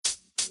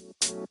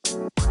Hello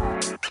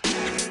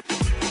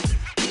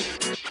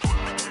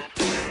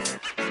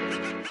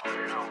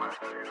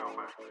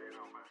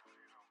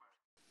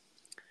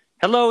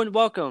and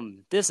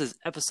welcome. This is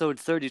episode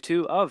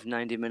 32 of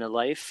 90 Minute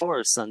Life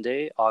for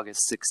Sunday,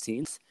 August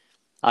 16th.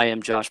 I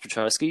am Josh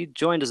Petrowski,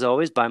 joined as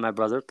always by my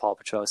brother, Paul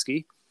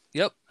Petrowski.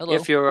 Yep, hello.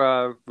 If you're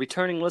a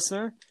returning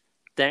listener,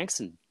 thanks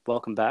and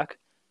welcome back.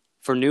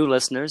 For new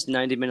listeners,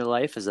 90 Minute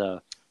Life is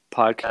a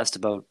podcast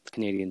about the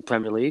Canadian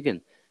Premier League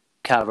and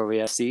Cavalry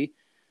FC,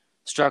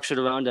 structured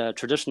around a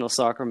traditional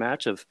soccer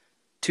match of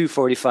two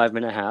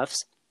 45-minute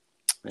halves.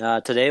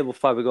 Today we'll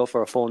probably go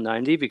for a full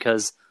 90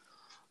 because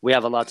we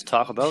have a lot to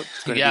talk about.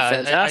 It's going to be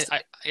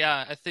fantastic.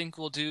 I think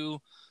we'll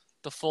do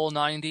the full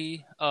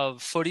 90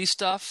 of footy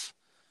stuff.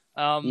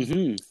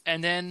 And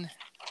then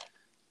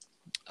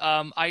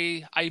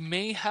I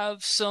may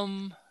have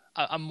some.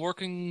 I'm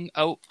working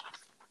out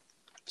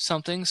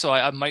something, so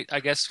I might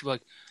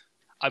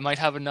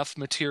have enough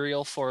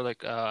material for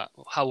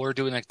how we're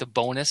doing the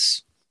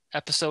bonus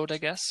episode, I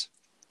guess.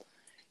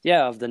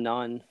 Yeah, of the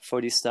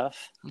non-footy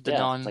stuff.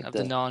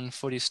 The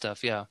non-footy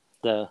stuff, yeah.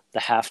 The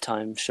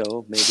halftime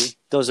show, maybe.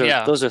 Those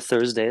are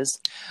Thursdays.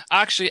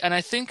 Actually, and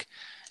I think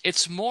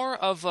it's more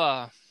of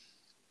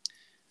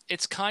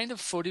it's kind of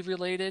footy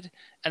related,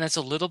 and it's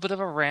a little bit of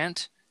a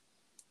rant,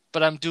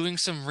 but I'm doing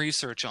some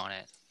research on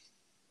it.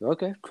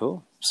 Okay,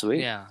 cool.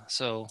 Sweet. Yeah,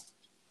 so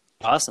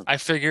awesome. I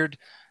figured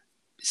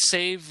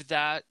save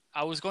that.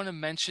 I was going to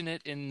mention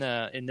it in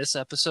this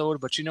episode,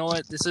 but you know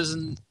what? This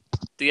isn't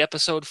the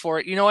episode for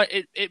it. You know what?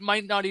 It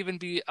might not even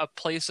be a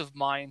place of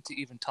mine to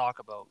even talk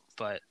about,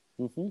 but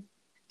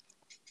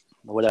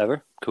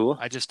whatever. Cool.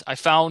 I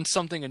found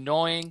something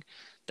annoying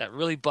that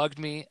really bugged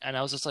me, and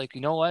I was just like,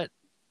 you know what?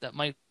 That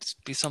might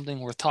be something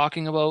worth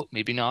talking about.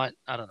 Maybe not.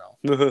 I don't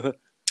know.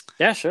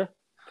 Yeah, sure.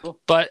 Cool.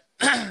 But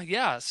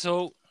yeah,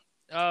 so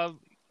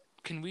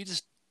can we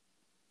just?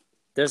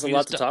 There's a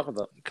lot to talk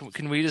about.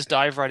 Can we just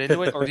dive right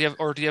into it, or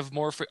do you have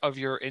more of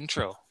your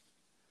intro?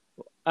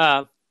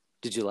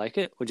 Did you like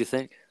it? What'd you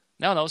think?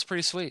 No, that was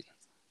pretty sweet.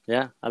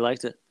 Yeah, I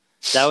liked it.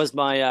 That was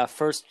my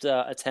first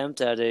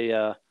attempt at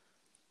a,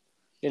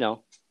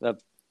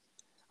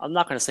 I'm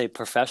not going to say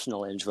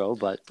professional intro,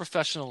 but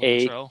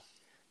intro.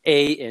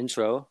 A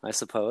intro, I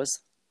suppose.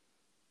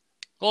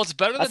 Well, it's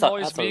better than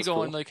always me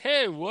going cool.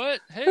 Hey, what?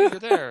 Hey, you're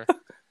there.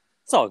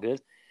 It's all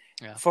good.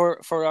 Yeah. For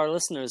our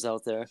listeners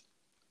out there,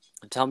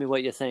 tell me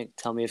what you think.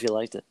 Tell me if you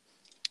liked it.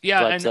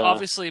 Yeah, and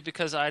obviously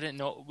because I didn't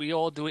know, we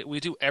all do it.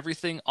 We do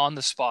everything on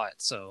the spot,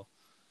 so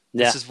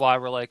this is why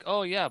we're like,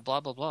 oh yeah,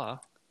 blah blah blah.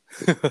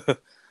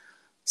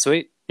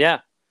 Sweet. Yeah.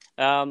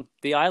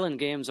 The island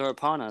games are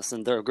upon us,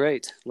 and they're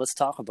great. Let's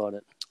talk about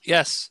it.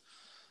 Yes.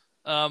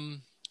 You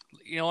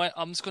know what?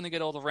 I'm just going to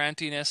get all the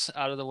rantiness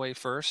out of the way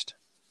first.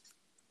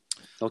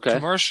 Okay.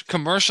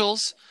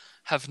 Commercials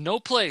have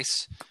no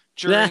place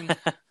during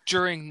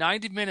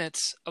 90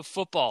 minutes of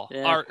football.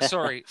 Yeah. Or,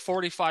 sorry,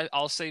 45.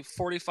 I'll say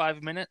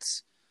 45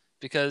 minutes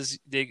because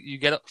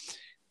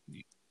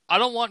I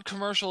don't want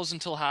commercials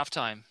until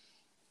halftime.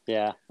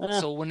 Yeah.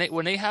 So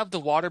when they have the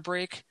water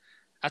break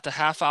at the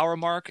half-hour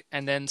mark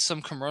and then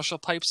some commercial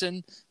pipes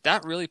in,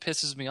 that really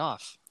pisses me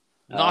off.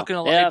 Not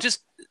gonna lie,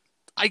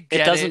 I get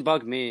it. It doesn't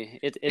bug me.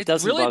 It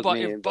doesn't really bug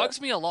me. It bugs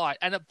me a lot,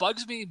 and it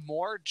bugs me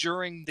more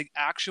during the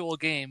actual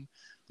game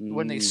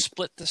when they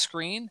split the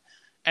screen,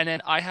 and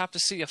then I have to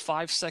see a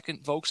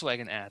 5-second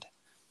Volkswagen ad.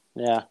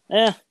 Yeah.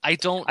 I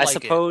don't. I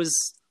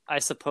suppose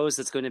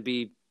it's going to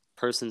be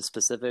person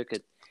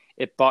specific.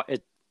 It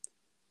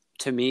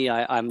to me,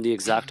 I'm the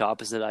exact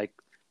opposite. I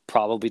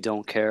probably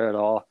don't care at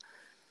all.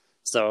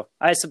 So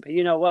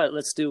you know what?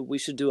 We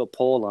should do a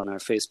poll on our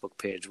Facebook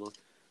page.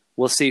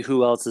 We'll see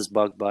who else is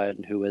bugged by it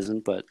and who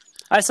isn't. But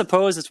I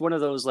suppose it's one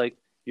of those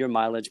your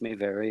mileage may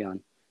vary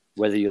on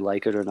whether you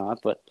like it or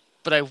not. But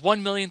I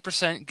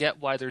 1,000,000% get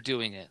why they're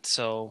doing it.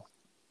 So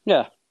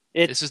yeah,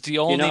 this is the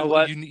only. You know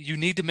what? You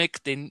need to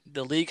make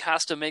the league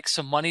has to make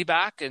some money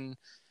back, and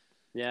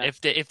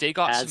if they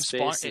got some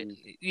sponsor,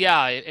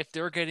 if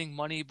they're getting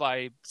money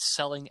by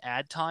selling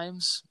ad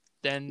times,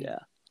 then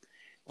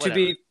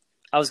whatever.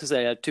 I was gonna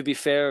say, to be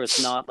fair, it's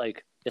not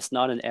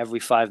an every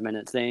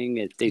 5-minute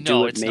thing.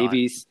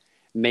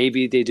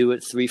 Maybe they do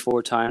it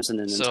 3-4 times in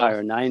an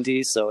entire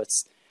 90. So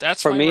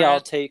that's for me.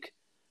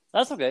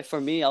 That's okay. For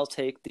me, I'll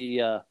take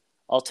the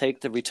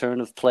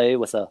return of play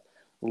with a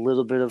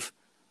little bit of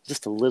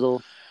bit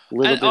of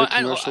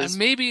commercials. And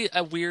maybe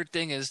a weird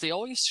thing is they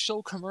always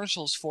show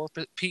commercials for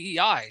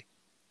PEI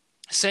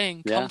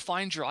saying, "Come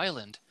find your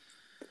island."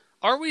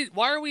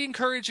 Why are we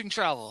encouraging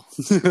travel?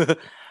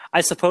 I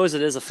suppose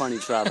it is a funny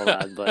travel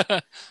ad,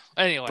 but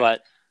anyway.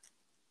 But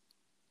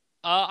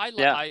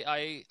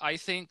I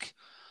think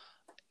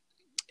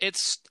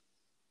it's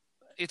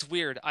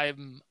weird.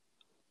 I'm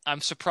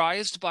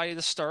surprised by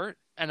the start,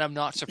 and I'm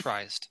not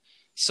surprised.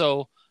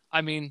 So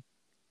I mean,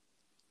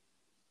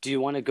 do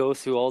you want to go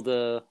through all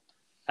the?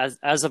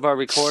 As of our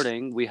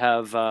recording, we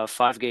have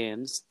 5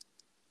 games.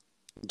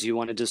 Do you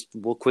want to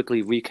we'll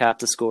quickly recap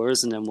the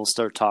scores and then we'll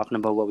start talking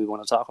about what we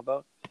want to talk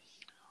about?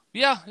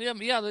 Yeah.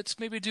 Let's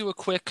maybe do a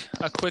quick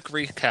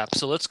recap.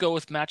 So let's go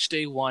with match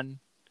day 1.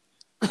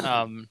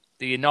 The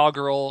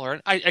inaugural,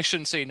 or I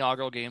shouldn't say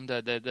inaugural game,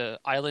 the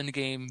island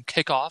game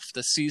kickoff,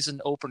 the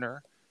season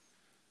opener.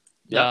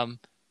 Yep.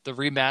 The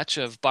rematch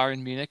of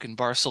Bayern Munich and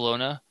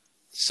Barcelona.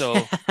 So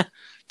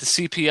the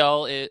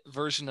CPL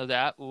version of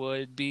that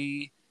would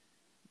be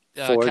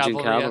Forge and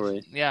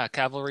Cavalry.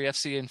 Cavalry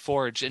FC and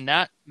Forge. And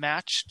that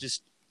match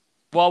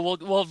we'll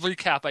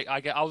recap.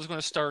 I was going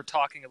to start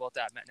talking about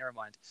that. Never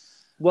mind.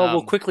 Well,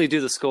 we'll quickly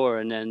do the score,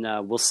 and then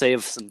we'll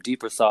save some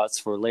deeper thoughts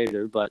for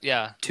later. But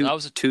yeah, that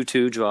was a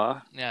 2-2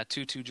 draw. Yeah,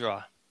 2-2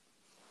 draw.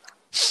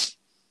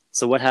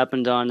 So what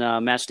happened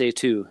on match day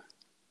 2?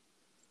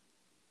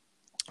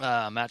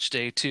 Match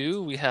day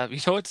 2, we have,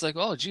 it's like,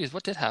 oh, geez,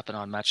 what did happen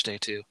on match day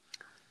 2?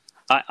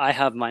 I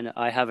have mine.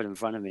 I have it in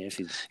front of me. If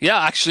you, yeah,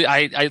 actually,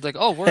 I like,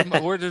 oh, where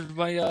did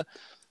my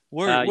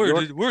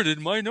where did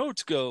my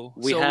notes go?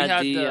 We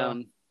had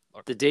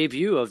the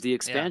debut of the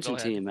expansion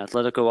team,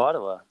 Atletico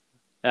Ottawa.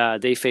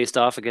 They faced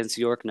off against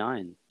York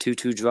 9,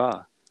 2-2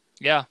 draw.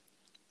 Yeah,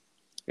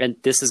 and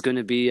this is going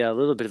to be a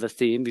little bit of a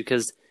theme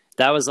because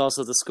that was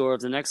also the score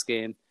of the next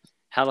game,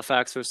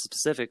 Halifax versus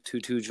Pacific,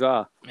 2-2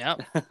 draw. Yeah.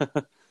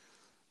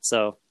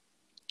 So,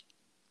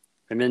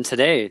 and then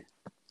today,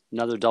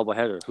 another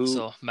doubleheader.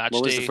 What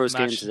was the first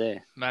game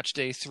today? Match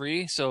day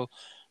 3. So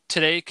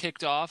today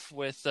kicked off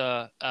with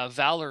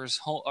Valor's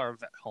home. I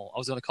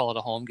was going to call it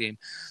a home game.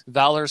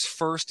 Valor's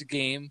first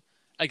game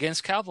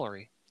against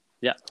Cavalry.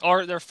 Yeah.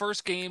 Or their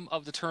first game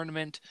of the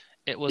tournament.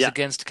 It was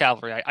against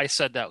Cavalry. I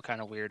said that kind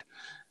of weird.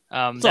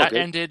 That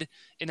ended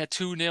in a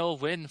 2-0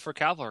 win for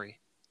Cavalry.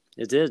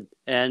 It did,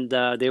 and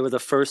they were the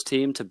first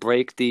team to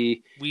break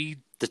the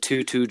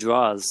 2-2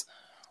 draws.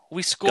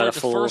 We scored the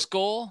first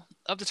goal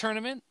of the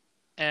tournament,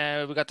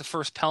 and we got the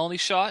first penalty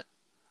shot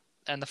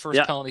and the first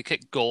penalty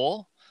kick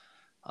goal.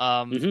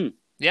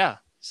 Yeah,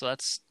 so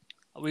that's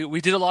we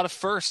did a lot of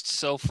firsts.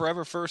 So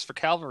forever first for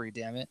Cavalry,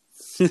 damn it.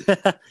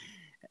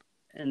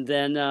 And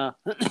then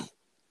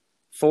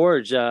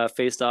Forge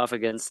faced off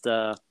against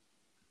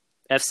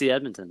FC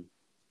Edmonton,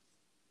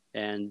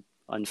 and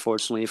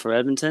unfortunately for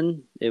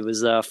Edmonton, it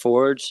was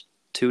Forge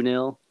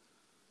 2-0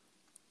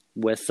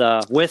 with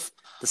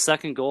the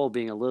second goal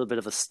being a little bit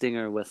of a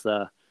stinger with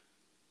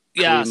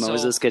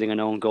Moses getting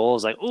an own goal. It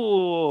was like,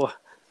 ooh,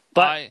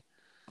 but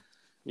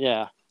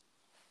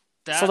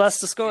so that's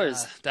the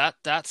scores. Yeah,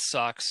 that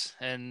sucks,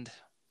 and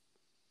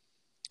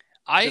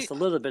just a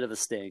little bit of a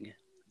sting.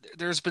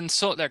 There's been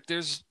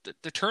there's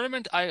the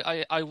tournament.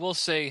 I will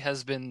say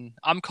has been.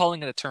 I'm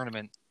calling it a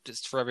tournament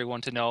just for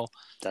everyone to know.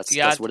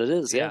 That's what it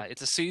is. Yeah,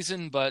 it's a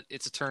season, but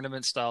it's a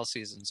tournament style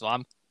season. So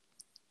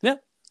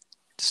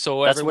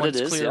So that's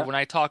everyone's clear. Yeah. When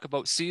I talk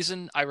about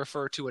season, I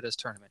refer to it as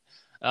tournament.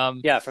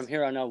 From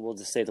here on out, we'll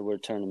just say the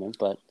word tournament.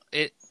 But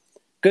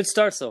good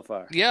start so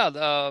far.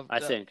 Yeah, I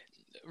think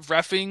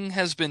reffing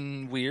has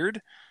been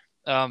weird.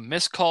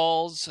 Missed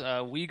calls.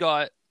 We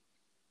got.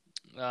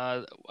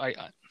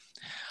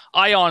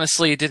 I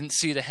honestly didn't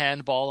see the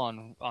handball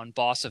on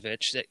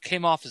Bosovic. It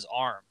came off his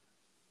arm.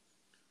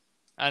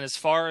 And as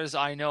far as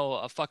I know,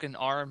 a fucking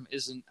arm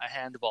isn't a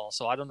handball.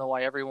 So I don't know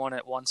why everyone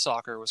at One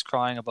Soccer was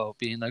crying about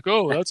being like,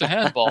 "Oh, that's a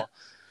handball."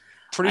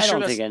 I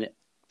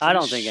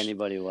don't think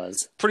anybody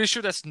was. Pretty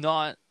sure that's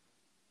not.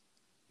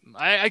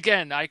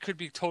 I could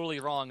be totally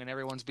wrong, and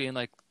everyone's being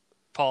like,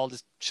 "Paul,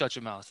 just shut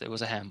your mouth. It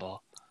was a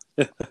handball."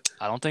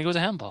 I don't think it was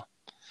a handball.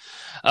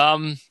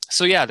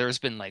 So yeah, there's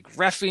been like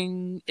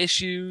reffing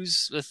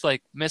issues with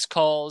like missed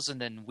calls and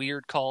then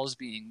weird calls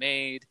being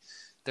made.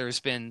 There's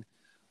been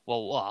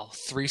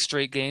 3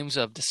 straight games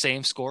of the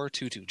same score,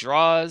 2-2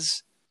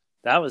 draws.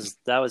 That was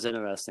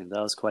interesting.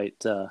 That was quite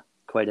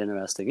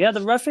interesting. Yeah, the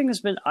reffing has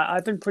been.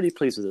 I've been pretty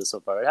pleased with it so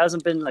far. It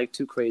hasn't been like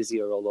too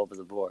crazy or all over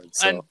the board.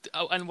 So.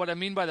 And what I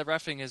mean by the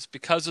reffing is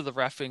because of the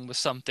reffing with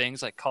some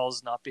things like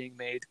calls not being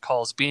made,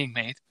 calls being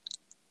made,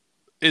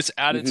 it's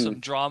added some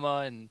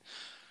drama and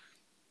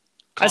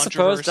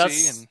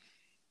controversy.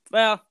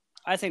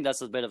 I think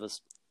that's a bit of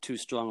too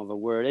strong of a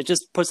word. It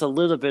just puts a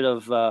little bit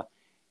of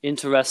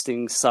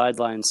interesting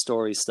sideline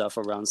story stuff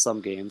around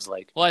some games.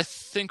 Well, I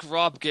think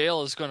Rob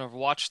Gale is going to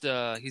watch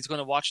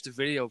the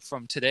video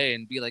from today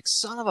and be like,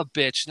 "Son of a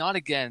bitch, not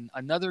again,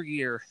 another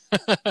year."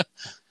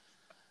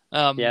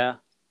 Yeah.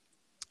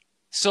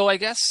 So I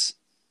guess,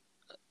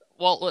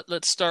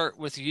 let's start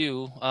with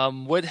you.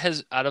 What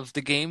has out of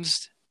the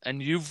games,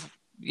 and you've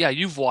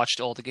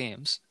watched all the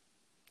games.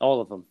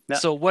 All of them. Yeah.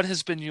 So what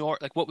has been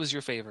what was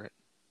your favorite?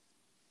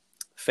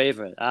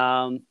 Favorite?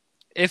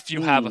 If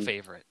you have a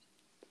favorite.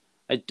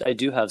 I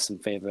do have some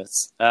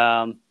favorites.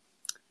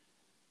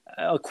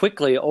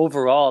 Quickly,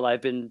 overall,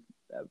 I've been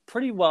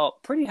pretty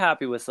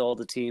happy with all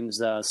the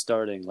teams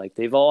starting. Like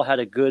they've all had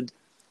a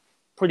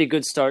pretty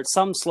good start.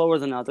 Some slower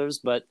than others,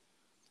 but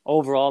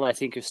overall, I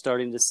think you're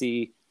starting to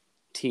see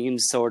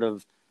teams sort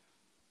of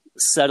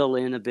settle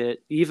in a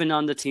bit, even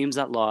on the teams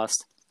that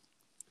lost.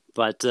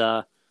 But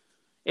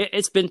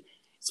I've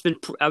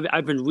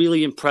been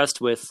really impressed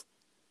with.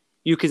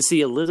 You can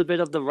see a little bit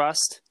of the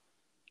rust,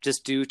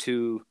 just due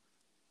to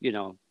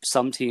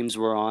some teams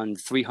were on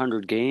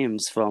 300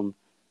 games from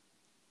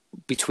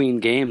between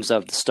games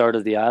of the start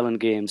of the Island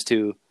games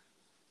to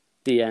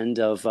the end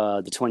of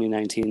the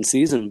 2019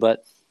 season.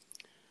 But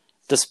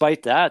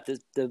despite that,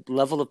 the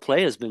level of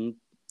play has been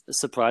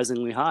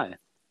surprisingly high.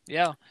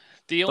 Yeah.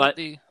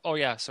 Oh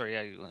yeah,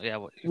 sorry, yeah.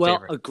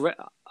 Well,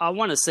 I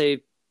want to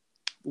say,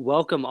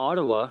 welcome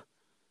Ottawa.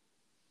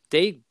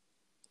 They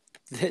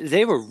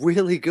were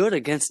really good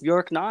against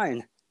York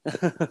 9.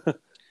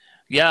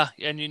 Yeah,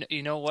 and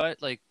you know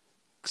what? Like,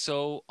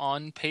 so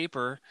on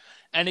paper,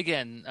 and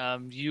again,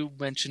 you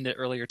mentioned it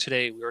earlier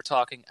today. We were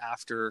talking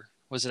after.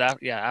 Was it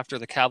after? Yeah, after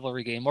the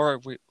Cavalry game,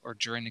 or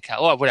during the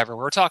whatever.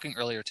 We were talking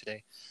earlier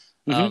today.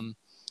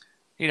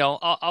 Mm-hmm.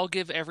 I'll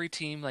give every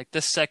team like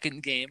the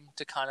second game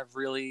to kind of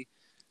really,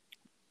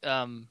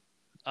 I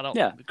don't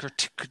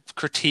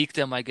critique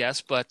them, I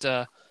guess, but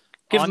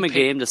give them a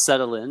game to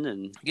settle in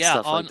and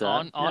stuff like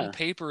that. On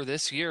paper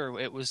this year,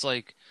 it was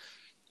like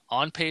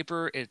on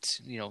paper it's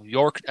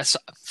York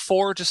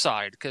Forge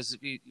aside, because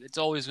it's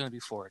always going to be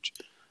Forge.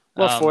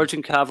 Well, Forge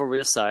and Cavalry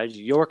aside,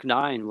 York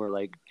 9 were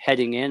like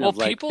heading in of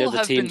like they're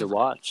the team to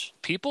watch.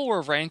 People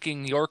were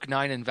ranking York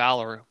 9 and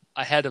Valor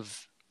ahead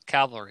of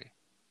Cavalry.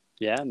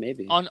 Yeah,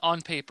 maybe.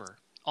 On paper.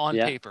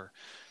 Paper.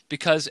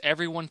 Because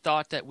everyone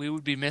thought that we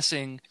would be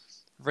missing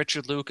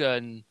Richard Luca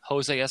and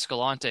Jose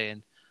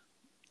Escalante,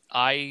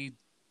 and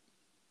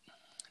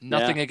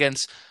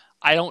against.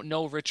 I don't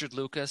know Richard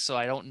Luca, so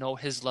I don't know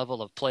his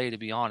level of play, to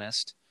be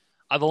honest.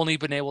 I've only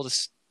been able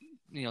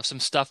to, some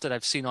stuff that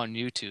I've seen on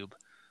YouTube.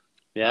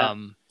 Yeah.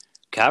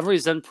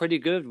 Cavalry's done pretty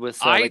good with.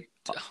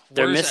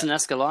 They're missing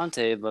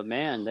Escalante, but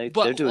man, they're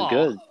doing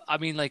good. I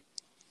mean, like.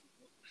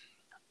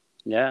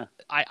 Yeah.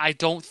 I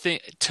don't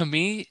think, to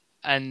me,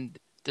 and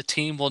the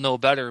team will know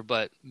better,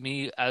 but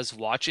me as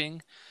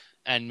watching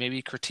and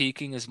maybe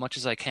critiquing as much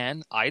as I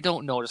can, I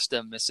don't notice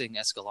them missing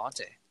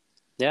Escalante.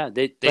 Yeah,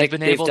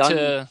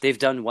 they've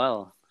done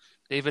well.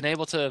 They've been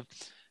able to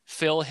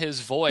fill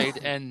his void,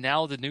 and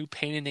now the new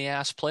pain in the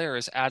ass player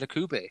is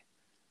Adekube.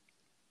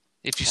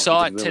 If you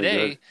saw it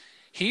today,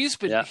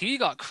 he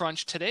got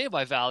crunched today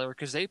by Valor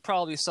because they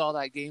probably saw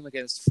that game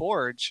against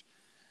Forge,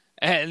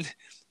 and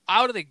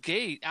out of the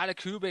gate,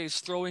 Adekube is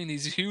throwing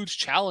these huge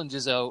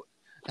challenges out.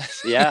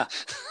 Yeah,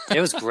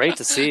 it was great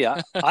to see.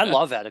 I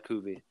love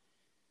Adekube.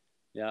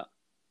 Yeah,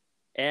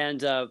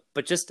 and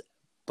but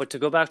to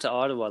go back to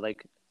Ottawa,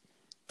 like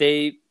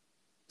they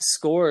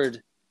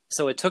scored.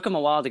 So it took them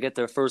a while to get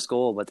their first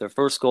goal, but their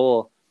first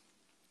goal,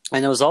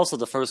 and it was also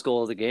the first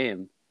goal of the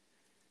game.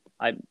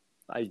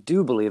 I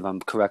do believe I'm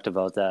correct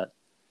about that.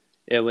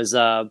 It was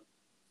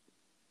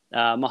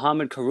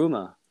Mohamed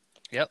Karuma.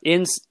 Yep.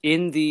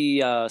 In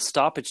the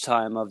stoppage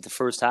time of the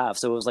first half,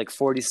 so it was like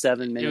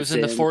 47 minutes. It was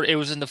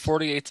in the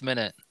 48th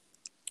minute.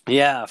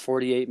 Yeah,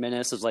 48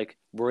 minutes. It was like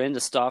we're into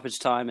stoppage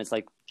time. It's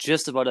like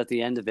just about at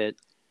the end of it.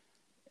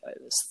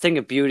 It's a thing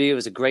of beauty. It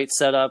was a great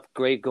setup,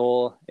 great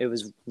goal. It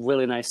was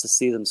really nice to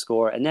see them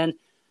score, and then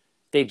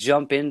they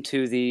jump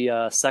into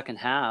the second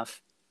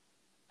half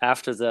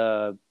after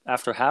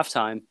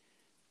halftime.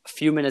 A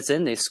few minutes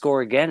in, they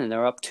score again, and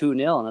they're up 2-0.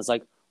 And I was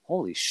like,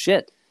 holy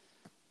shit.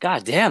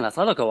 God damn,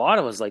 Atletico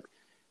Ottawa was like,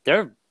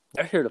 they're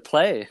here to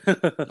play.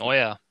 Oh,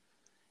 yeah.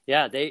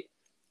 Yeah, they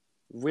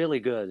really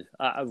good.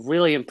 I'm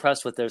really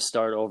impressed with their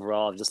start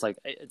overall. Just like,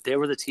 they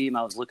were the team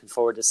I was looking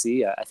forward to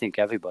see. I think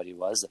everybody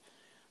was.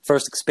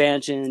 First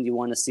expansion, you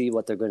want to see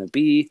what they're going to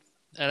be.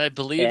 And I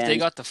believe they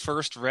got the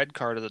first red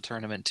card of the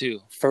tournament,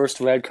 too. First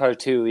red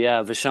card, too,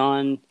 yeah.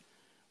 Vachon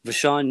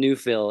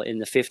Neufville in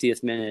the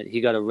 50th minute,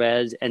 he got a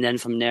red. And then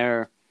from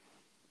there,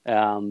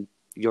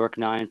 York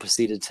 9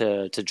 proceeded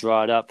to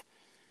draw it up.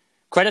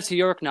 Credit to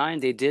York 9,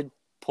 they did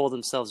pull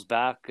themselves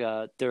back.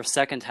 Their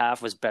second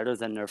half was better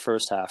than their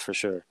first half for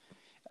sure.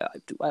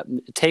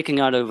 Taking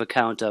out of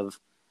account of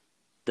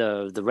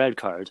the red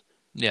card.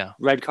 Yeah.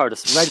 Red card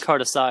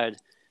aside,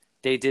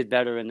 they did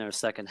better in their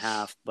second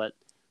half. But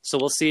so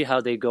we'll see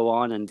how they go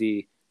on in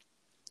the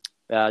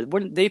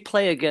when they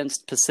play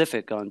against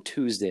Pacific on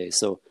Tuesday.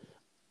 So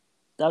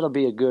that'll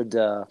be a good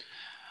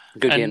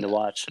game to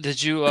watch.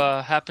 Did you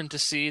happen to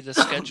see the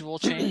schedule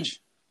change?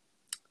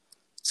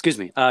 Excuse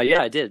me.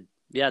 Yeah, I did.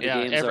 Yeah,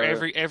 games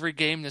every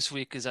game this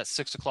week is at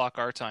 6:00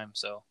 our time.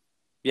 So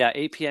yeah,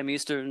 8 p.m.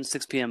 Eastern,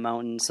 6 p.m.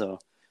 Mountain. So,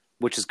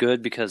 which is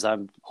good because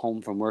I'm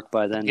home from work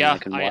by then. Yeah,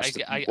 and I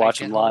can watch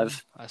them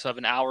live. I still have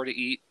an hour to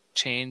eat,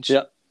 change.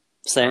 Yep,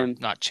 same. Or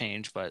not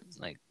change, but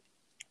like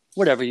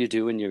whatever you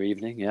do in your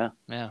evening. Yeah.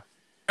 Yeah.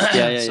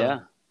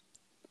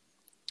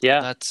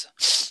 Yeah.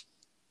 That's.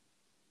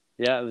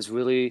 Yeah, it was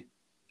really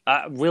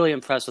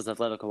impressed with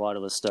Atletico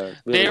Ottawa's start.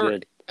 Really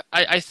good.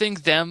 I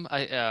think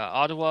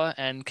Ottawa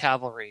and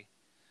Cavalry.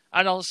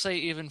 And I'll say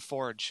even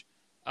Forge.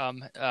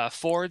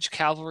 Forge,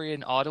 Cavalry,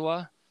 and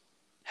Ottawa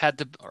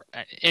had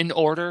in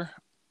order.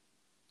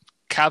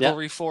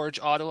 Cavalry, Forge,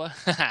 Ottawa.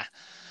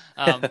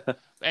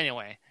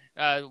 Anyway,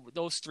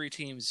 those three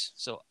teams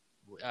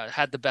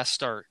had the best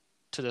start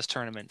to this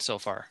tournament so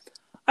far.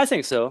 I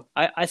think so.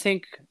 I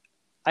think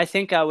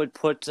I would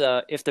put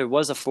if there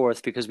was a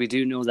fourth, because we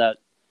do know that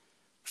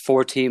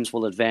 4 teams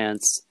will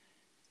advance.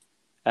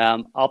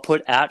 I'll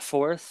put at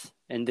fourth,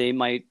 and they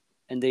might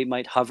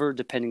hover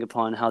depending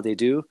upon how they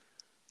do.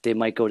 They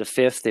might go to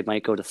fifth, they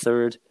might go to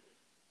third,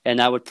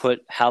 and I would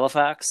put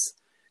Halifax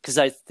because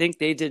I think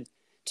they did.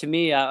 To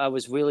me, I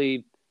was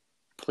really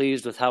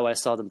pleased with how I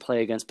saw them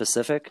play against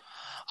Pacific.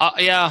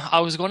 Yeah, I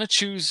was going to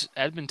choose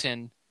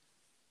Edmonton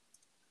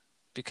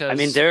because I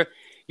mean, they're.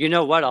 You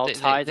know what? I'll they-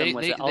 tie they- them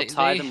with. they- I'll they-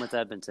 tie they- them with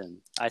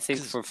Edmonton. I think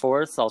 'cause for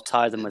fourth, I'll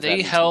tie them with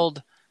they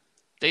Edmonton.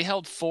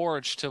 held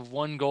Forge to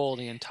 1 goal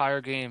the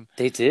entire game,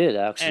 They did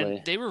actually.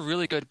 and they were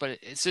really good. But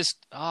it's just,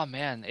 oh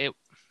man,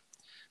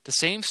 the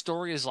same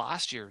story as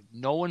last year.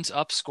 No one's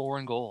up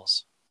scoring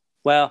goals.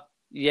 Well,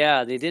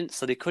 yeah, they didn't.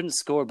 So they couldn't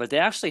score, but they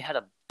actually had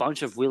a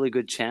bunch of really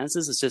good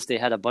chances. It's just they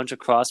had a bunch of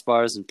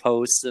crossbars and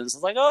posts, and it's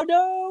like, oh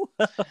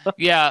no.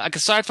 Yeah, like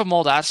aside from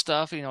all that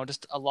stuff,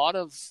 just a lot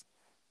of.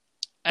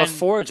 But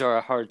Forge are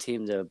a hard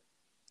team to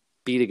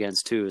beat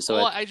against too. So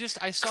well, I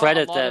saw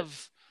credit a lot that-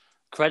 of.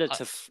 credit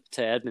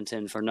to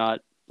Edmonton for not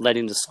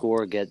letting the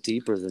score get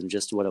deeper than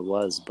just what it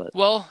was. But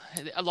Well,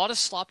 a lot of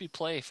sloppy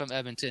play from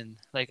Edmonton,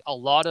 like a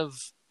lot of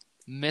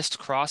missed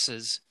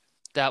crosses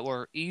that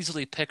were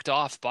easily picked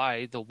off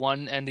by the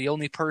one and the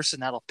only person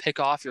that'll pick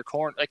off your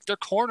corner. Like their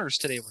corners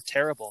today were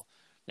terrible,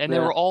 and Yeah.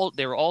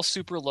 they were all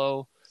super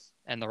low,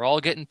 and they're all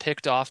getting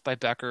picked off by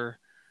Becker.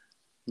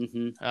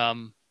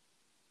 mhm.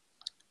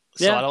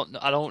 So Yeah.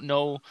 I don't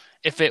know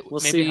if it. We'll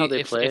maybe see how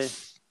they if, play.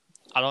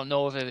 I don't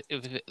know if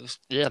it was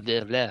blah,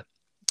 blah, blah.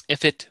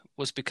 If it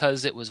was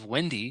because it was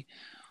windy,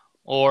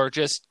 or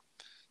just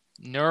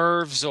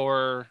nerves,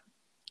 or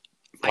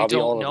Probably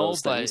I all don't of know,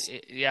 those but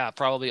things. yeah,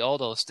 probably all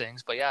those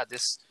things. But yeah,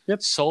 Yep.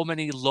 so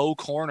many low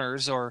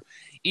corners, or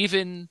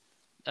even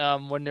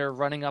when they're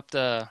running up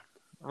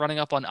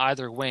on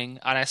either wing,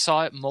 and I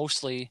saw it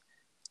mostly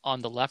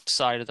on the left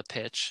side of the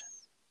pitch.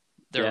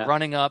 They're Yeah.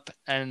 running up,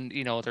 and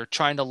they're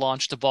trying to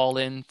launch the ball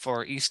in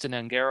for Easton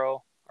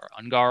Ungaro,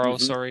 Mhm.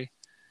 sorry,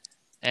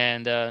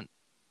 and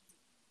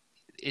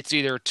it's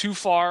either too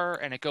far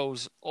and it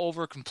goes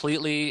over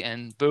completely,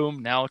 and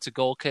boom, now it's a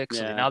goal kick.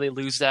 So Yeah. now they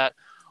lose that,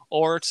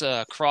 or it's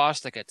a cross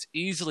that gets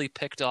easily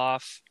picked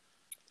off.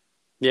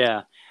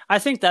 Yeah, I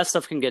think that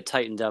stuff can get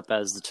tightened up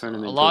as the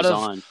tournament A lot goes of-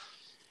 on.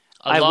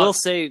 A I lot- will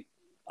say,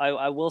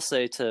 I will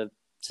say to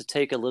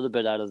take a little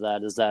bit out of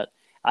that is that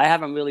I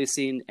haven't really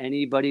seen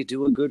anybody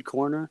do a good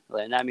corner,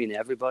 and I mean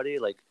everybody,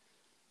 like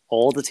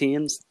all the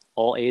teams,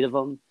 all 8 of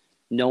them.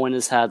 No one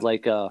has had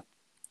like a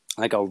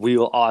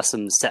real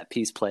awesome set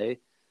piece play.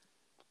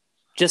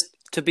 Just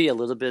to be a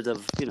little bit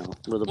of a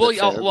little Well, bit.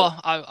 yeah, fair, well,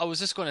 I was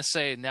just going to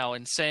say now,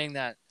 in saying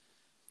that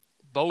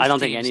both but I don't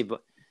think teams,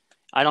 anybody.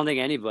 I don't think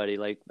anybody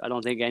like. I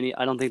don't think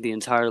the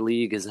entire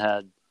league has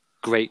had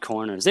great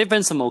corners. There've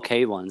been some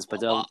okay ones,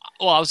 but Well,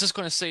 I was just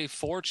going to say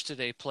Forge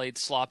today played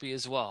sloppy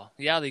as well.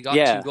 Yeah, they got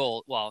Yeah. 2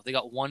 goals. Well, they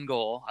got 1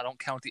 goal. I don't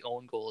count the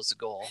own goal as a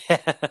goal. They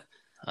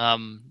Yeah.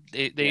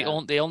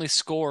 they only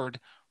scored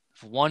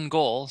 1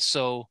 goal.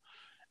 So,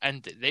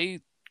 and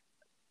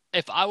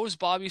if I was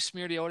Bobby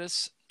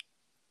Smirniotis,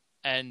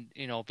 and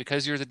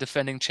because you're the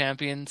defending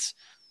champions,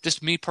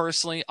 just me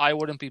personally, I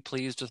wouldn't be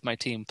pleased with my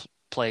team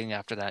playing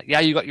after that. Yeah,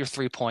 you got your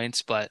 3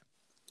 points, but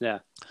yeah.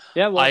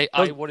 Well,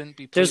 I wouldn't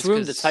be pleased. there's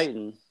room to 'cause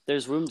tighten.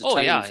 There's room to Oh,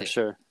 tighten yeah. for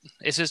sure.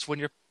 It's just when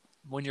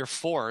you're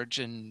Forge,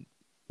 and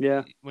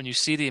Yeah. when you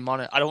see the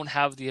amount I don't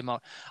have the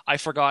amount. I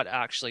forgot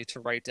actually to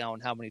write down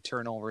how many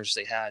turnovers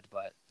they had,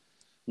 but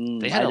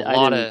they had a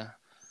lot of.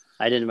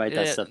 I didn't write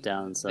that Yeah, stuff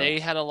down. So They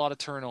had a lot of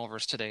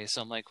turnovers today,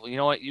 so I'm like, well, you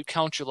know what? You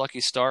count your lucky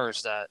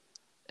stars that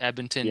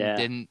Edmonton Yeah.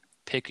 didn't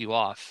pick you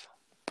off.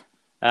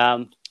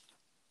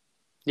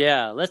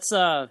 yeah. Let's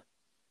talk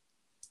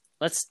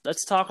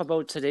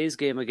about today's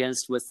game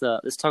let's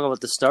talk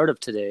about the start of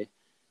today.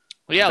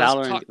 Well, yeah,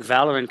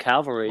 Valor and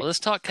Cavalry. let's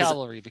talk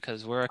cavalry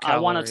because we're a I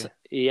cavalry. want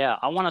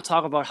I want to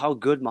talk about how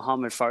good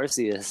Muhammad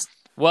Farsi is.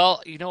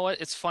 Well, you know what?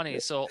 It's funny.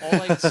 So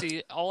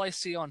all I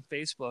see on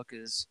Facebook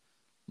is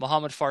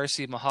Muhammad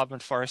Farsi,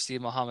 Muhammad Farsi,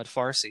 Muhammad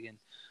Farsi, and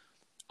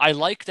I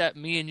like that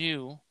me and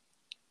you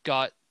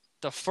got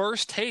the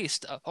first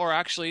taste, or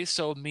actually,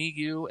 so me,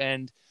 you,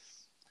 and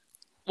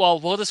well,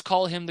 we'll just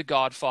call him the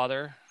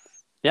Godfather.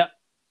 Yep.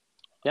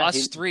 Yeah,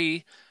 Us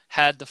 3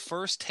 had the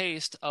first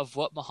taste of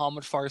what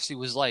Muhammad Farsi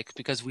was like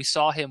because we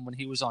saw him when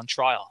he was on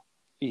trial.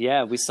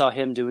 Yeah, we saw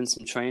him doing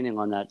some training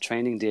on that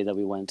training day that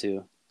we went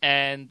to.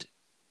 And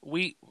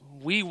me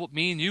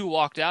and you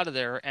walked out of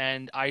there,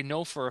 and I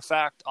know for a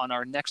fact on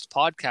our next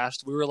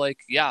podcast, we were like,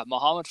 yeah,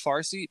 Muhammad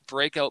Farsi,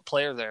 breakout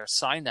player there.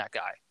 Sign that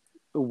guy.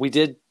 We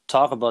did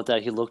talk about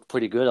that. He looked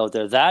pretty good out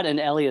there. That and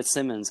Elliot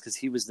Simmons, because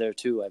he was there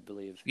too, I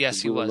believe.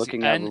 Yes, he We were was.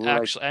 looking at- we And were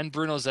like- actually, and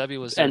Bruno Zebi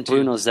was there and too.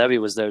 Bruno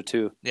Zebi was there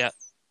too. Yeah.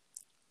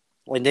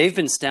 And they've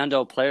been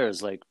standout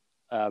players. Like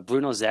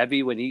Bruno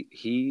Zebi, when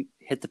he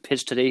hit the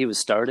pitch today, he was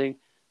starting.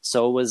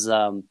 So was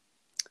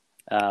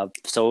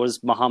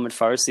Muhammad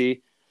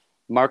Farsi,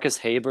 Marcus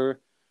Haber,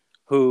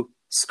 who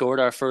scored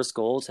our first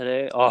goal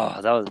today.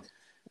 Oh, that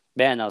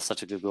was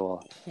such a good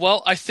goal.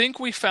 Well, I think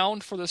we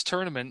found for this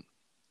tournament,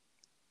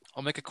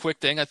 I'll make a quick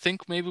thing. I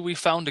think maybe we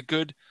found a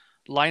good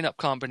lineup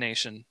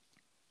combination.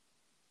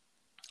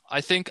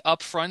 I think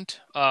up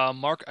front,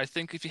 I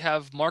think if you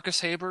have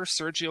Marcus Haber,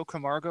 Sergio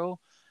Camargo,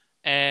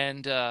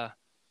 and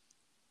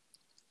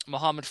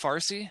Mohamed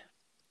Farsi,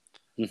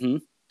 Mm-hmm.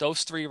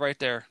 those three right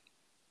there.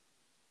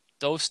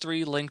 Those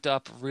three linked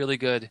up really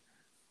good.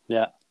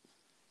 Yeah.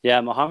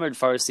 Yeah, Mohamed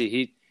Farsi,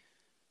 he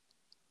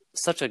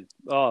such a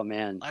oh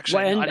man. Well,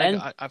 Actually, no,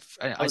 and I I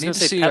was need gonna to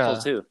say see.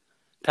 Peppel too.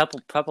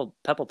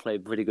 Peppel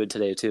played pretty good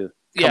today too.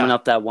 Coming Yeah,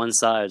 up that one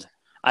side.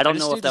 I I don't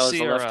just know if need to that was see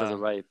the left or the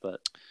right, but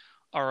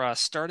our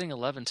starting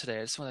 11 today.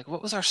 I just want like,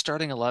 what was our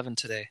starting 11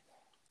 today?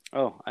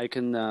 oh, I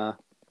can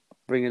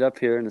bring it up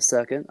here in a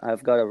second.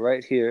 I've got it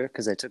right here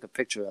because I took a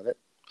picture of it.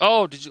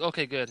 Oh, did you?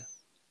 Okay, good.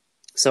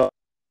 So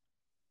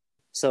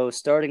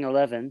starting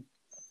 11,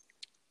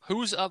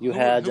 Who's up? you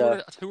had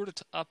Who were the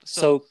up?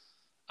 so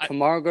I,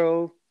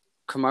 Camargo,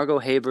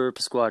 Haber,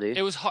 Pasquati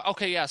it was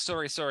okay. Yeah,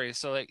 sorry.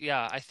 So like,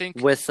 yeah, I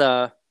think with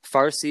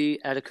Farsi,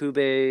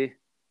 Adekube,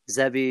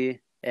 Zebi,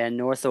 and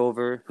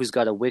Northover, who's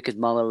got a wicked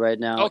mullet right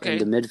now in the okay.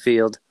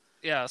 midfield.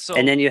 Yeah, And so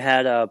then you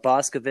had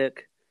Boskovic,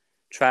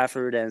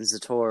 Trafford, and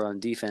Zator on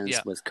defense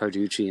yeah. with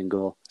Carducci in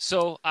goal.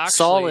 So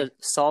actually,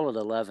 Solid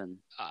 11.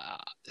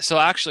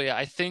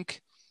 I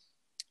think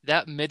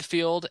that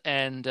midfield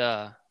and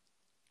the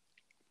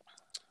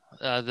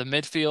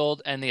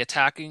midfield and the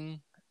attacking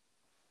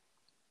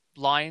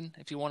line,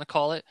 if you want to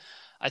call it,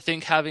 I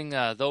think having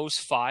those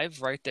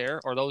five right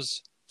there, or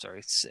those,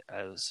 sorry,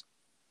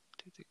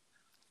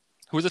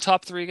 who were the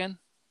top three again?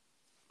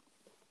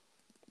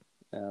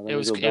 Let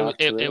me go back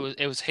to it.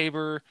 It was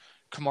Haber,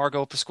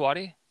 Camargo,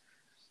 Pasquati.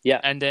 Yeah.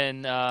 And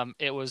then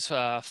it was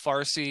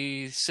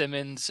Farsi,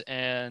 Simmons,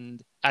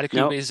 and Nope.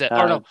 Adekube.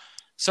 Oh no,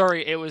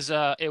 sorry, it was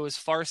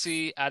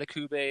Farsi,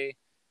 Adekube,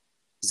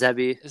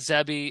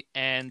 Zebi,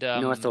 and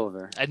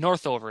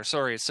Northover.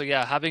 Sorry. So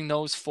yeah, having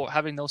those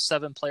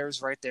 7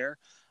 players right there,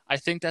 I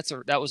think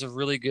that was a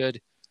really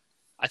good.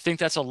 I think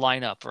that's a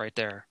lineup right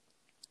there.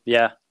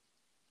 Yeah.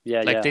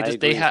 Like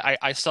I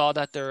I saw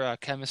that their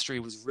chemistry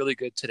was really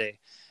good today,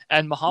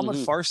 and Mohamed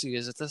Farsi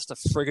is just a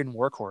friggin'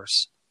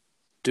 workhorse,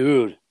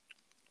 dude.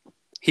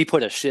 He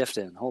put a shift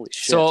in. Holy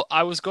shit! So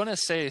I was gonna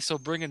say,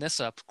 bringing this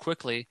up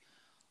quickly,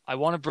 I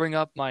want to bring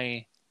up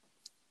and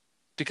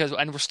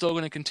we're still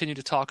going to continue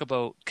to talk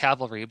about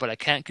Cavalry, but I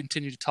can't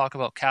continue to talk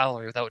about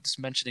Cavalry without just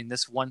mentioning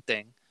this one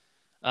thing.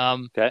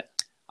 Okay.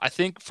 I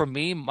think for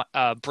me,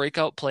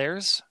 breakout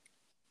players,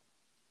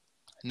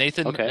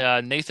 Nathan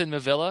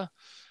Mavilla,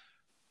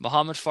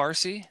 Mohamed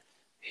Farsi.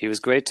 He was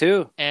great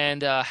too.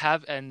 And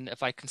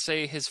if I can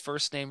say his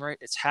first name right,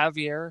 it's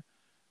Javier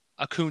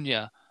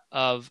Acuna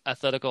of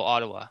Atletico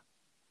Ottawa.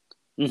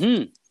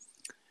 Mm-hmm.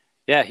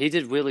 Yeah, he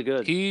did really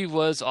good. He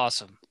was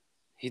awesome.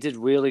 He did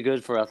really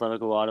good for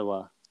Atletico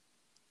Ottawa.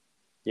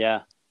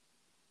 Yeah.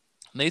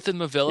 Nathan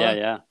Mavilla.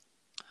 Yeah.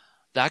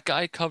 That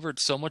guy covered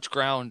so much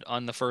ground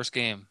on the first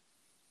game.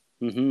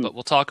 Mm-hmm. But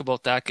we'll talk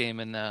about that game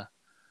and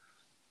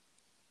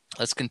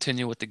let's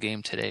continue with the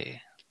game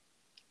today.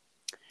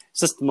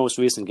 It's just the most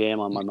recent game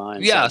on my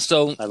mind. Yeah,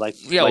 so I like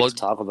to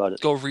talk about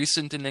it. Go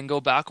recent and then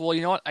go back. Well,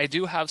 you know what? I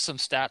do have some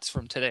stats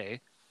from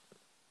today.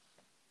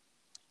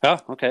 Oh,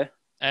 okay.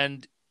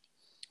 And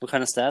what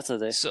kind of stats are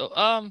they? So,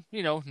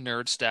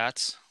 nerd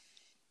stats.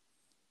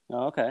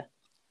 Oh, okay.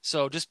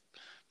 So just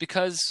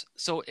because,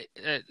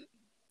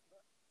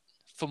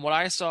 from what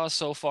I saw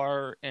so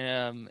far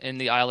in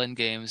the Island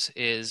games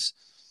is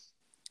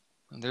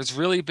there's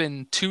really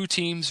been 2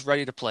 teams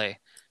ready to play,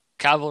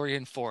 Cavalry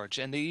and Forge,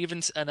 and they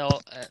even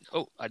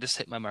I just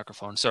hit my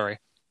microphone. Sorry.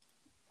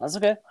 That's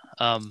okay.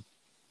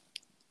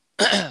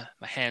 My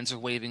hands are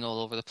waving all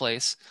over the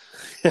place.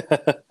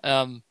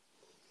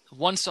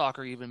 One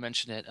Soccer even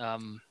mentioned it.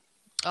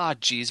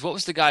 What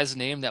was the guy's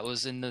name that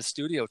was in the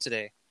studio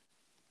today?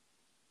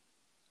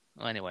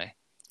 Well, anyway.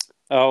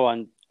 Oh,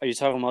 and are you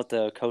talking about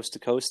the coast to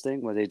coast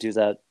thing where they do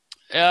that?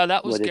 Yeah,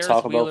 that was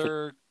Gareth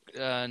Wheeler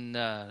and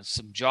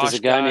some Josh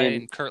Guy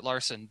and Kurt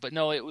Larson. But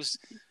no, it was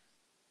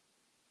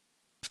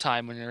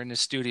time when they're in the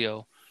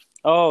studio.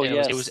 Oh,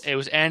 yes. It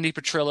was Andy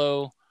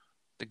Petrillo,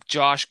 the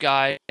Josh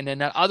Guy, and then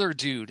that other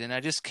dude, and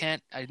I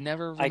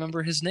never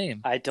remember his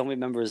name. I don't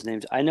remember his name.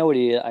 I know what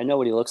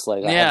he looks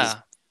like. Yeah. I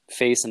have his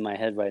face in my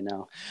head right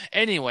now.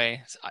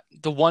 Anyway,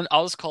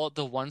 I'll just call it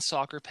the One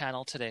Soccer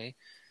panel today.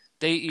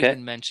 They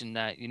even mentioned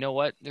that, you know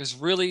what? There's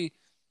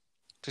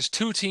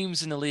 2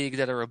 teams in the league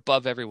that are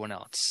above everyone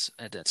else,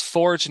 and it's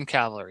Forge and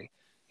Cavalry.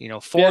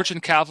 Forge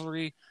and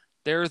Cavalry,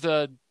 they're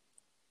the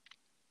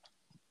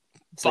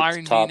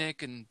Bayern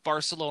Munich and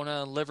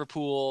Barcelona,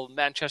 Liverpool,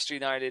 Manchester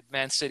United,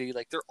 Man City,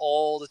 like they're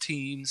all the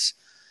teams.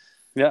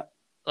 Yeah.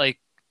 Like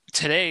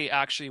today,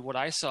 actually, what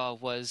I saw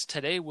was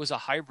a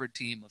hybrid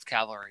team of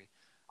Cavalry.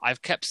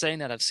 I've kept saying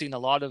that. I've seen a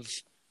lot of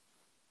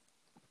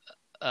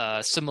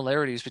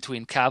similarities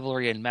between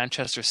Cavalry and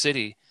Manchester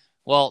City.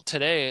 Well,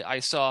 today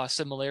I saw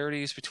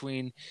similarities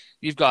between,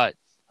 you've got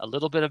a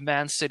little bit of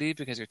Man City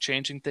because you're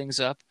changing things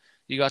up.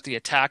 You got the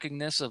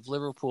attackingness of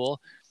Liverpool.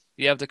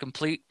 You have the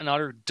complete and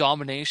utter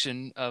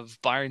domination of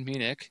Bayern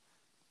Munich.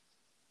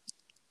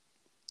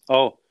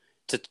 Oh,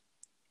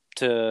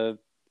 to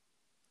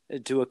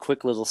do a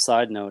quick little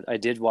side note. I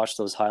did watch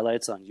those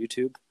highlights on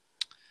YouTube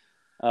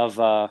of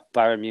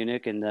Bayern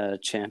Munich in the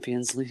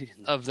Champions League,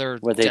 Of their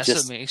where they just,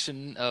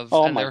 decimation of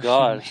oh and my their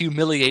God,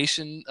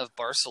 humiliation of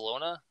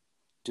Barcelona.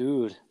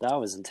 dude, that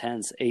was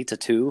intense.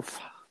 8-2,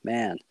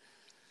 man, it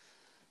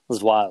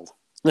was wild.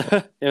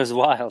 It was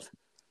wild.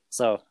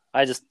 So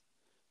I just,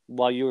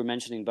 while you were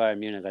mentioning Bayern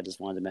Munich, I just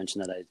wanted to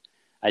mention that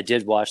I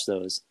did watch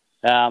those.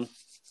 Yeah.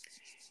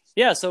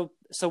 So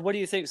what do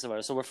you think so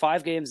far? So we're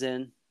 5 games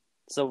in.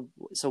 So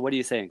what do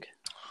you think?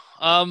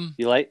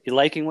 You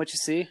liking what you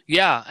see?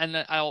 Yeah, and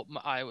I was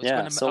Yeah,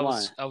 going to so am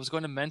I. I was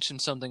going to mention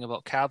something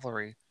about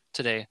cavalry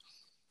today.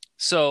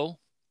 So,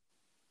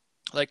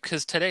 like,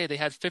 because today they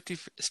had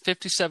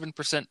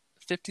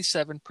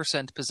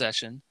 57%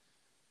 possession.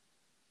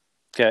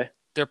 Okay.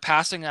 Their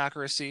passing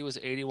accuracy was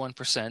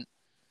 81%.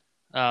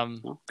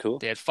 Oh, cool.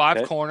 They had 5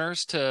 Okay.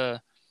 corners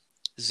to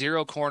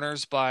 0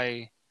 corners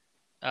by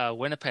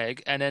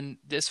Winnipeg, and then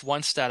this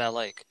one stat I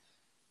like: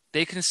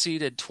 they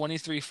conceded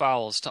 23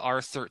 fouls to our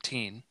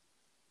 13.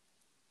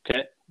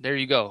 Okay. There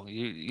you go.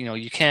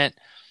 You can't.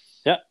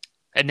 Yeah.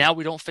 And now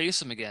we don't face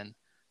them again.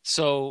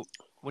 So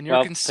when you're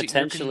Well,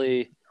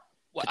 potentially,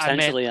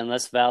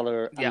 unless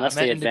Valor, unless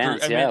they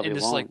advance, in we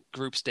this won't. like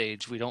group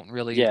stage, we don't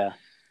really. Yeah.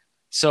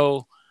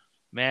 So,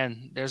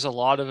 man, there's a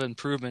lot of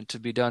improvement to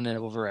be done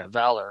over at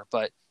Valor.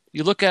 But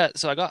you look at,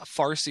 so I got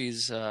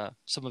Farsi's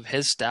some of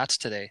his stats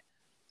today.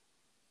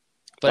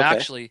 But Okay.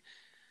 actually,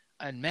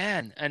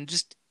 and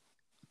just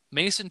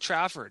Mason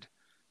Trafford,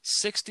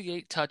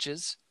 68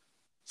 touches,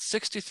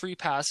 63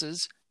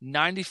 passes,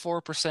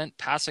 94%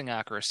 passing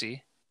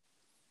accuracy.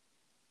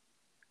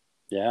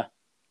 Yeah.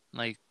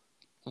 Like,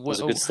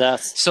 Those are good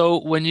stats.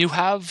 So when you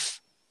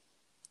have,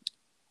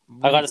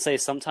 I gotta say,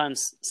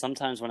 sometimes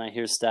when I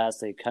hear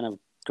stats, they kind of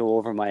go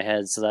over my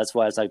head. So that's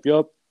why it's like,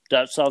 yep,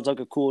 that sounds like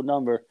a cool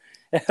number.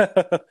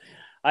 I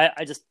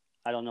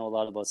don't know a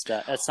lot about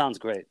stats. That sounds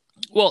great.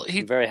 Well,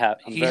 I'm very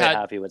happy. I'm very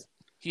happy with.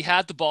 He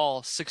had the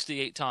ball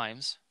 68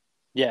 times.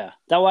 Yeah,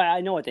 that way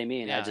I know what they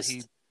mean. Yeah,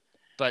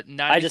 but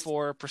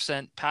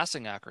 94%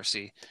 passing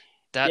accuracy.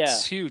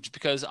 That's huge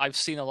because I've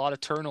seen a lot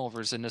of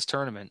turnovers in this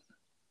tournament.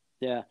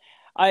 Yeah,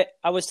 I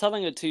was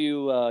telling it to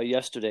you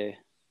yesterday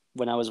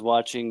when I was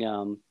watching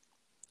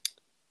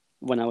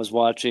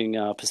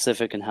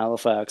Pacific and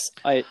Halifax.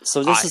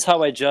 This is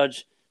how I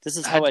judge. This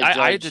is how I judge.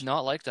 I did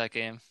not like that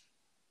game.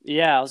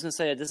 Yeah, I was gonna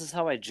say this is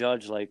how I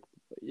judge, like,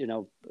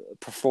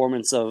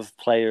 performance of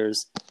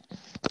players,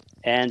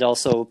 and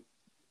also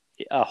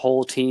a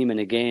whole team in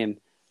a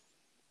game.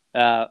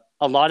 A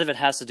lot of it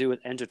has to do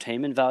with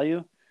entertainment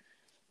value.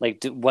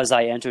 Like, was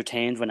I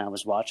entertained when I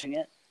was watching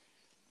it?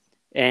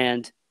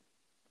 And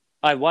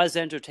I was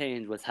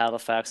entertained with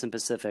Halifax and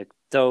Pacific,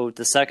 though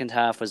the second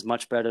half was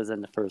much better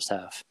than the first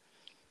half.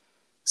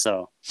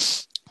 So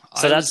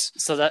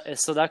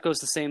that goes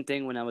the same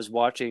thing when I was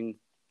watching.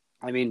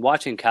 I mean,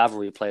 watching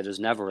Cavalry play, there's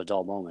never a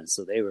dull moment.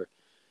 So they were,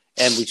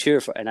 and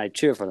I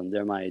cheer for them.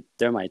 They're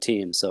my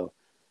team. So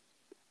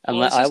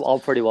I'll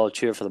pretty well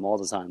cheer for them all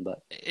the time.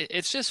 But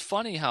it's just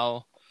funny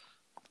how.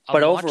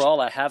 But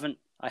overall, I haven't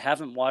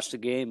watched a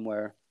game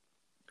where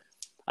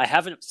I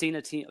haven't seen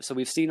a team. So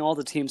we've seen all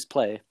the teams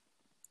play.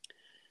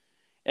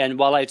 And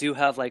while I do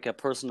have like a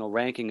personal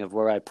ranking of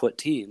where I put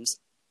teams,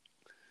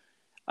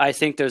 I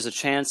think there's a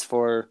chance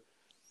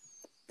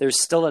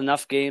there's still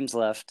enough games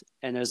left,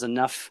 and there's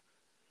enough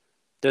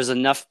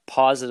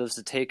positives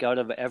to take out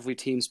of every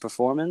team's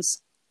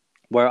performance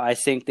where I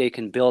think they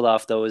can build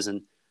off those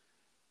and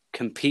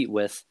compete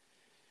with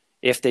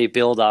if they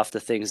build off the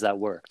things that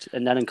worked.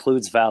 And that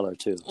includes Valor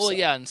too. Well,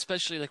 yeah, and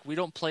especially like we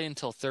don't play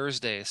until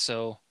Thursday,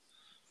 so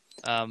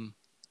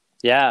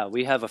yeah,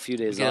 we have a few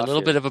days off. A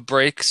little bit of a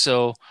break,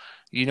 so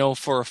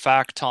for a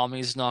fact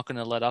Tommy's not going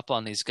to let up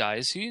on these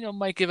guys.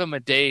 Might give him a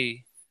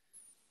day.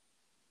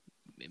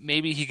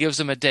 Maybe he gives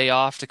them a day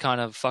off to kind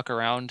of fuck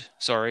around.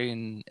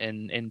 In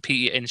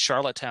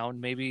Charlottetown,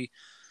 maybe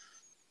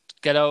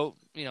get out,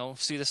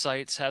 see the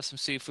sights, have some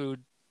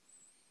seafood.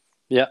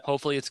 Yeah.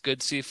 Hopefully it's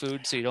good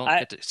seafood, so you don't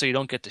get the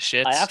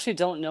shits. I actually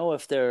don't know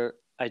if they're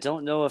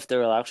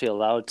actually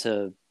allowed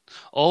to.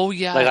 Oh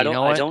yeah, like, I don't.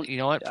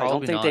 Probably I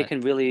don't think not. they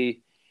can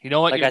really. You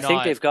know what? Like, I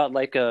think they've got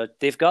like a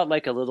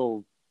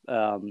little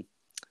what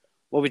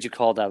would you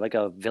call that? Like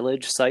a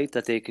village site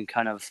that they can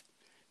kind of.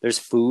 There's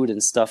food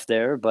and stuff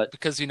there, but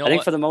because I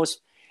think for the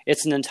most,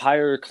 it's an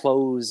entire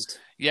closed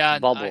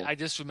bubble. I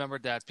just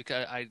remembered that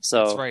because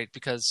that's right,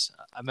 because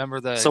I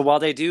remember the. So while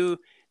they do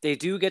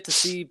get to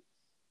see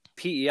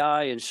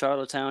PEI in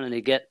Charlottetown, and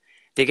they get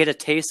a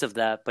taste of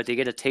that, but they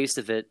get a taste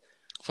of it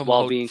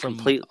while being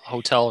complete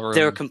hotel room.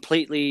 They're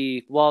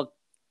completely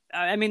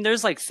I mean,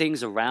 there's like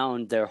things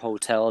around their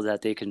hotel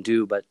that they can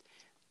do, but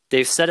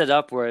they've set it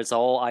up where it's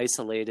all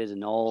isolated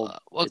and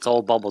it's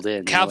all bubbled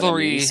in.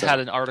 Cavalry had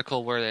an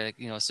article where they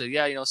said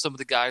some of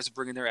the guys are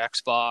bringing their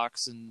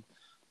Xbox and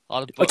a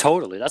lot of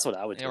totally, that's what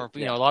I would do. Or,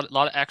 a lot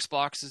of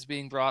Xboxes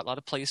being brought, a lot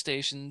of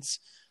PlayStations,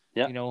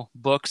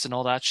 books and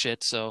all that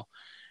shit. So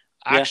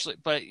actually,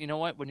 but you know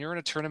what? When you're in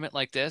a tournament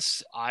like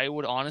this, I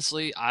would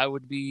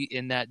be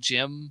in that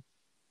gym.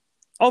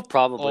 Oh,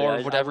 probably. or I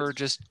would, whatever.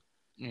 Just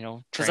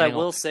because I training.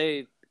 will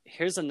say,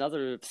 here's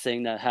another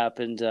thing that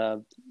happened.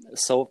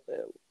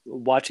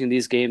 Watching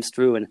these games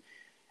through, and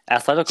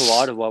Atletico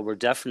Ottawa were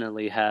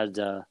definitely had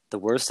the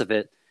worst of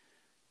it.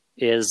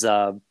 Is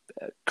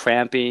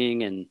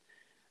cramping and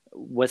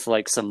with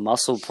like some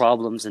muscle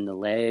problems in the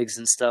legs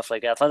and stuff.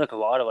 Like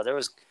Atletico Ottawa, there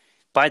was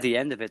by the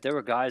end of it, there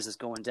were guys just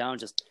going down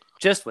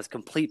just with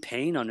complete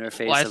pain on their Well,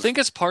 face. I think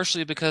it's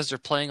partially because they're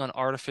playing on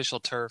artificial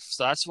turf,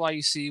 so that's why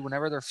you see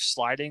whenever they're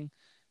sliding,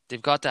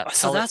 they've got that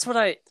So pellet. that's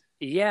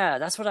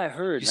what I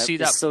heard. You see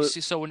that. So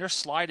So when they're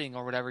sliding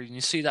or whatever,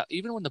 you see that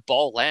even when the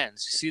ball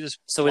lands, you see this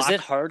so is black. it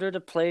harder to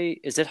play?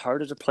 Is it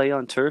harder to play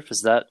on turf?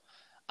 Is that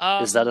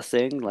a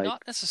thing? Like,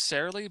 Not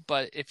necessarily,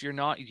 but if you're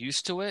not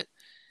used to it,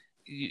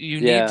 you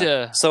need yeah.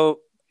 to.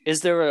 So is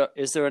there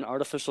an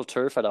artificial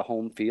turf at a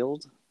home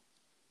field?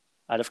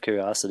 Out of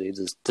curiosity,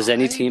 does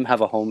any I team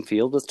have a home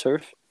field with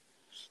turf?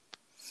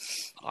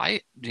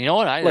 you know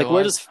what Like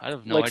where does I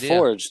have no like idea.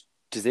 Forge?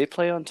 Do they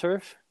play on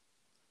turf?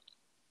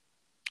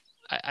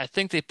 I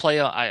think they play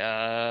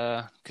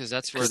because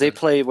that's where Because they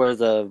play where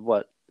the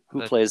what?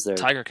 Who the plays there?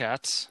 Tiger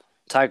Cats.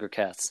 Tiger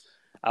Cats.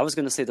 I was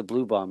gonna say the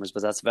Blue Bombers,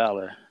 but that's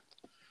Valor.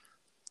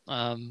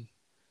 Um,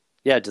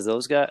 Yeah, do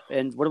those guys?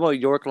 And what about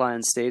York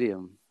Lions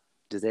Stadium?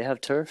 Do they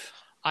have turf?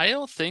 I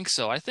don't think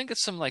so. I think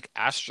it's some like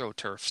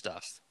AstroTurf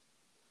stuff.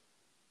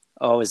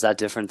 Oh, is that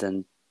different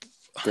than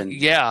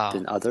Yeah,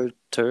 than other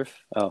turf?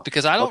 Oh,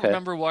 because I don't okay.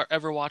 remember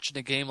ever watching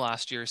a game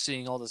last year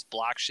seeing all this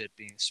black shit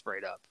being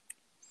sprayed up.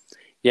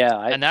 Yeah,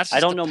 And that's I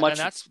just don't know much.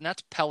 and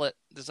that's pellet.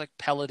 There's like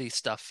pellety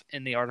stuff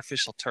in the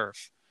artificial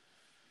turf.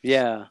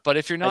 Yeah, But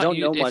if you're I not don't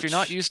know if you're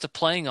not much. used to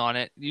playing on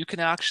it, you can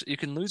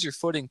lose your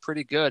footing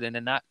pretty good, and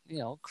then that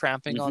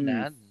cramping on Hmm.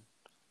 that.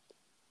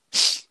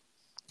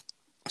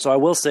 So I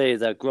will say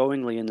that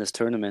growingly in this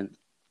tournament,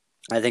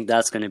 I think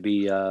that's going to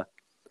be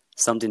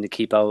something to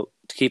keep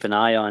an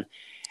eye on.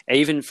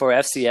 Even for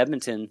FC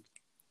Edmonton,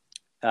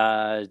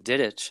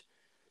 Didic,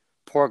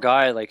 poor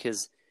guy, like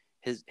his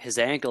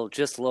ankle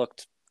just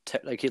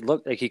like it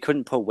looked like he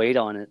couldn't put weight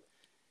on it.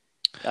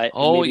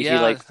 Oh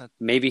yeah,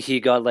 Maybe he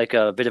got like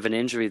a bit of an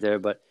injury there,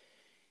 but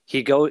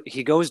he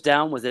goes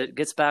down with it,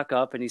 gets back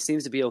up, and he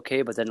seems to be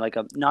okay. But then like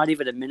not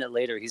even a minute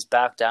later, he's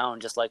back down,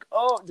 just like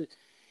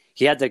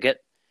he had to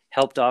get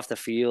helped off the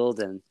field,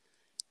 and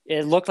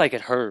it looked like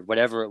it hurt,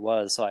 whatever it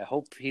was. So I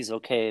hope he's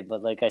okay.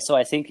 But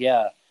I think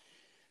yeah,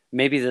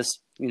 maybe this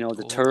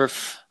the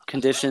turf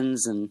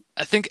conditions and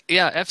I think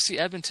FC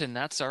Edmonton.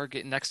 That's our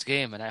next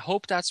game, and I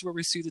hope that's where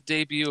we see the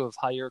debut of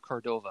Jair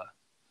Cordova.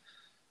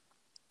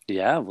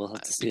 yeah, we'll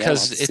have to see.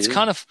 Because it's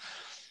kind of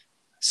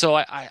so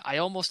I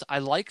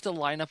like the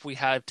lineup we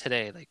had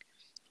today, like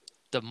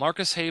the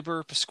Marcus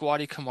Haber,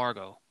 Pasquale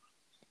Camargo.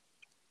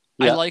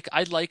 Yeah.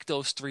 I like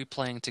those three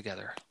playing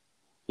together.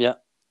 Yeah.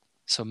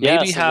 So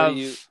maybe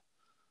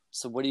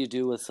So what do you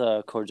do with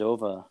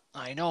Cordova?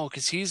 I know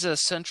because he's a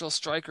central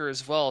striker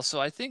as well. So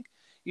I think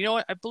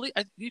what I believe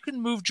you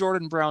can move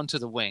Jordan Brown to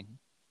the wing.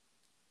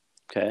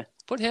 Okay.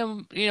 Put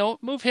him,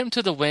 move him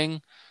to the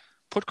wing.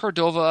 Put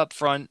Cordova up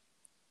front.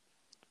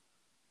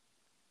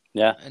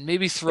 Yeah. And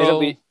maybe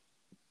throw.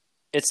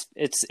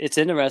 It's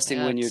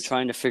interesting when you're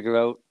trying to figure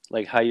out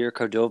like Jair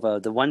Cordova.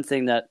 The one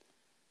thing that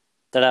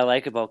I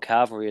like about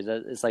Cavalry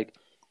that is like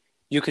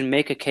you can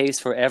make a case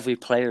for every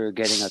player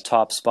getting a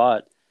top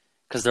spot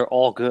because they're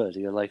all good.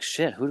 You're like,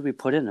 shit, who do we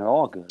put in? They're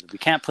all good. We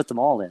can't put them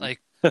all in.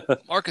 Like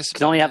Marcus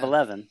can only have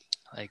 11.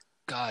 Like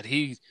God,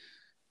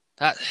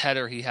 that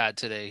header he had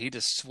today, he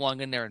just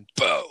swung in there and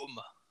boom.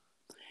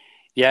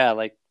 Yeah,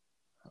 like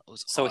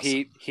so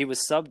awesome. he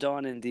was subbed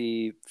on in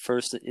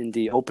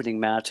the opening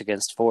match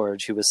against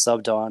Forge. He was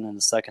subbed on in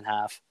the second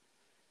half,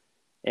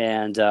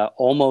 and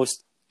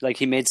almost like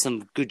he made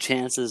some good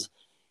chances,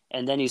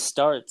 and then he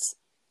starts,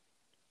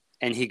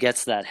 and he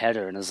gets that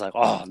header, and it's like,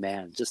 oh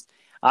man,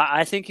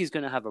 I think he's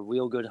going to have a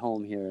real good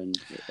home here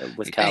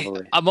with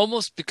Cavalry. I'm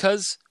almost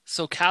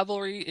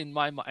Cavalry in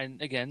my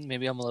mind again.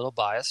 Maybe I'm a little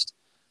biased.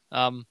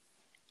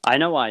 I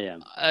know I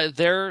am.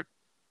 They're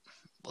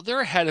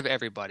ahead of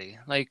everybody.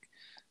 Like.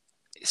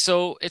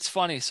 So it's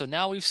funny. So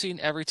now we've seen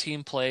every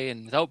team play,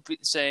 and without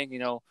saying,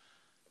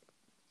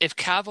 if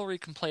Cavalry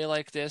can play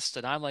like this,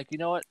 then I'm like, you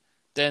know what?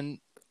 Then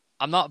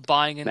I'm not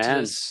buying into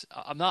this.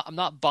 I'm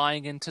not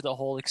buying into the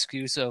whole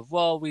excuse of,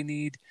 well, we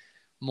need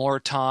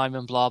more time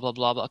and blah blah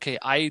blah blah. Okay,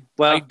 I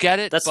get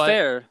it. That's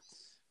fair.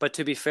 But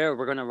to be fair,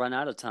 we're going to run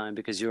out of time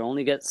because you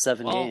only get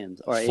 7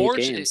 games or 8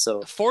 games.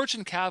 So Forge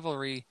and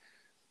Cavalry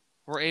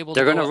were able.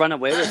 They're going to run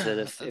away with it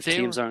if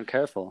teams aren't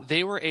careful.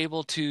 They were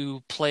able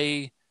to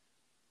play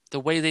the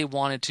way they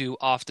wanted to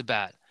off the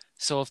bat.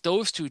 So if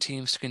those two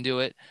teams can do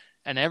it,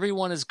 and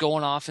everyone is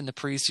going off in the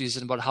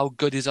preseason about how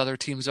good these other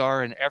teams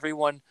are, and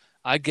everyone,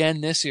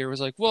 again, this year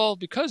was like, well,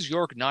 because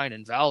York 9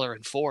 and Valor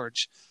and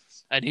Forge,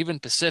 and even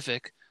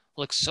Pacific,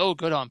 look so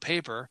good on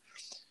paper.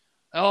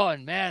 Oh,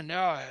 and man,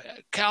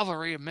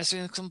 Cavalry are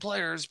missing some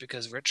players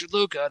because Richard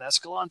Luca and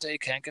Escalante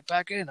can't get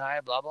back in. Blah,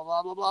 blah,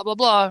 blah, blah, blah, blah,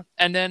 blah.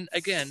 And then,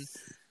 again,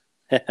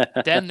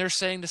 then they're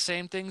saying the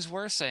same things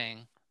we're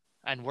saying.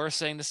 and we're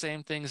saying the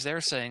same things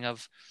they're saying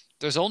of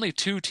there's only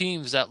two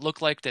teams that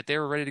look like that they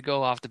were ready to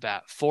go off the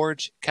bat.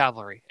 Forge,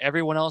 Cavalry.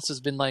 Everyone else has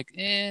been like,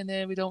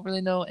 we don't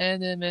really know,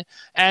 and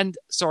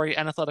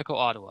Atletico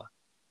Ottawa.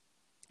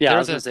 Yeah, I They're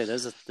was gonna the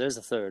say there's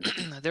a third.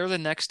 they're the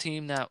next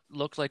team that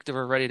looked like they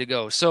were ready to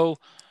go. So,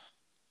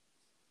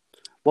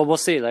 Well, we'll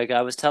see. Like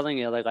I was telling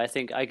you, like I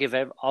think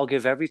I'll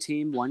give every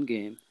team one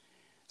game.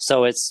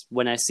 So it's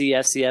when I see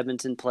FC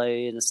Edmonton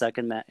play in the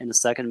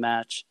second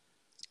match,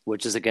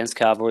 which is against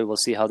Cavalry, we'll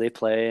see how they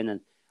play, and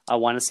then I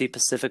want to see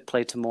Pacific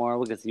play tomorrow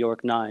with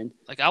York 9.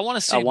 like, I want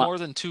to see more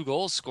than 2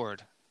 goals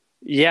scored.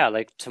 Yeah,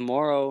 like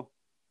tomorrow's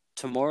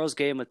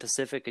game with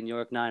Pacific and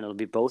York 9, it'll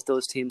be both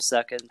those teams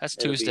second. That's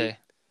Tuesday.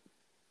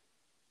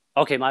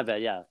 Okay, my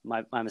bad. Yeah,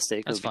 my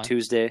mistake. That's It'll be fine.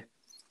 Tuesday.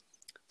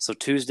 So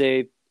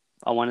Tuesday,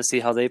 I want to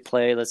see how they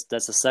play. That's the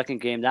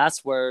second game.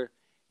 That's where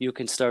you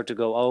can start to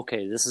go,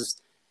 okay, this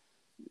is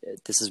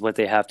what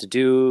they have to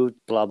do,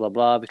 blah, blah,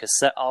 blah, because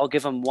I'll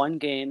give them one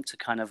game to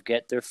kind of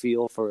get their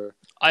feel for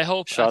I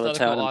hope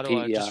Charlottetown Atletico and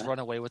Ottawa PEI. just run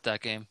away with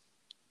that game.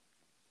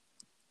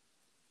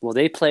 Well,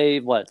 they play,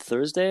 what,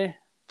 Thursday?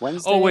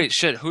 Wednesday? Oh, wait,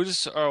 shit. Who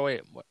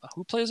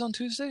plays on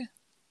Tuesday?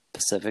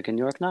 Pacific and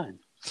York 9.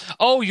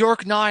 Oh,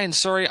 York 9.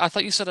 Sorry, I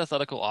thought you said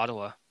Atletico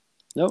Ottawa.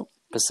 Nope.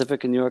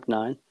 Pacific and York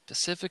 9.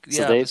 Pacific,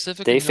 So yeah,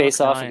 Pacific they and face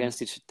York off 9.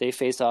 they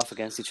face off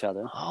against each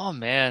other. Oh,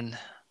 man.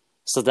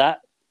 So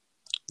that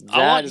I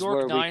want is York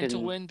where 9 we to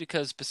can win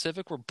because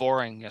Pacific were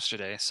boring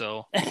yesterday.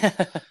 So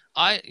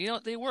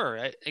they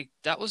were.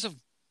 That was a.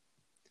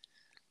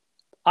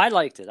 I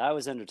liked it. I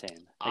was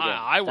entertained. Again,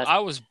 I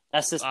was.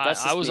 That's just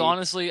I was me.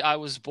 honestly, I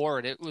was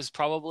bored. It was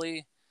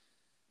probably.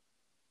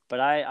 But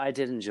I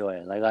did enjoy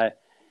it. Like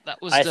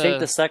That was I think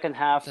the second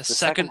half, the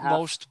second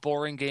most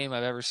boring game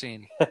I've ever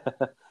seen. I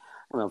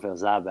don't know if it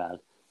was that bad.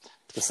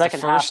 The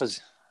second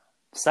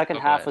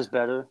half was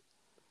better.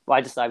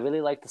 Well, I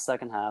really liked the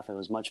second half. It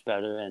was much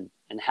better. And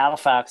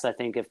Halifax, I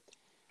think if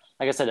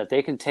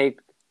they can take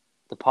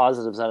the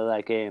positives out of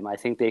that game, I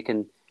think they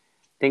can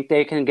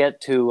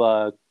get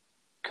to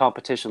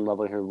competition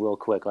level here real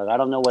quick. Like I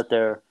don't know what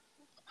their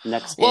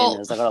next game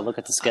is. I got to look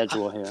at the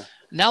schedule here.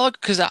 Now,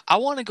 because I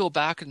want to go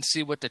back and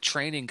see what the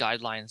training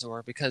guidelines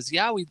were. Because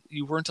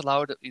you weren't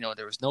allowed.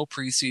 There was no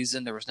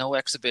preseason. There was no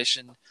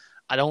exhibition.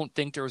 I don't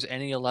think there was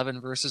any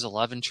 11 versus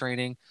 11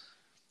 training.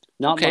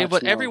 Not okay, much,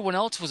 but no. everyone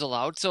else was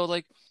allowed. So,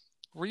 like,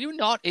 were you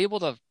not able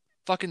to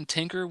fucking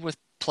tinker with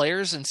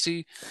players and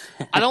see?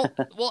 I don't.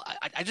 Well,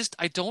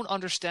 I don't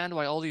understand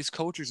why all these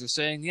coaches are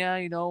saying,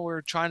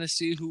 we're trying to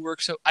see who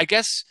works out. I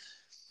guess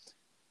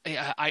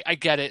I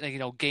get it.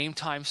 Like, game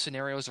time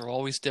scenarios are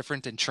always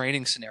different than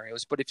training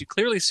scenarios. But if you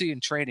clearly see in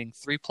training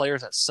 3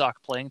 players that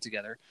suck playing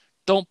together,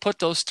 don't put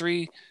those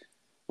 3.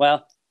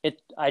 Well,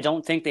 I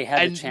don't think they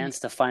had the chance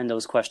to find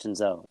those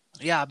questions out.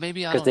 Yeah,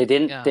 maybe because they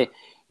didn't. Yeah.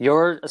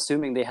 You're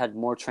assuming they had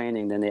more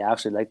training than they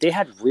actually like. They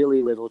had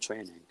really little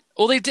training.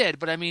 Well, they did,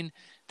 but I mean,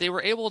 they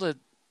were able to.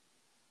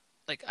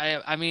 Like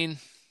I mean,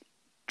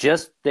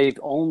 they've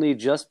only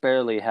just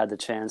barely had the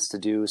chance to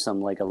do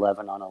some like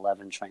 11 on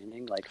 11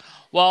 training. Like,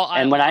 well,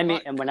 I'm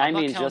not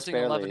mean just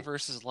barely 11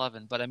 versus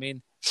 11, but I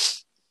mean,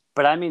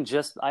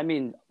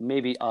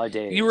 maybe a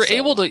day. You were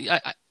able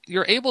to.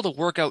 You're able to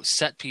work out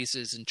set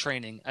pieces in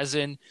training, as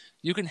in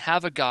you can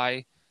have a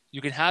guy,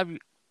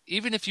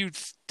 even if you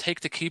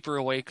take the keeper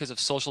away because of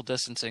social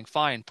distancing,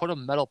 fine, put a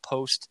metal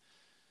post,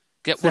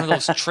 get one of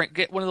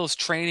those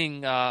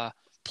training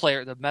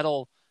player, the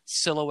metal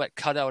silhouette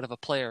cutout of a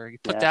player, you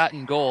put that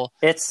in goal,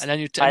 and then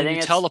you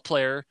tell the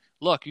player,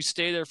 look, you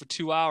stay there for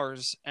 2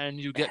 hours and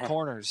you get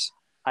corners.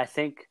 I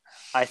think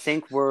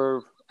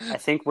we're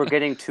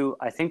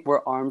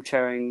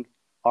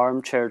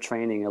armchair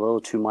training a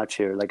little too much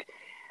here. Like,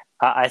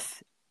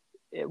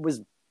 it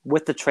was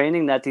with the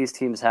training that these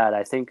teams had.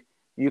 I think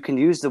you can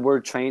use the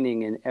word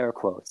training in air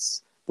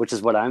quotes, which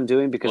is what I'm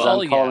doing because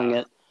I'm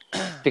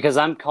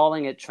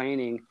calling it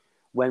training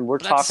when we're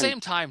talking. At the same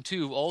time,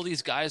 too, all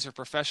these guys are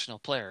professional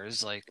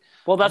players. Like,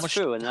 well, that's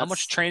true. And how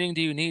much training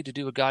do you need to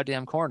do a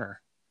goddamn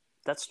corner?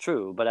 That's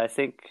true, but I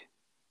think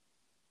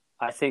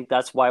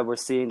that's why we're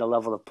seeing the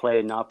level of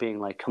play not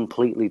being like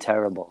completely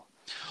terrible.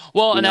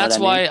 Well, and that's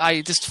why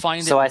I just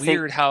find it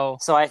weird how.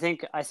 So I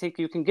think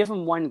you can give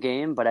them one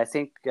game, but I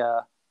think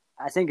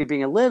it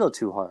being a little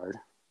too hard.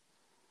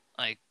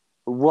 Like,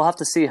 we'll have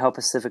to see how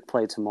Pacific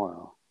play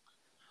tomorrow.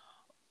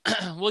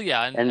 Well,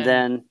 yeah, and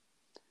then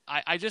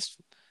I just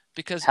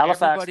because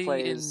Halifax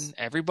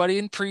everybody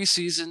in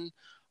preseason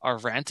are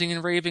ranting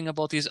and raving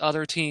about these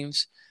other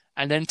teams,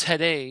 and then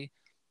today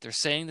they're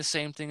saying the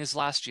same thing as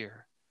last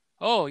year.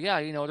 Oh, yeah,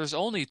 there's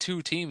only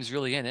 2 teams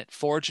really in it,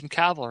 Forge and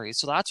Cavalry.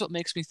 So that's what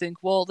makes me think,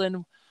 well,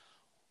 then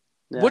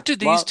what do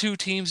these 2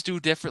 teams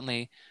do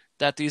differently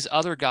that these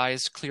other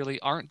guys clearly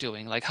aren't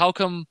doing? Like, how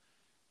come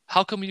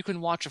you can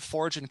watch a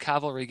Forge and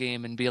Cavalry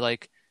game and be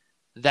like,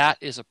 that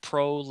is a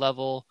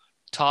pro-level,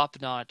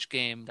 top-notch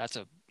game. That's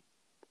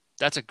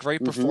a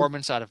great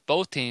performance out of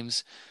both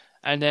teams.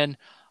 And then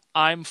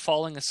I'm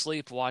falling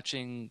asleep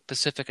watching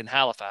Pacific and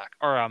Halifax.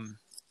 Or,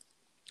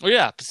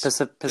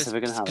 Pacific and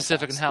Halifax.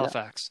 Pacific and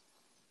Halifax.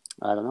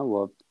 I don't know.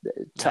 Well,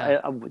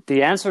 Yeah.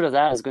 the answer to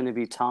that is going to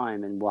be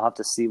time, and we'll have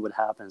to see what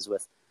happens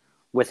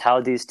with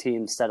how these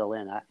teams settle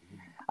in.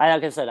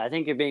 Like I said, I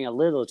think you're being a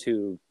little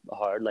too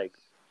hard. Like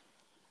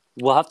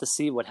we'll have to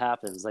see what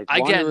happens. Like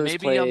Again, Wanderers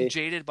maybe I'm play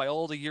jaded by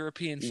all the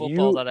European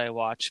football you that I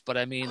watch, but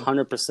I mean,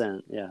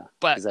 100%, yeah,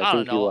 but because I I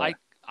don't think you know. are.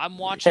 I'm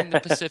watching the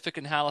Pacific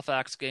and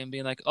Halifax game,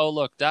 being like, oh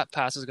look, that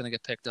pass is going to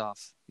get picked off.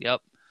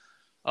 Yep.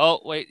 Oh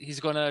wait, he's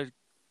gonna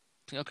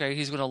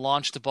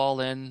launch the ball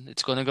in.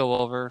 It's gonna go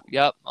over.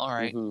 Yep. All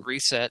right. Hmm.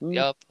 Reset.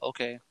 Yep.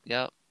 Okay.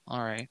 Yep. All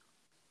right.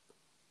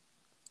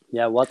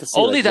 Yeah, we'll have to see.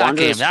 Only Like that game.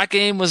 Wanderers, That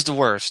game was the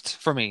worst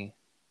for me.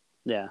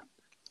 yeah,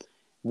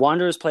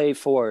 Wanderers play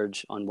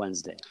Forge on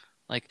Wednesday,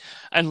 Like,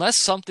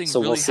 unless something so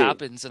we'll really see.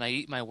 happens and I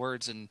eat my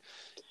words and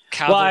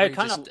Well, I cavalry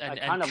kind just of, I and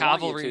kind of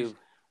want you cavalry, to.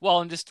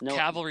 well, and just No,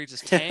 cavalry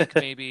just tank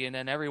maybe, and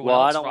then everyone well,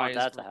 I else don't want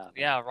that to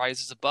happen.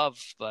 rises above.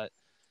 But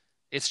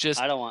it's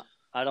just I don't want,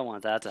 I don't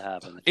want that to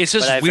happen. it's But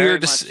just I very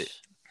weird to much, see.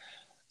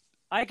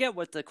 I get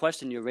what the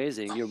question you're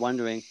raising. You're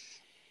wondering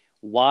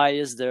why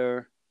is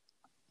there?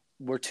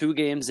 We're 2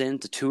 games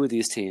into 2 of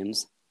these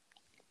teams,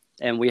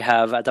 and we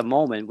have at the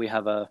moment we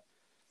have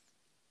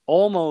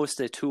almost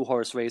a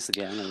 2-horse race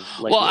again,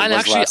 like Well, it and was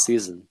actually, last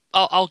season.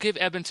 I'll give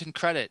Edmonton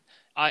credit.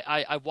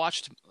 I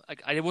watched,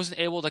 like, I wasn't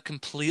able to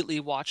completely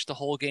watch the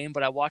whole game,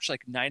 but I watched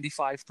like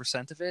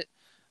 95% of it,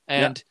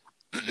 Yeah.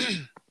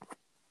 and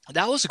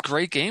that was a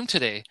great game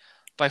today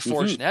by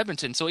Forge and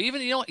Edmonton. So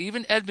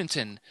even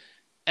Edmonton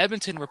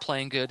were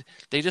playing good.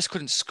 They just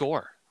couldn't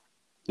score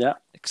Yeah.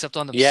 except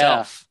on Yeah.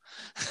 themselves.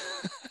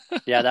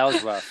 Yeah, that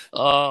was rough.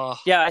 Oh,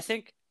 Yeah, I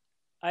think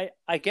I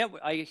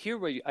hear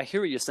what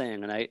you're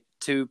saying, and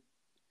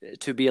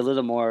to be a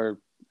little more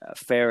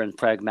fair and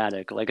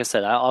pragmatic. Like I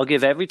said, I'll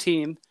give every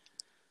team.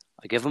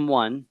 I give them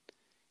one.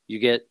 You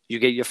get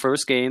your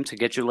first game to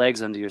get your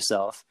legs under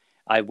yourself.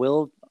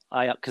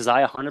 Because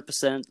I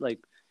 100% like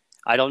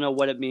I don't know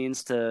what it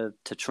means to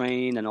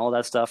train and all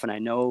that stuff, and I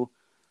know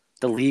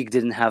the league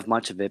didn't have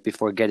much of it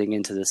before getting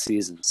into the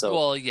season. So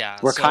well, yeah.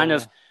 we're kind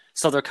of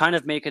so they're kind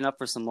of making up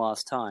for some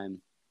lost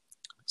time.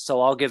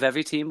 So I'll give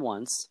every team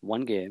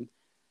one game,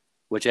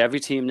 which every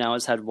team now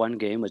has had one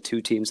game with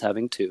 2 teams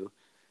having 2.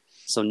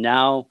 So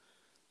now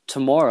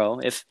tomorrow,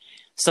 if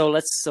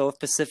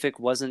Pacific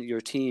wasn't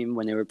your team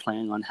when they were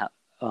playing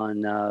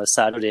on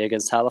Saturday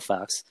against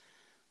Halifax,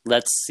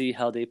 let's see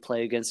how they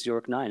play against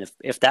York 9.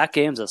 If that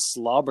game's a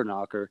slobber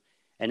knocker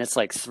and it's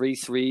like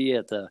 3-3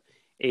 at the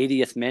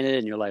 80th minute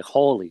and you're like,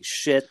 holy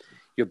shit,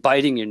 you're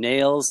biting your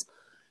nails,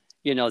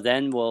 then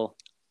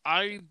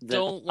I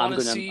don't want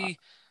to see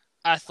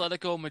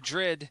Atletico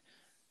Madrid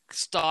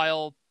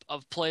style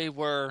of play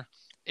where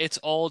it's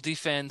all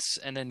defense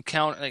and then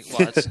counter.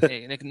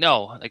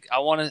 No, I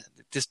want to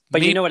just.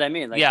 But you know what I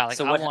mean? Yeah,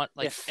 I want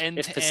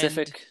end to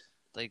Pacific, end,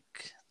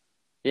 like.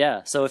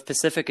 Yeah, so if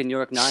Pacific and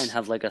York 9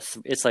 have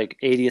it's like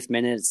 80th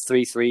minute, it's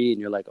 3-3,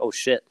 and you're like, oh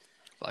shit,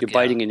 you're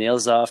biting your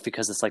nails off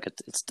because it's like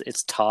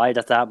it's tied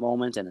at that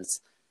moment and it's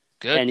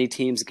good. Any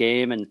team's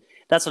game, and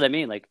that's what I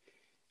mean. Like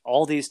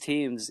all these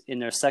teams in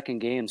their second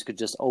games could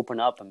just open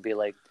up and be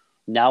like,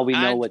 now we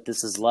know what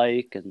this is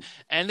like,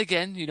 and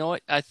again, you know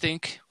what? I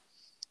think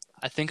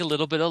a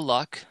little bit of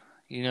luck,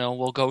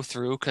 will go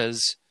through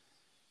because.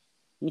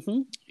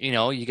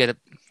 You get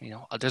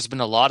there's been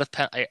a lot of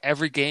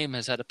every game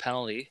has had a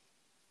penalty.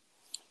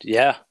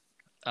 Yeah.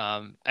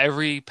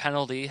 Every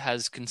penalty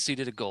has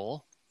conceded a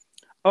goal.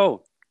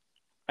 Oh,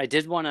 I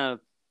did want to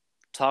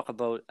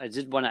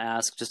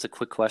ask just a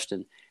quick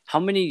question. How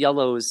many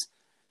yellows?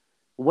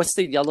 What's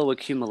the yellow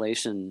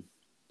accumulation?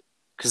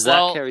 Because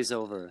that carries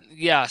over.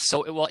 Yeah.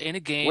 So, in a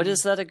game, what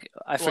is that?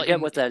 I forget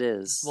what that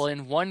is. Well,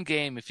 in one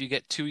game, if you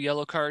get 2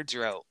 yellow cards,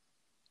 you're out.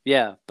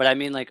 Yeah, but I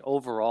mean, like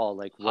overall,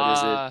 like what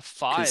is it?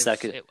 5.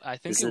 I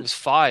think it was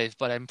 5,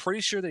 but I'm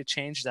pretty sure they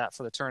changed that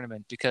for the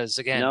tournament because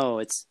again.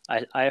 No,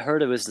 I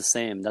heard it was the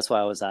same. That's why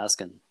I was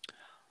asking.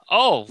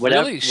 Oh,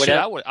 really? Shit,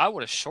 I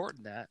would have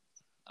shortened that.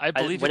 I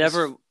believe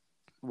whatever it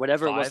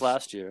was 5.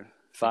 last year.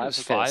 5.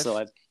 Okay, 5.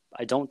 So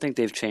I don't think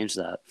they've changed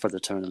that for the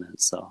tournament.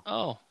 So.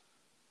 Oh.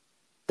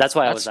 That's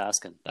why I was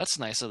asking. That's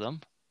nice of them.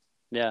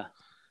 Yeah.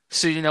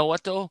 So you know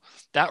what though?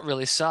 That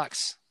really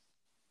sucks.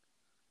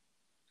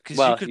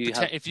 Because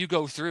if you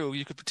go through,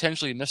 you could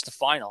potentially miss the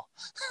final.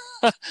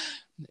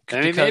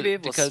 Maybe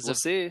we'll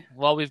see.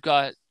 Well, we've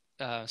got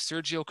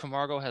Sergio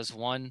Camargo has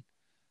 1,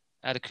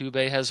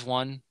 Adekube has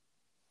 1.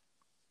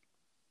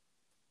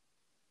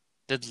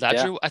 Did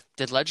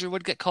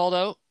Ledgerwood get called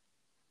out?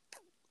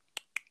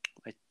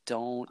 I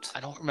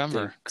don't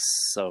remember. Think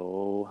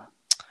so.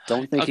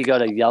 Don't think he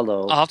got a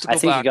yellow. I'll have to go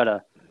back. He got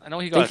a. I know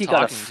he got a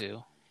talking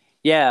to.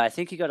 Yeah, I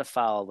think he got a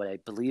foul, but I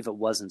believe it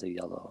wasn't a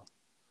yellow.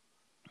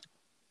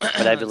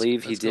 But I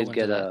believe he did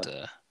get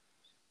a.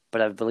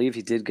 But I believe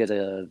he did get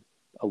a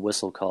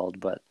whistle called.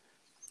 But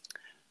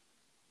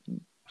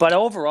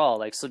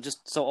overall,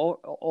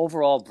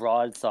 overall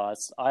broad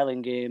thoughts.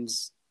 Island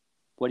games.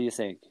 What do you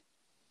think?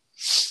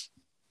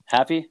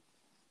 Happy?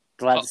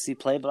 Glad to see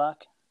Play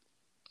Black.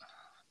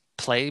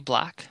 Play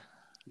Black.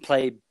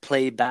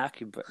 play back?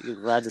 You're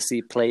glad to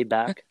see play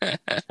back?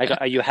 Like,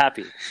 are you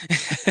happy?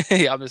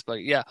 Yeah, I'm just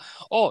like, yeah.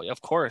 Oh,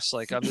 of course.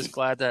 Like, I'm just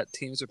glad that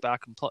teams are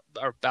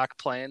are back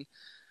playing.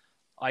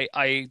 I,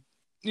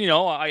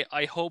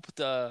 I hope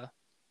the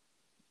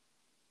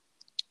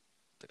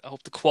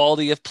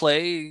quality of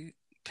play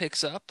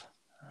picks up.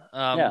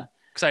 Yeah,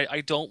 Because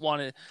I don't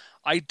want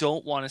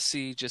to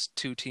see just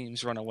two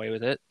teams run away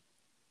with it.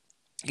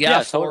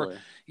 yeah, totally.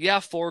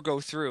 Four go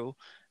through,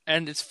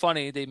 and it's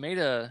funny they made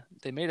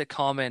a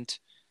comment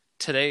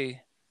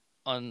today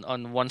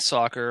on One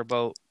Soccer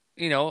about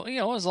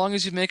as long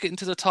as you make it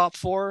into the top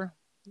four,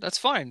 that's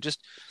fine. Well,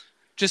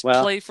 Just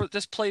play for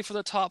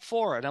the top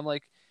four, and I'm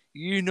like,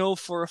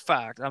 for a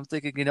fact, I'm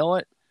thinking, you know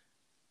what?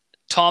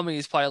 Tommy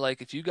is probably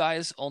like, if you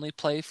guys only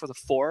play for the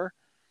four,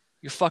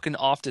 you're fucking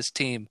off this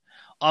team.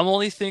 I'm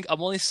only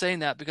saying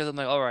that because I'm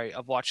like, all right,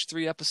 I've watched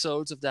 3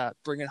 episodes of that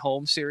Bring It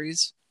Home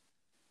series.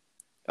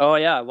 oh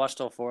yeah, I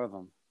watched all 4 of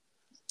them.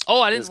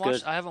 Oh, It was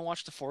good. I haven't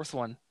watched the fourth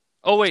one.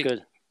 Oh It's wait,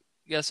 good.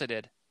 yes I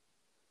did.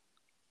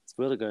 It's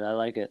really good. I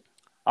like it.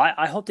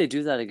 I hope they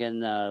do that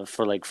again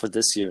for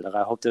this year. Like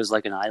I hope there's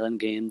like an Island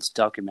Games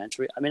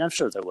documentary. I mean, I'm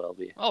sure there will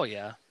be. Oh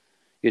yeah.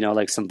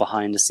 Like some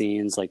behind the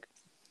scenes like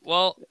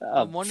Well,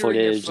 I'm wondering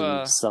footage if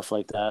and stuff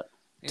like that.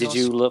 you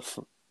know,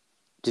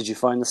 Did you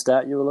find the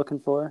stat you were looking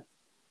for?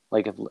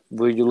 Like,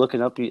 were you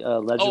looking up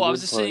Ledgerwood? oh, I was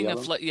just for a saying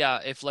yellow?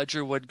 if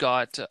Ledgerwood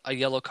got a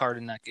yellow card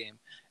in that game,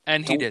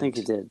 and he Don't think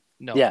he didn't. did.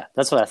 No, Yeah,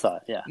 that's what I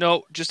thought. Yeah,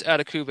 no, just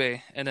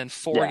Adekube, and then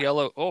 4 yeah,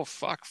 yellow. Oh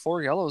fuck,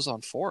 4 yellows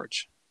on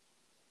Forge.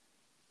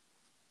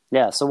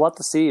 yeah. So we'll have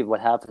to see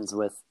what happens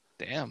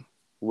Damn.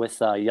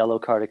 with yellow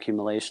card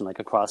accumulation like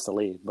across the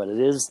league. But it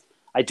is,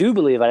 I do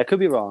believe, I could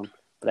be wrong,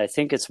 but I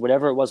think it's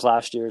whatever it was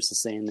last year. It's the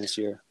same this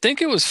year. I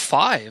think it was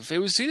 5. It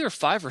was either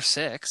 5 or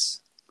 6.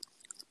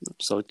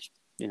 So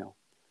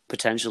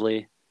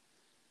potentially.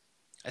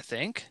 I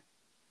think.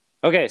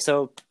 Okay,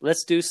 so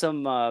let's do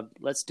some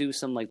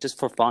like just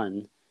for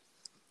fun.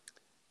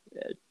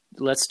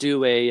 Let's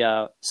do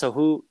a so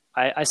who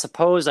I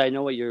suppose I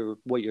know what your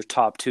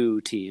top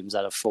 2 teams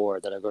out of 4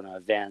 that are going to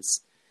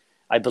advance.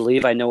 I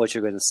believe I know what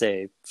you're going to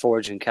say,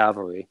 Forge and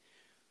Cavalry.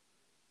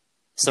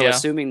 So Yeah.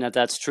 assuming that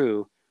that's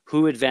true,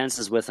 who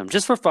advances with them?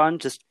 Just for fun,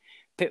 just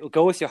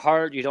go with your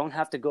heart. You don't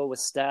have to go with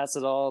stats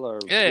at all or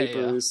Yeah.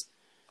 papers.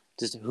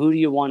 Just who do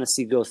you want to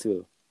see go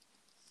through?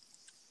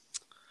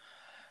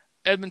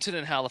 Edmonton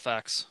and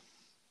Halifax.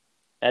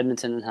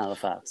 Edmonton and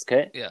Halifax.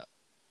 Okay. Yeah.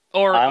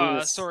 Or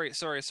sorry.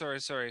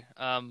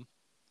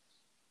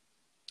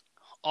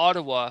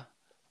 Ottawa,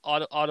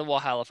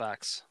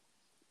 Halifax.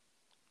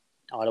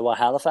 Ottawa,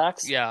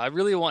 Halifax. Yeah, I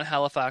really want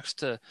Halifax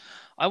to.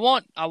 I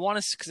want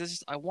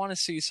to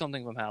see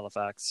something from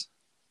Halifax.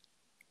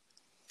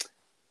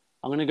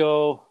 I'm gonna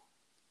go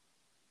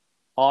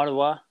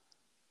Ottawa,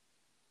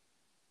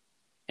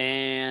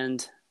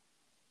 and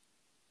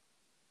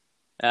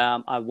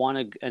I'm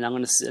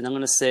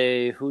gonna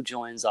say who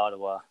joins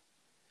Ottawa.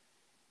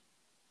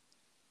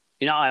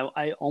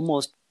 I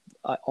almost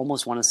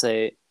want to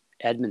say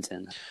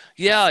Edmonton.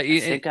 Yeah, I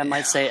think I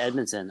might say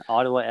Edmonton,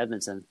 Ottawa,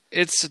 Edmonton.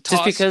 It's a Just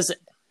toss. because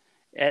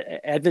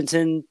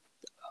Edmonton,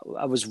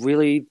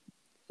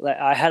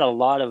 I had a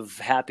lot of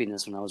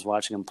happiness when I was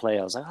watching them play.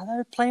 I was like, oh,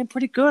 they're playing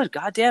pretty good.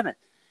 God damn it.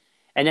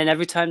 And then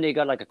every time they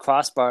got like a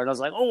crossbar, and I was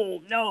like,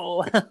 oh,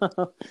 no.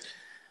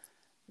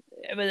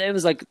 It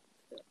was like,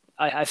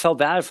 I felt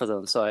bad for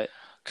them. So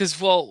Because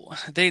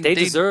they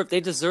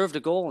deserved a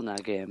goal in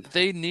that game.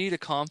 They need a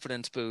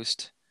confidence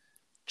boost,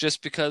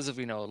 just because of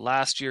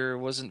last year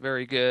wasn't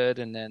very good,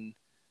 and then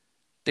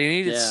they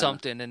needed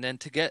something, and then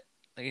to get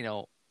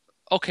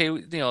okay,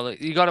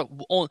 you got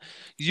to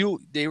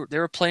they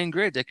were playing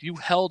great. Like you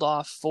held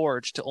off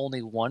Forge to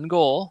only 1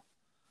 goal.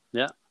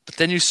 Yeah, but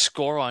then you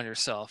score on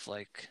yourself,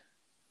 like.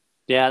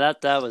 Yeah,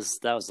 that was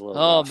a little.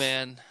 Oh rough.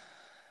 Man,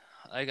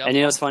 and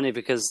it's funny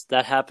because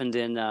that happened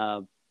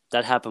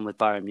with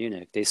Bayern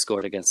Munich. They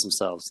scored against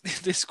themselves.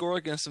 They score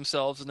against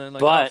themselves, and then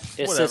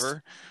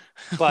whatever.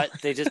 But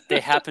they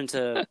happened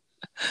to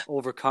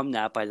overcome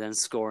that by then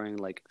scoring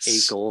like 8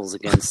 goals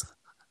against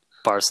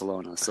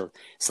Barcelona. So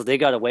they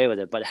got away with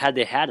it. But had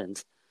they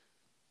hadn't,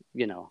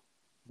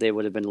 they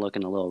would have been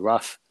looking a little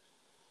rough.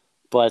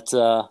 But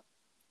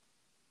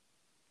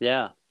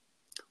yeah.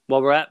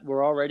 Well,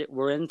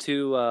 we're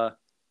into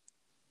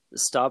the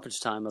stoppage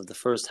time of the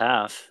first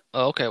half.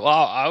 Oh, okay. Well,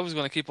 I was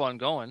going to keep on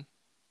going.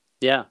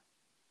 Yeah.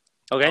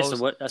 Okay.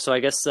 So I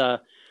guess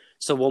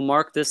so we'll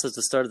mark this as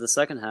the start of the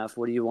second half.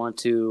 What do you want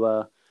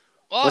to?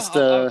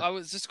 I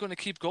was just going to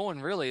keep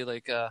going. Really,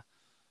 like.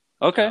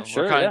 Okay.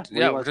 Sure.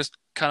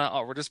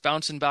 We're just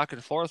bouncing back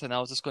and forth, and I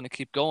was just going to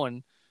keep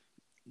going.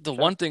 The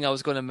one thing I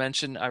was going to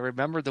mention, I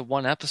remember the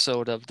one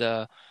episode of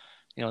the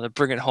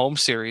Bring It Home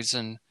series,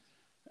 and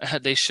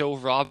they show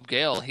Rob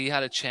Gale. He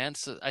had a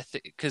chance, I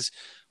think, because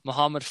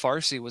Mohamed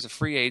Farsi was a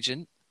free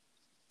agent.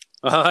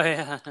 Oh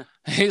yeah.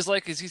 He's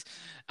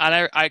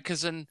and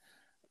because then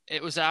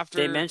it was after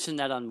they mentioned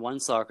that on One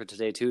Soccer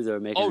today too. They were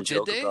making a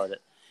joke about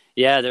it.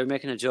 Yeah, they were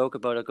making a joke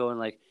about it, going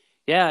like,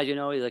 yeah,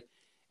 like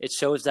it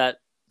shows that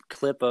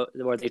clip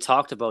where they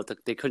talked about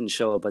they couldn't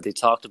show it, but they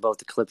talked about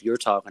the clip you're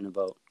talking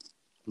about,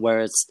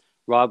 where it's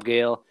Rob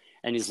Gale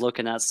and he's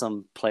looking at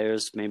some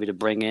players maybe to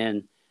bring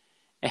in,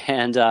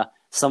 and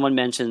someone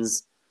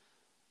mentions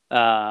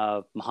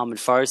Muhammad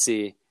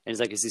Farsi, and he's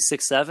like, is he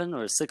 6'7"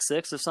 or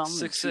 6'6" or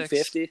something? 6'6".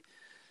 250?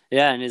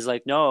 Yeah, and he's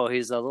like, no,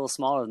 he's a little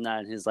smaller than that.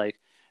 And he's like,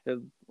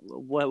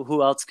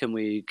 who else can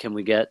we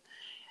get?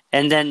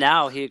 And then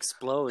now he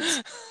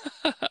explodes.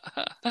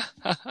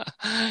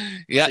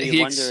 Yeah, so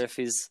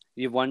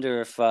you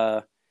wonder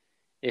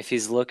if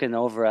he's looking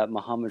over at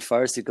Muhammad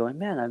Farsi, going,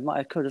 man,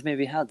 I could have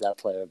maybe had that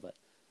player, but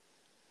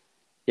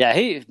yeah,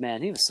 he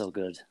was so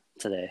good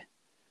today.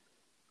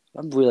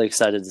 I'm really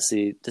excited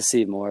to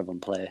see more of him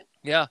play.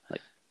 Yeah,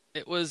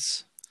 it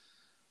was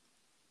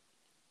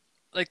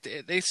like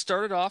they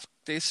started off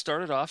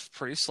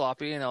pretty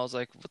sloppy, and I was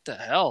like, what the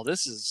hell?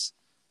 This is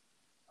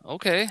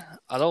okay.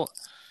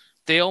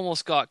 They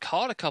almost got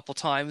caught a couple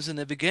times in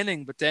the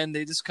beginning, but then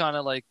they just kind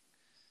of like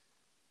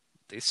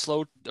they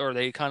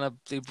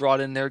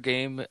brought in their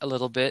game a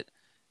little bit.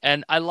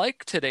 And I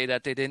like today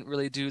that they didn't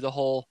really do the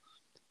whole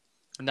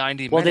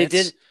 90 minutes. Well, they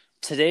did.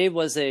 Today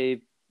was a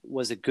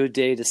good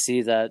day to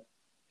see that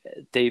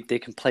they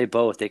can play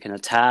both. They can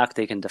attack,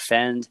 they can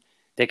defend,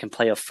 they can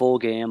play a full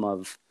game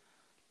of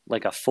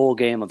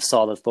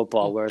solid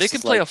football. Where they can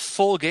play a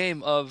full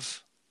game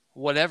of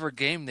whatever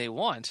game they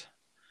want.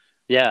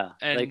 Yeah,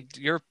 and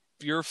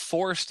you're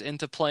forced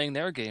into playing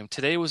their game.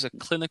 Today was a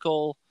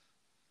clinical.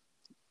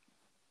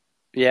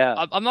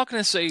 Yeah, I'm not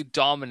going to say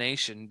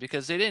domination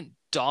because they didn't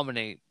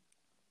dominate.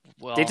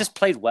 Well, they just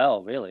played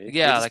well, really.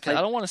 Yeah, I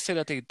don't want to say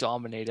that they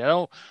dominated.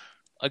 I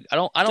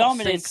don't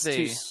think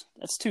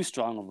that's too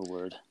strong of a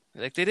word.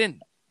 Like they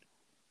didn't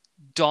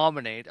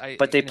dominate.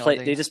 But they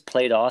just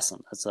played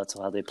awesome. That's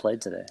how they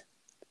played today.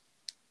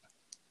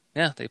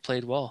 Yeah, they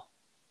played well.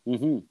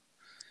 Mm-hmm.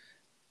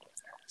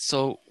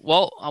 So,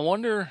 well, I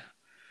wonder,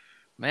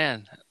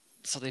 man.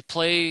 So they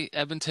play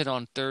Edmonton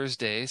on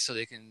Thursday, so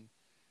they can.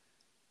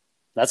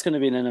 That's going to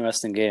be an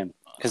interesting game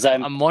because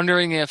I'm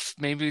wondering if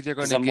maybe they're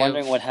going to. I'm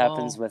wondering what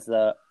happens with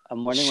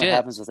what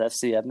happens with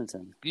FC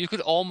Edmonton. You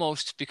could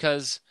almost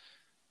because.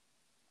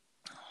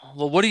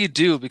 Well, what do you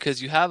do?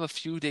 Because you have a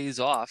few days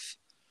off.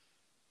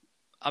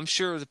 I'm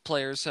sure the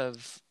players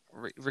have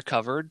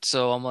recovered,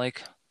 so I'm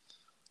like,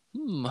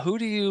 who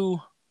do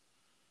you?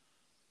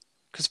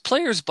 Because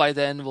players by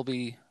then will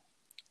be.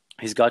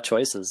 He's got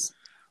choices.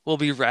 Will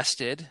be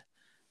rested,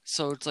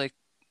 so it's like,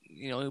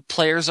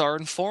 players are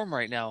in form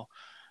right now.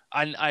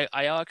 I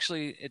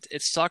actually,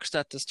 it sucks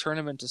that this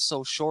tournament is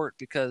so short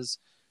because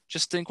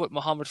just think what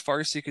Muhammad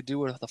Farsi could do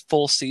with a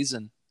full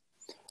season.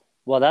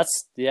 Well,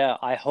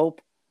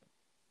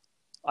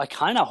 I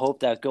kind of hope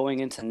that going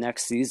into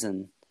next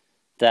season,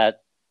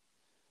 that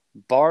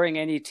barring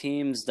any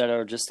teams that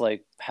are just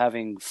like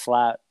having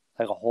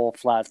a whole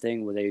flat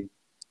thing where they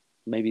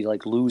maybe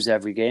like lose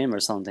every game or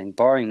something,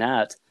 barring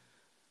that,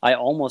 I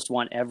almost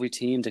want every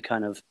team to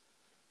kind of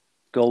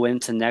go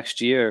into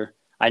next year.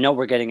 I know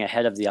we're getting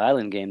ahead of the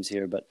island games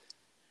here, but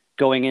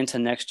going into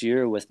next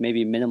year with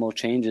maybe minimal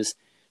changes,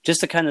 just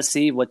to kind of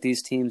see what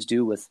these teams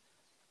do with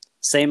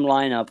same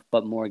lineup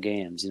but more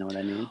games. You know what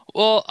I mean?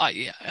 Well,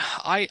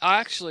 I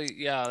actually,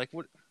 like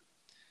what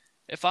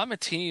if I'm a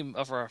team,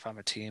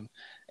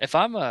 if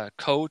I'm a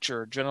coach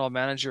or general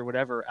manager, or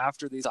whatever,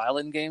 after these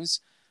island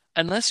games,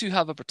 unless you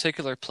have a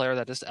particular player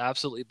that just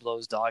absolutely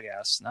blows dog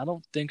ass, and I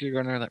don't think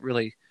you're going to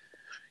really,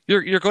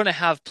 you're going to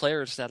have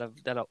players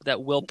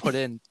that will put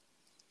in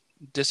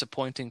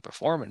disappointing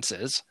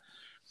performances.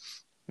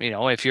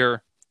 If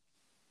you're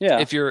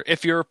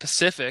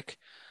Pacific,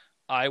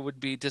 I would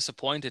be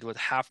disappointed with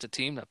half the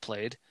team that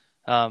played.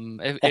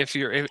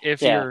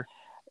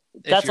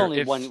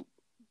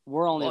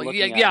 We're only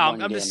looking at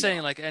one I'm game, just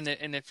saying, like, and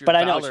if you're but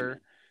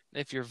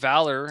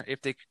Valor,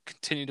 if they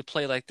continue to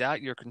play like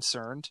that, you're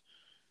concerned.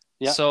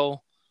 Yeah.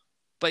 So,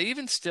 but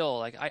even still,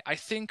 like, I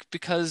think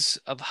because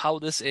of how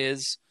this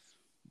is,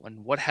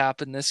 when what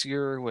happened this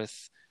year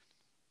with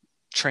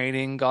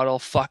training got all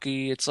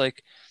fucky, it's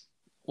like,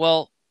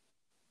 well,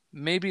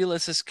 maybe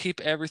let's just keep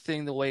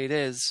everything the way it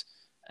is.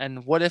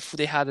 And what if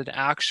they had an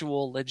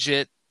actual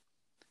legit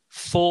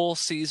full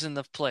season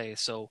of play?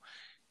 So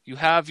you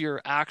have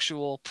your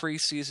actual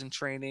preseason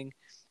training,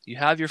 you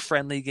have your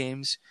friendly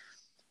games,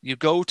 you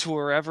go to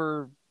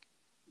wherever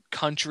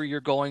country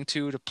you're going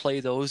to play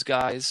those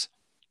guys,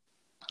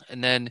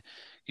 and then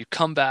you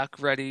come back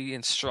ready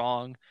and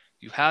strong.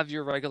 You have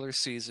your regular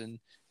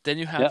season, then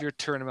you have your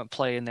tournament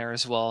play in there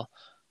as well.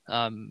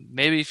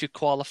 Maybe if you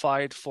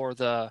qualified for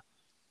the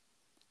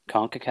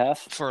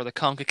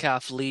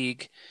CONCACAF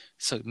League,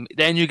 so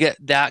then you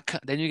get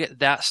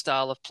that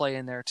style of play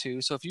in there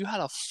too. So if you had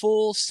a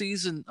full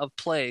season of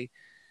play,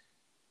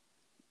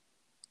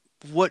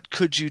 what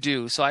could you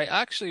do? So I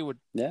actually would.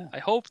 Yeah. I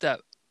hope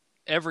that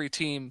every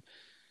team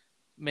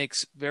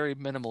makes very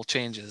minimal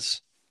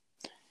changes.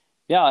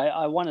 Yeah,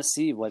 I want to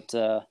see what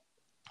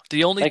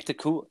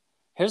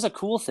Here's a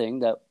cool thing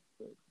that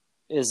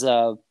is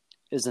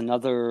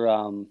another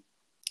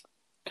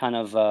kind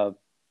of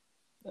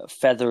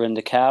feather in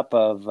the cap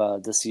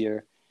of this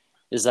year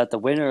is that the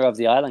winner of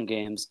the Island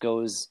Games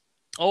goes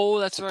Oh,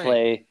 that's to right.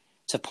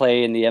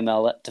 play in the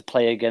to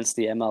play against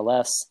the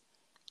MLS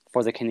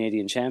for the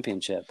Canadian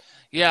Championship.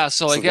 Yeah,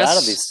 so I So guess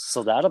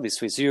that'll be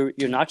sweet. So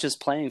you're not just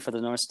playing for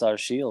the North Star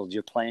Shield.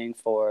 You're playing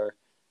for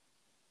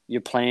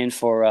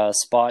a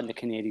spot in the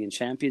Canadian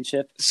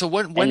Championship, so.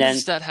 When and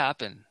does then that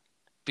happen?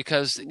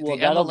 Because well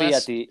the MLS that'll be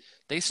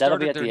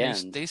at the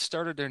end. they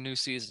started their new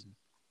season.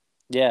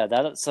 Yeah,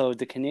 that so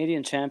the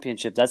Canadian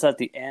Championship that's at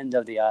the end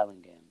of the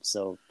Island Games.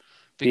 So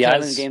Because the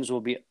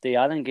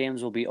Island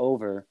Games will be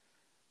over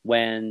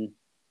when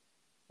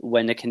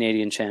the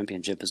Canadian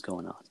Championship is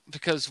going on.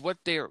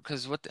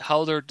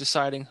 how they're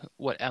deciding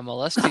what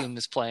MLS team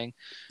is playing,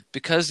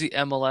 because the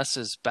MLS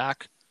is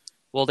back.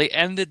 Well, they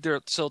ended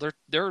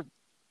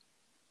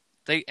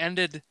they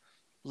ended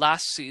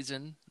last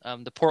season.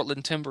 The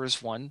Portland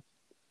Timbers won.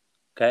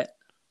 Okay.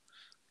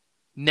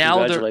 Now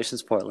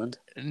Congratulations, Portland.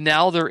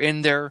 they're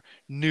in their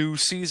new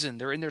season.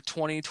 They're in their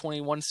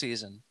 2021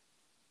 season.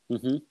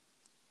 Mm-hmm.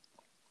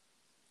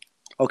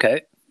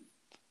 Okay.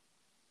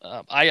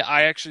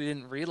 I actually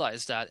didn't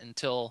realize that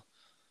until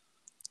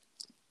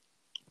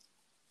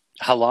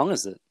How long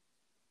is it?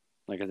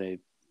 Like, are they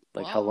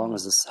like how long wow.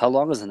 is this? How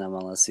long is an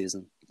MLS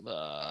season?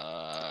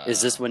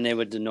 Is this when they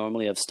would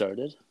normally have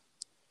started?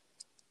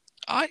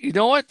 You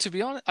know what? To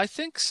be honest, I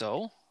think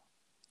so.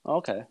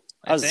 Okay,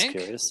 I I was just think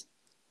curious.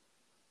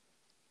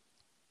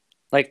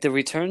 Like the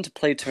return to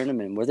play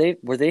tournament,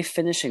 were they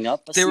finishing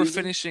up a they were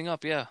season? finishing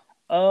up. Yeah.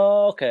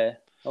 Oh, okay,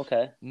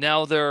 okay.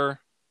 Now they're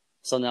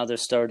So now they're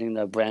starting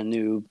the brand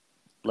new,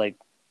 like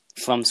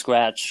from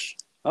scratch.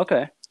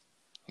 Okay,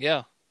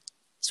 yeah.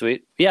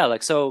 sweet. Yeah,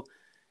 like so.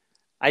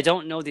 I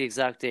don't know the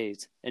exact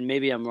date, and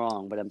maybe I'm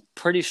wrong, but I'm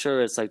pretty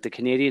sure it's like the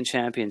Canadian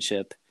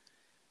Championship.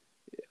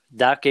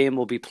 That game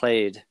will be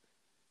played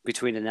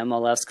between an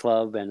MLS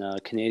club and a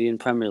Canadian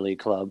Premier League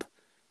club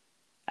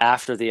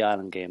after the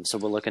Island game. So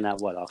we're looking at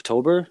what,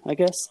 October, I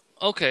guess?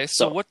 Okay,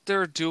 so So, what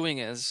they're doing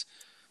is,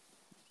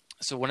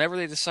 so whenever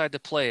they decide to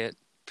play it,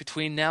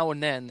 between now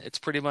and then, it's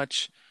pretty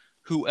much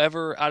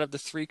whoever out of the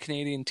three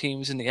Canadian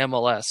teams in the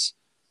MLS,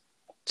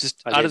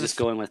 just are out they of just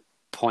going with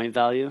point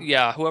value?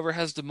 yeah, whoever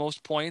has the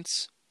most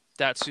points,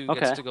 that's who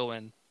gets Okay. to go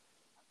in.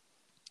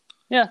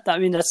 Yeah, I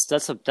mean that's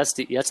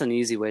an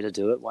easy way to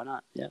do it. Why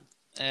not? Yeah.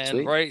 And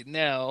Sweet. right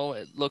now,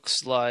 it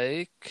looks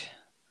like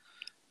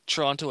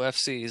Toronto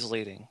FC is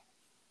leading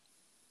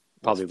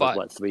with Probably with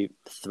what, three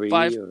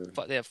five, or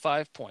they have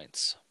 5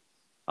 points.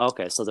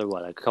 okay, so they're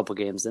what, a couple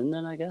games in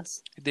then, I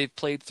guess? They've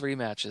played 3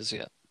 matches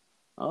yet.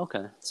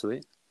 Okay,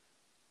 sweet.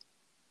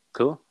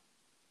 Cool.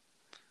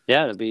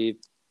 Yeah, it'll be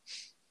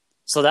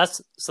so that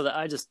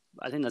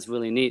I think that's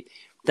really neat.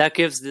 That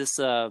gives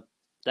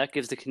that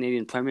gives the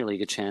Canadian Premier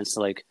League a chance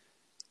to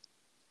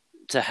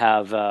to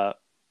have a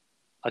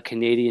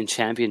Canadian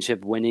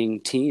Championship winning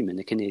team in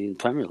the Canadian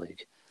Premier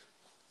League.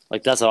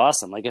 Like that's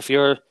awesome. Like if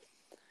you're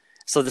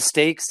so the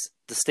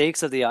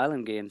stakes of the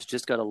Island Games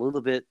just got a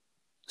little bit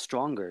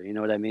stronger. You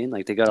know what I mean?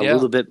 Like they got a Yeah.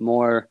 little bit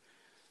more.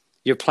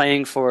 You're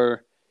playing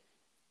for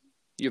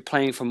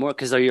more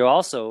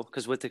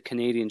because with the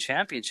Canadian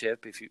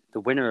Championship, if you the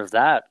winner of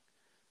that,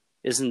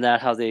 isn't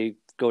that how they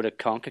go to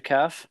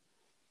CONCACAF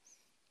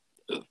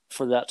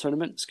for that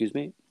tournament? Excuse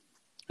me.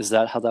 Is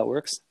that how that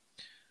works?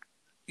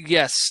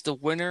 Yes, the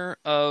winner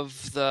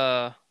of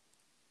the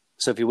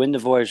So if you win the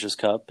Voyageurs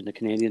Cup and the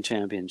Canadian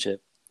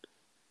Championship,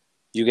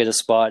 you get a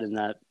spot in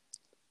that.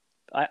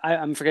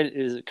 I'm forgetting,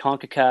 is it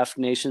CONCACAF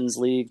Nations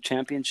League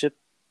Championship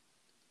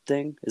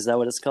thing? Is that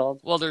what it's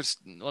called? there's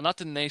not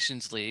the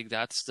Nations League.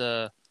 That's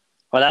the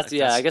Well, like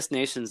yeah. I that's guess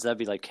nations that'd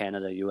be like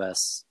Canada,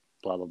 U.S.,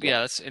 blah blah blah. yeah,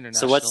 that's So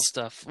international what's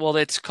stuff. Well,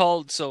 it's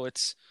called so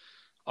it's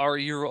our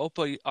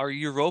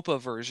Europa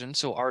version.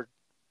 So our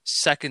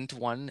second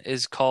one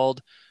is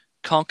called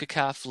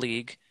CONCACAF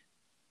League,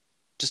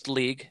 just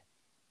league.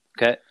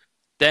 okay?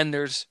 Then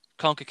there's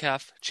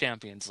CONCACAF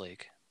Champions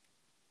League.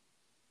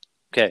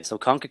 Okay, so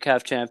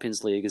CONCACAF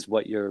Champions League is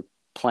what you're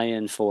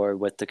playing for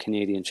with the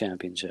Canadian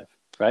Championship,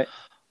 right?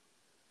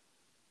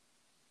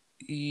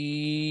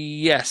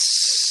 Yes,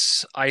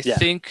 I Yeah,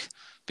 think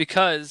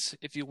because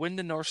if you win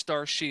the North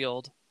Star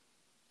Shield,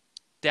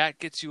 that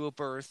gets you a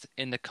berth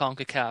in the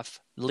CONCACAF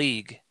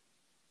League.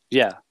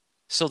 yeah,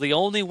 So the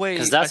only because way I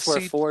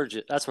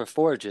see, That's where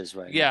Forge is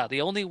right yeah, now.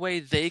 the only way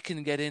they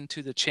can get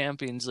into the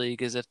Champions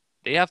League is if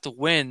they have to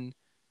win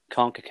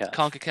CONCACAF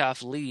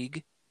CONCACAF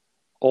League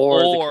or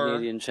the or,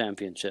 Canadian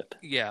Championship.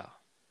 yeah,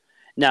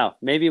 Now,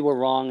 maybe we're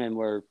wrong,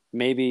 and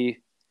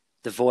maybe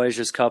the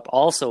Voyageurs Cup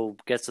also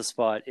gets a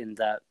spot in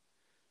that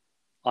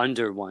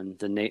under one,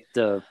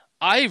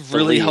 I the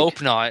really league.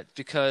 hope not I don't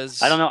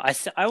because, know.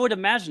 I would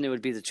imagine it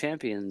would be the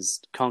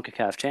champions,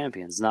 CONCACAF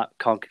champions, not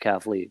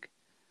CONCACAF League.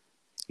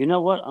 You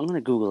know what? I'm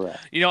gonna Google that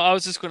I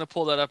was just going to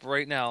pull that up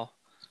right now,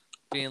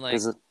 being like,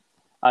 because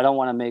I don't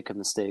want to make a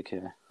mistake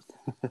here.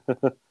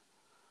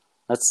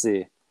 Let's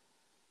see.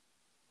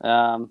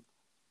 Um,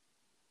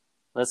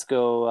 let's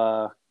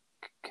go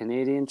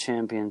Canadian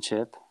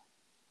Championship.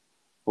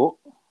 Oh,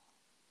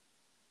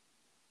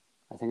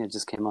 I think it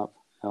just came up.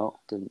 Oh,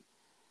 the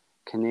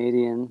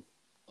Canadian.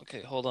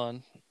 Okay, hold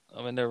on.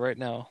 I'm in there right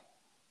now.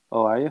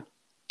 Oh, are you?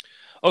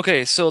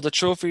 Okay, so the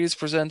trophy is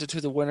presented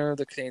to the winner of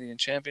the Canadian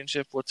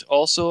Championship, which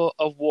also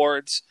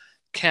awards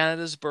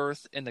Canada's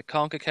berth in the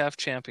CONCACAF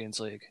Champions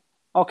League.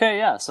 Okay,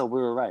 yeah. So we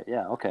were right.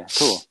 Yeah. Okay.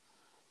 Cool.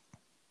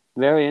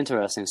 Very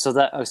interesting. So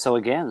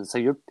again,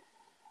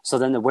 so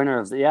then the winner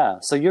of the yeah.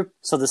 So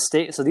the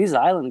state. So these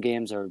island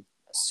games are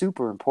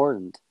super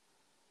important.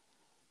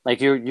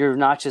 Like you're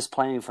not just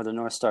playing for the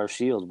North Star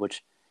Shield,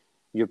 which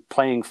you're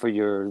playing for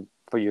your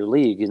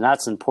league, and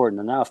that's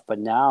important enough. But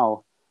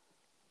now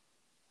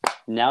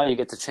you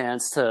get the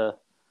chance to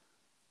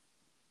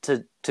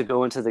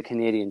go into the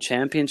Canadian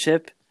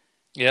Championship,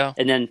 Yeah.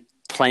 and then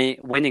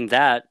winning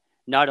that.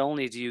 Not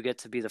only do you get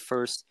to be the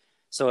first,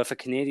 so if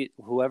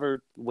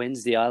whoever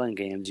wins the Island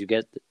Games, you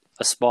get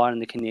a spot in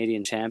the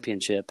Canadian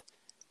Championship.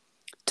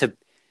 To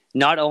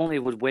not only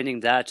would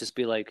winning that just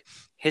be like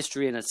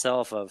history in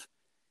itself of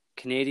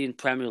Canadian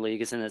Premier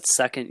League is in its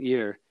second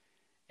year,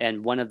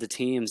 and one of the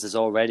teams is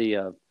already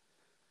a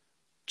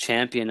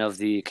champion of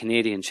the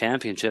Canadian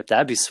Championship.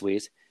 That'd be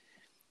sweet.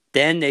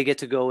 Then they get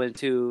to go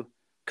into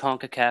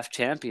CONCACAF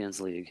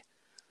Champions League.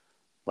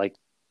 Like,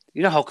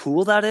 you know how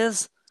cool that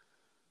is?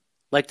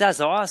 Like, that's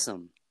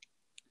awesome.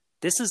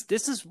 This is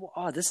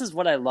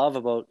what I love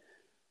about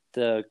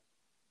the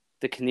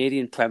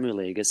Canadian Premier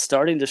League. It's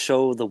starting to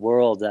show the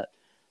world that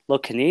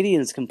look,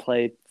 Canadians can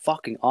play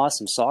fucking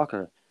awesome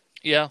soccer.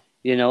 Yeah.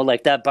 You know,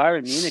 like that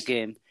Bayern Munich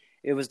game,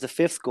 it was the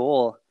fifth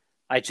goal.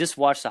 I just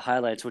watched the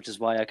highlights, which is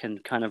why I can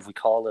kind of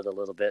recall it a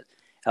little bit.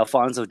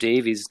 Alphonso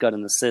Davies got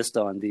an assist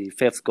on the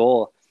fifth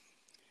goal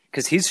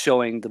because he's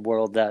showing the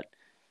world that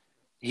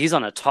he's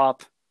on a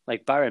top,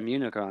 like Bayern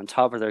Munich are on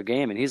top of their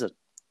game, and he's a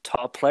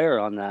top player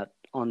on that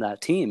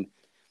team,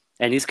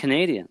 and he's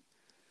Canadian.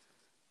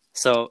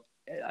 So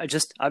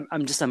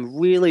I'm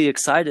really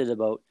excited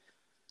about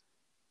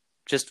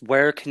just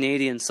where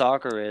Canadian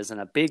soccer is,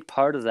 and a big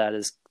part of that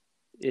is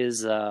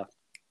the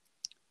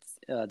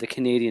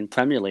Canadian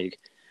Premier League.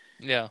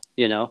 Yeah.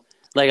 You know,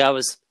 like I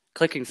was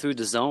clicking through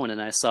the zone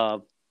and I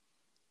saw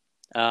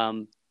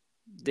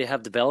they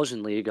have the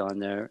Belgian league on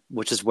there,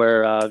 which is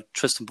where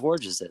Tristan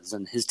Borges is,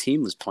 and his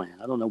team was playing.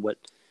 I don't know what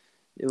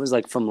it was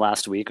like from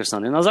last week or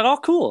something. And I was like, oh,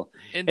 cool.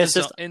 In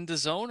the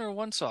zone or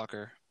One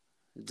Soccer?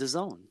 The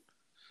zone.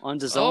 On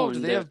the zone. Oh, do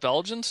they have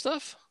Belgian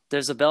stuff?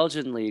 There's a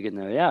Belgian league in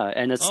there, yeah,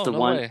 and it's the no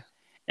one. Way.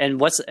 And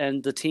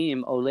the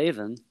team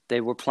O'Leven,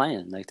 they were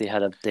playing like they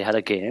had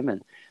a game,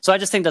 and so I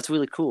just think that's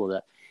really cool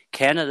that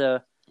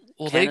Canada.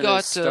 Well, they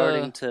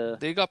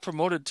got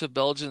promoted to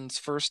Belgium's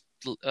first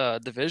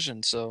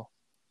division, so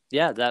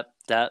yeah,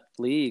 that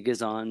league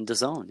is on the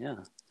zone, yeah.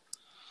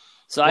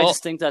 So I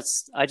just think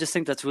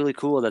that's really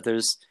cool that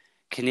there's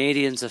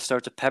Canadians that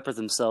start to pepper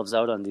themselves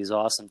out on these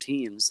awesome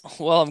teams.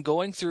 Well, I'm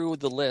going through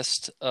the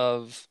list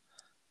of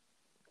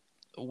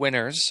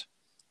winners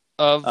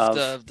of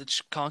the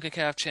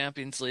CONCACAF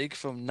Champions League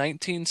from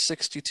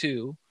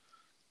 1962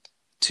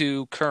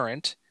 to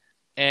current,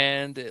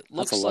 and it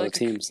looks that's a lot of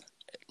teams.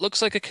 It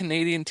looks like a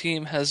Canadian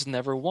team has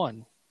never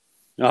won.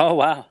 Oh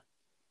wow!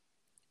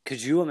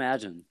 Could you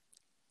imagine?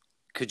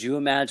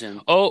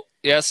 Oh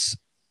yes.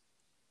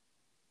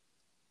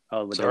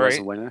 Oh, there was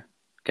a winner.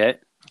 Okay.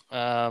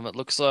 It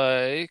looks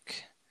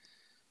like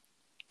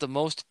the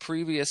most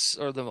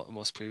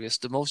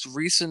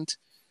recent.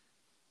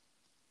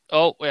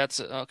 Oh, that's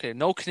okay.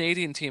 No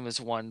Canadian team has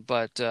won,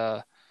 but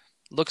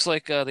looks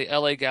like the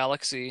LA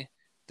Galaxy,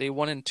 they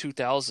won in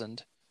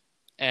 2000,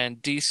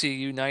 and DC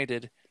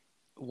United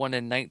won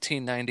in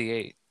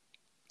 1998.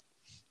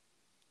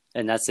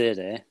 And that's it,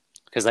 eh?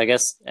 Because I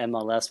guess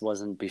MLS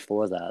wasn't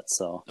before that,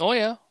 so. Oh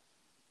yeah.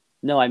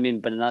 No, I mean,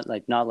 but not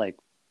like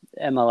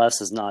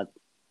MLS is not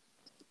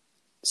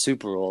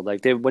super old.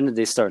 Like when did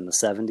they start, in the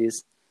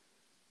 70s,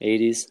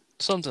 80s?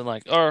 Something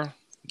like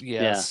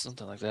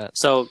something like that.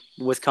 So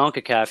with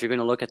CONCACAF, you're going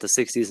to look at the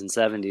 60s and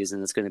 70s,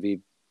 and it's going to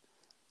be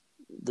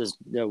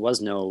there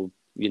was no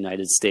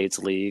United States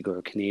League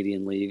or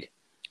Canadian League.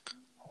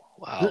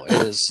 Wow,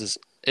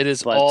 it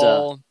is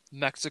all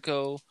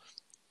Mexico,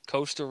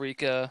 Costa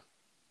Rica.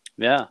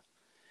 Yeah.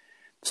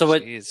 So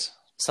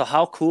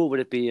how cool would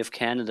it be if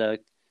Canada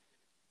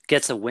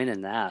gets a win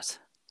in that?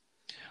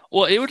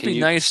 Well, it would be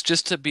nice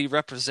just to be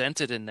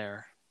represented in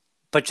there.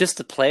 But just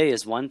to play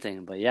is one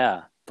thing, but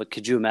yeah. But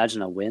could you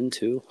imagine a win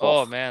too?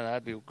 Oh man,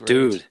 that'd be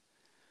great.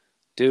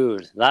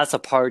 Dude, that's a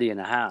party and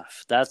a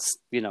half. That's,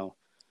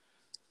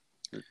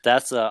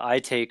 I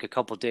take a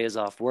couple days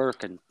off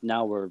work and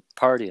now we're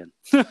partying.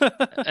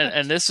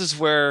 and this is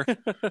where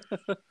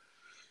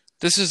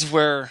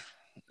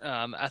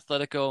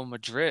Atletico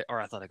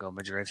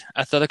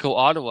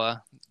Ottawa,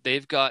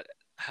 they've got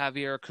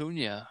Javier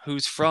Acuna,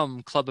 who's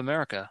from Club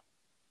America,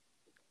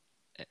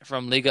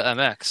 from Liga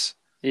MX.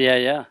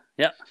 Yeah.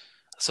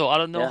 So I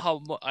don't know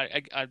how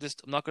I'm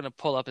not going to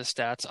pull up his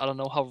stats. I don't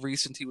know how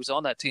recent he was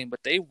on that team,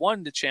 but they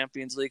won the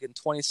Champions League in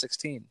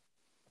 2016.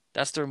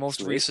 That's their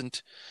most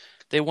recent.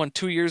 They won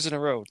 2 years in a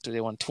row.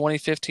 They won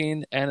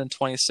 2015 and in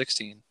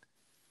 2016.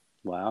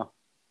 Wow.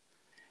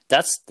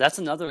 That's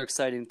another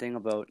exciting thing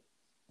about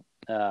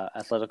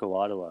Atletico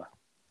Ottawa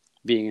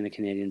being in the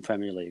Canadian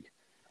Premier League,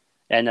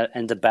 and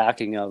the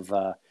backing of.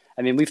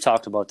 I mean, we've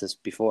talked about this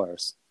before,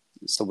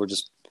 so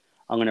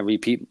I'm going to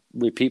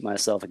repeat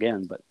myself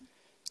again, but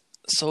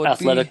So it'd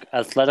be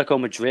Atletico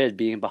Madrid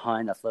being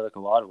behind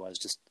Atletico Ottawa is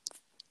just,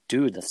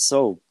 dude, that's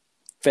so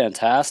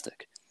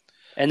fantastic.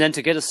 And then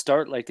to get a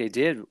start like they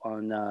did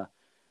on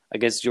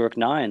against York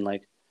 9,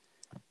 like,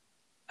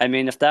 I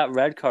mean, if that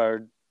red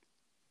card,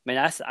 I mean,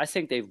 I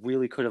think they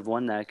really could have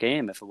won that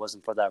game if it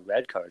wasn't for that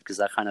red card, because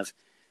that kind of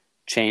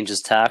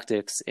changes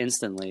tactics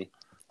instantly.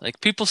 like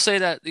people say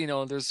that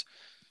there's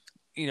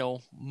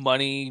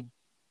money.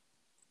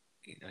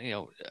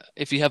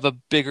 If you have a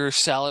bigger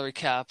salary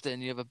cap,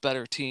 then you have a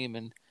better team,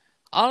 and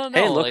I don't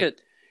know. Hey, look at,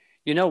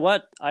 you know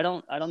what? I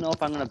don't know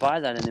if I'm going to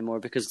buy that anymore,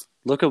 because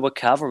look at what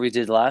Cavalry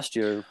did last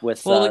year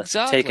with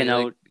exactly.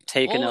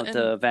 taking out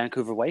the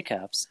Vancouver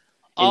Whitecaps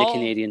in the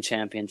Canadian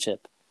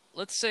Championship.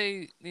 Let's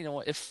say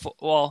if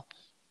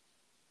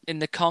in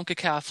the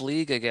CONCACAF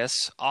League, I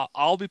guess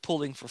I'll be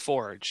pulling for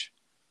Forge.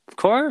 Of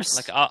course,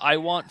 like I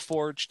want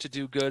Forge to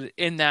do good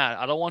in that.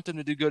 I don't want them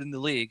to do good in the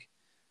league.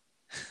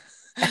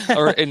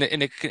 Or in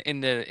the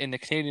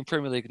Canadian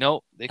Premier League.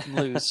 No, they can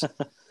lose.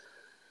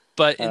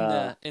 But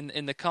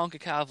in the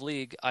CONCACAF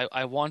League,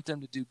 I want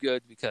them to do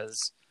good,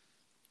 because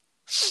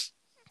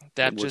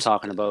we're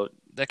talking about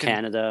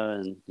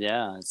Canada and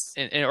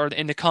or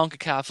in the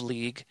CONCACAF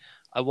League,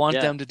 I want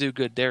them to do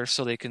good there,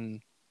 so they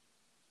can.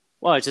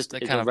 Well, it's just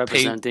kind of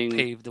representing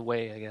pave the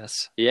way, I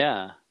guess.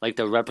 Yeah, like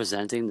they're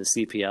representing the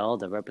CPL,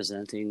 they're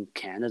representing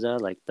Canada.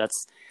 Like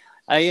that's,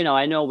 I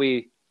know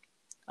we,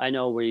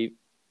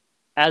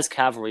 as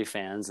Cavalry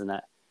fans, and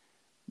that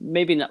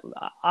maybe not.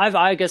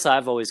 I guess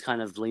I've always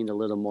kind of leaned a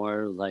little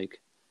more like,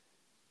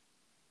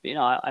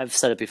 I've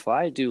said it before.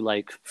 I do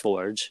like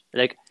Forge.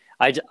 Like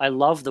I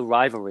love the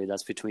rivalry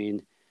that's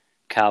between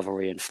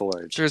Cavalry and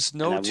Forge. There's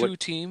no two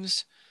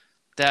teams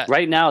that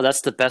right now. That's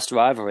the best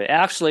rivalry.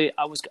 Actually,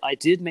 I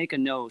did make a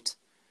note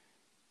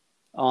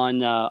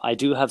on. I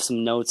do have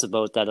some notes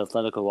about that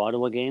Atletico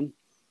Ottawa game,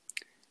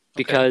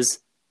 because,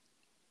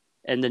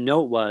 and the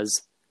note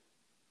was,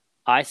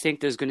 I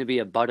think there's going to be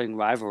a budding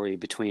rivalry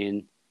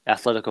between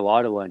Atletico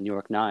Ottawa and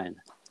York 9.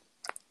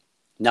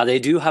 Now, they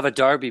do have a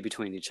derby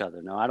between each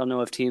other. Now, I don't know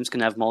if teams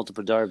can have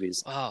multiple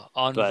derbies.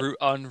 On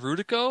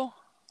Rutico?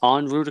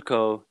 On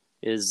Rutico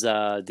is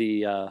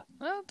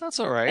that's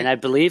all right. And I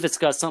believe it's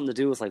got something to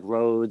do with like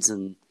roads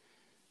and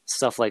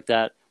stuff like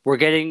that. We're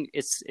getting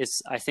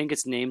I think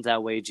it's named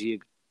that way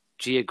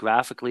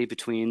geographically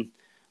between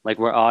like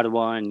where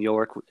Ottawa and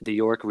the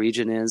York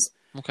region is.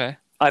 Okay.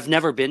 I've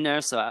never been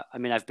there, so I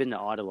mean, I've been to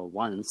Ottawa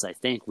once. I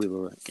think we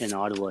were in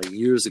Ottawa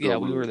years ago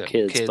when we were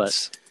kids.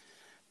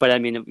 But I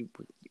mean,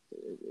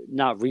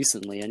 not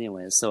recently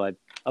anyway. So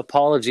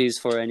apologies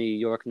for any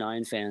York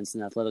 9 fans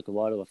and Atletico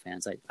Ottawa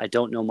fans. I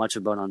don't know much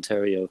about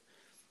Ontario,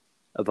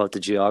 about the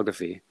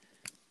geography,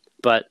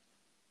 but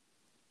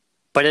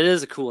it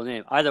is a cool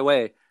name. Either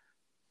way,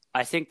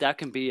 I think that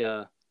can be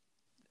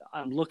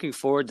I'm looking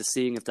forward to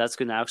seeing if that's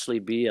going to actually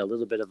be a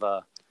little bit of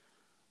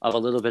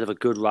a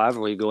good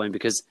rivalry going,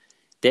 because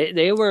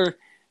they were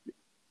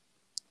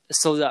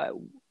so that,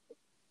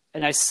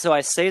 and I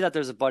say that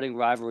there's a budding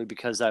rivalry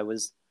because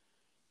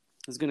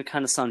it's going to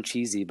kind of sound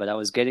cheesy, but I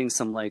was getting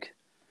some like,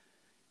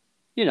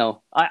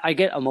 I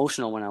get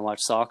emotional when I watch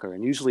soccer,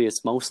 and usually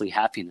it's mostly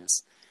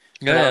happiness.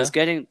 Yeah.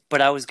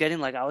 But I was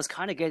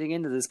kind of getting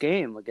into this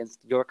game against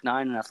York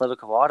 9 and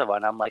Atletico Ottawa,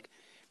 and I'm like,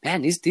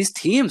 man, these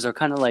teams are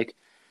kind of like,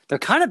 they're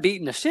kind of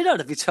beating the shit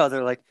out of each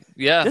other. Like,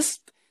 yeah, this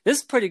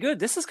is pretty good.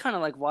 This is kind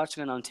of like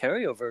watching an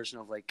Ontario version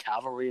of like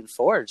Cavalry and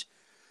Forge.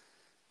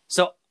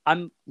 So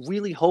I'm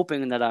really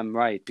hoping that I'm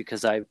right,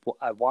 because I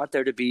want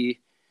there to be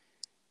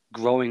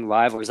growing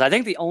rivalries. I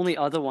think the only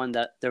other one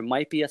that there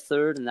might be a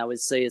third, and I would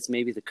say it's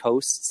maybe the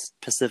Coasts,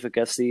 Pacific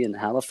FC and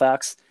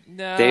Halifax.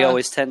 Nah. They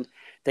always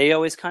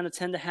kind of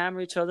tend to hammer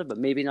each other, but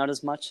maybe not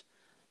as much.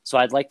 So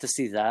I'd like to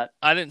see that.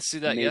 I didn't see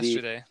that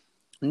yesterday.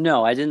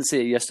 No, I didn't see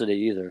it yesterday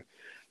either.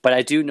 But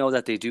I do know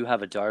that they do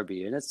have a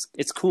derby, and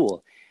it's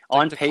cool.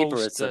 On paper,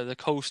 it's the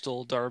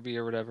Coastal Derby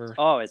or whatever.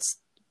 Oh, it's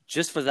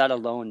just for that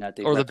alone that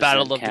they, or the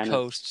Battle of the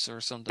Coasts or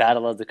something.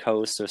 Battle of the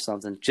Coasts or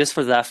something. Just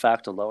for that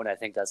fact alone, I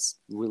think that's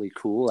really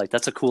cool. Like,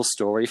 that's a cool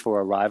story for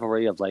a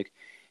rivalry of like,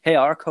 hey,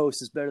 our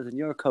coast is better than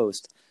your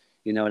coast.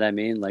 You know what I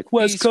mean? Like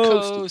West East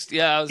Coast.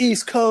 Yeah,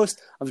 East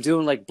Coast. I'm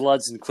doing like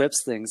Bloods and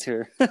Crips things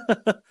here.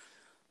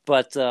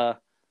 But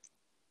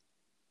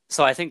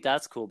so I think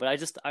that's cool. But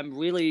I'm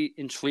really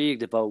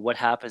intrigued about what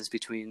happens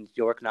between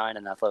York 9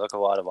 and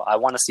Atletico Ottawa. I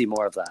want to see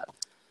more of that.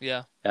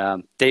 Yeah.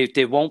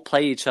 They won't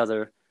play each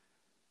other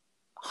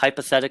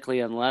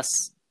hypothetically unless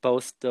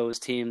both those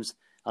teams,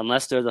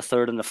 unless they're the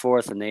third and the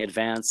fourth and they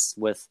advance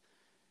with,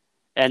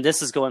 and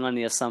this is going on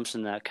the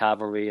assumption that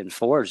Cavalry and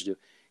Forge do.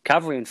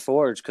 Cavalry and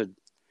Forge could,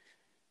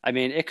 I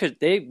mean,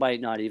 they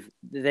might not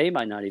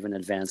even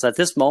advance. At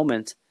this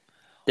moment,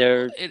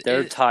 they're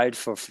tied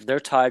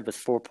with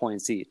 4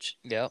 points each.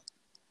 Yeah.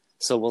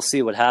 So we'll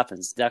see what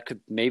happens.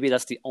 Maybe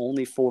that's the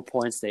only 4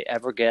 points they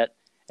ever get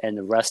and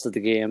the rest of the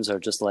games are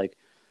just like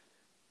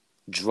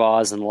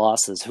draws and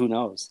losses. Who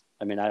knows?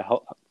 I mean, I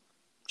hope.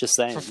 Just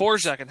saying. For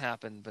Forge that can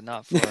happen, but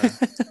not for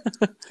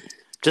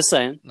just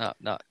saying. not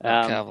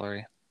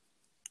Cavalry.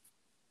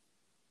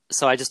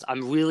 So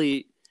I'm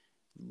really,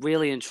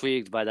 really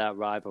intrigued by that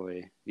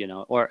rivalry,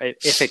 or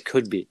if it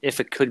could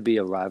be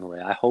a rivalry.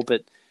 I hope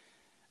it.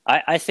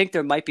 I think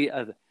there might be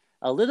a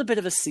little bit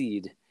of a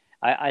seed.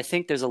 I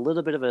think there's a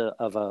little bit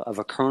of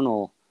a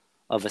kernel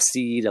of a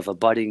seed of a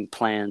budding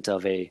plant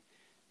of a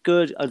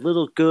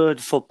little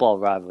good football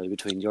rivalry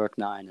between York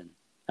 9 and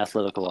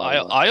Atletico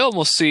Ottawa. I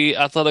almost see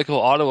Atletico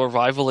Ottawa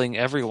rivaling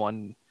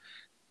everyone,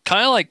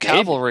 kind of like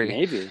Cavalry.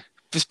 Maybe.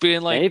 Just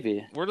being like,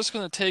 maybe. We're just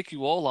going to take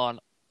you all on.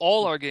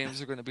 All our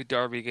games are going to be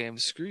derby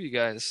games. Screw you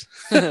guys.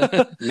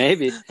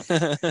 Maybe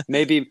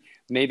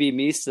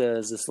Misa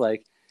is just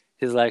like,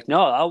 he's like,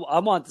 no, I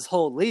want this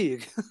whole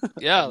league.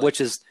 Yeah. Which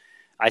is,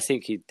 I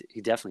think he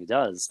definitely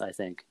does, I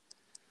think.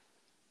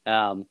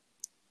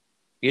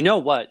 You know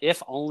what?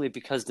 If only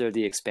because they're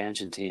the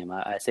expansion team.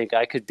 I think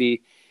I could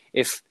be,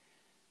 if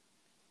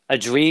a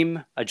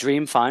dream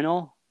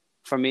final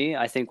for me,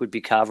 I think would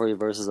be Cavalry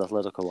versus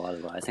Atletico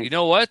Ottawa. I think. You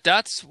know what?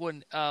 That's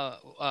when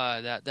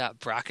that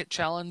bracket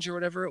challenge or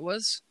whatever it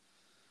was.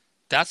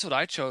 That's what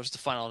I chose the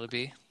final to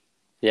be.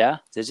 Yeah,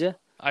 did you?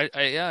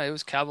 Yeah, it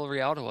was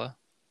Cavalry Ottawa.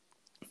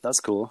 That's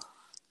cool.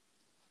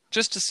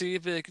 Just to see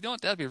if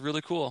that'd be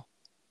really cool.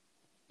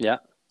 Yeah.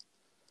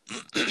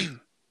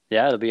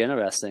 Yeah, it'll be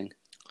interesting.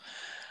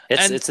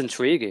 It's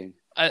intriguing.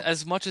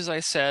 As much as I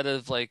said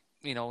of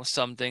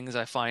some things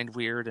I find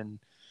weird and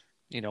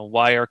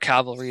why are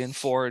Cavalry and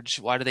Forge,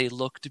 why do they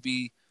look to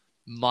be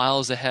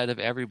miles ahead of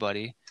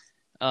everybody?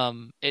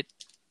 It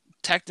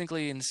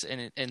technically in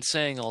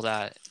saying all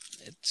that,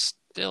 it's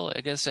still,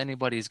 I guess,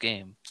 anybody's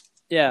game.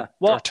 Yeah.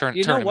 Well,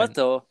 you know what tournament.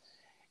 though?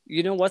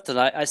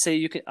 I say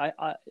you can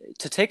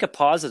to take a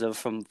positive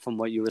from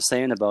what you were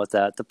saying about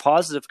that. The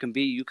positive can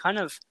be you kind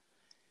of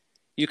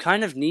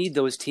need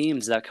those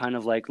teams that kind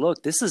of like,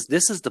 look, this is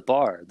the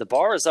bar. The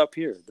bar is up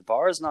here. The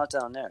bar is not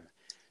down there.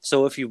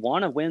 So if you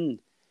want to win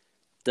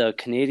the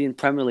Canadian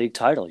Premier League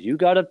title, you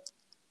gotta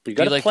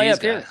play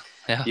up here.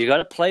 Yeah. You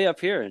gotta play up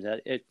here, and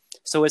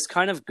so it's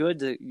kind of good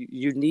that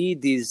you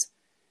need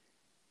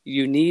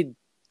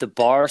the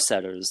bar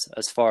setters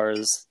as far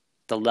as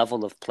the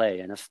level of play,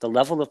 and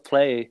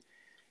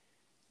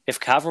if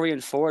Cavalry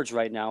and Forge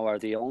right now are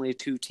the only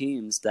two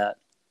teams that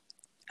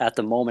at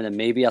the moment, and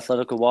maybe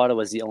Atletico Ottawa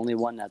is the only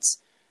one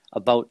that's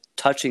about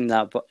touching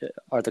that,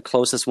 are the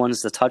closest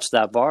ones to touch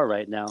that bar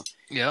right now.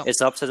 Yeah,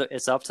 it's up to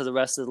the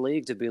rest of the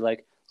league to be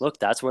like, look,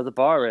 that's where the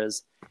bar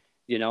is.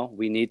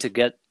 We need to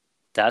get.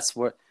 That's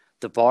where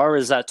the bar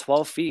is at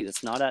 12 feet.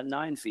 It's not at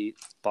 9 feet.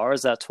 Bar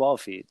is at 12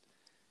 feet.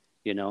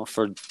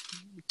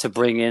 To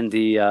bring in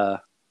the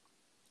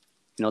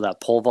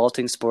that pole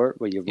vaulting sport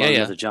where you run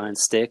with a giant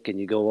stick and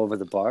you go over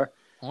the bar.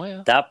 Oh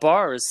yeah. That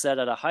bar is set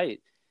at a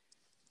height.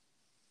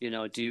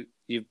 The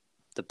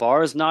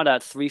bar is not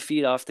at 3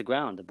 feet off the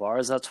ground. The bar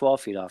is at 12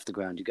 feet off the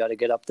ground. You got to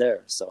get up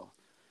there. So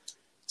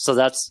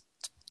that's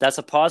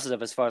a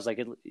positive as far as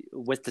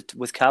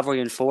with Cavalry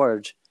and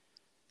Forge.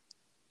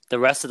 The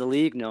rest of the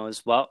league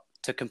knows, well,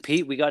 to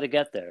compete, we got to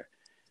get there.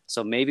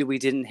 So maybe we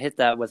didn't hit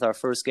that with our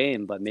first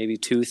game, but maybe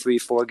 2, 3,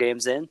 4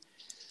 games in,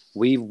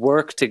 we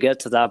work to get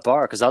to that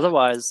bar, because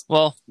otherwise,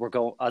 we're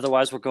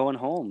going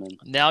home. And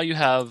now you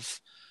have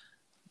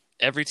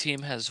every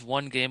team has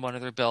one game under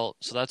their belt,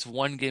 so that's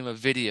one game of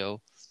video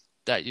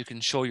that you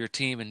can show your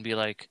team and be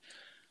like,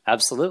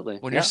 absolutely.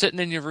 When you're sitting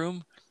in your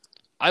room,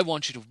 I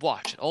want you to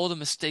watch all the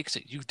mistakes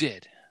that you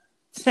did.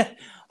 Well,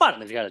 I don't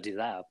know if you got to do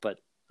that, but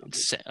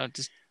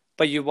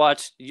but you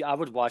watch. I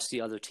would watch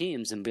the other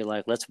teams and be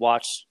like, let's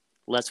watch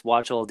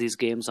all these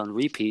games on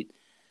repeat,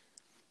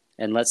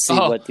 and let's see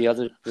what the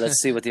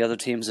other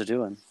teams are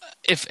doing.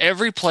 If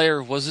every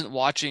player wasn't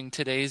watching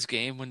today's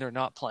game when they're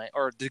not playing,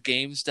 or the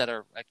games that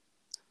are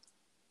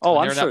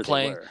I'm sure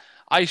they were.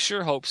 I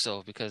sure hope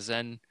so, because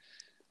then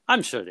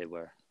I'm sure they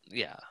were.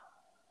 Yeah,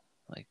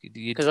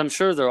 because I'm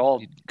sure they're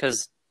all,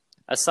 because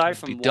aside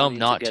from wanting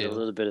to get a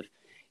little bit of,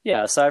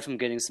 aside from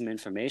getting some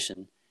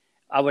information,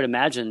 I would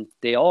imagine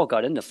they all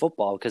got into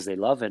football because they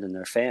love it and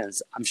they're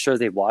fans. I'm sure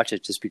they watch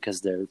it just because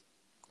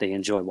they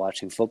enjoy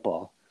watching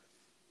football.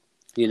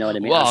 You know what I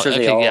mean? Well,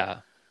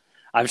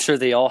 I'm sure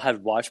they all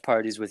had watch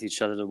parties with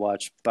each other to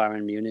watch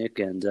Bayern Munich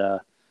and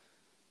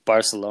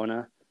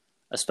Barcelona,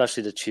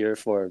 especially to cheer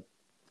for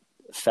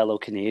fellow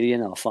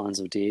Canadian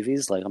Alphonso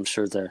Davies. Like, I'm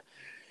sure they're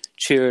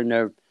cheering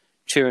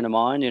him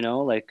on,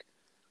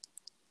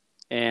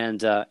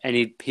 and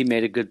he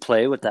made a good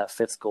play with that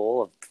 5th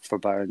goal for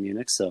Bayern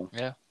Munich. So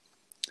yeah,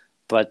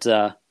 but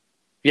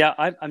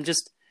I'm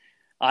just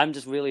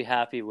really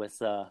happy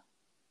with.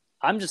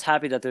 I'm just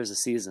happy that there's a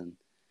season.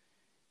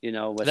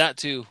 With that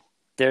too.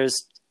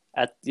 There's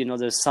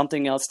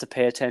something else to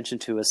pay attention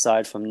to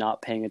aside from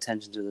not paying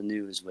attention to the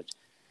news,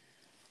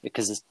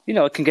 because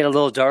it can get a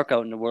little dark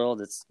out in the world.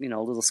 It's a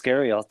little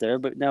scary out there,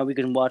 but now we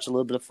can watch a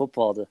little bit of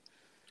football to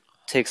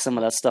take some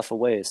of that stuff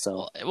away.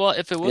 So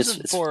if it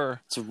wasn't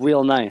it's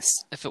real nice.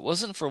 If it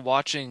wasn't for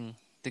watching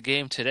the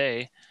game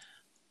today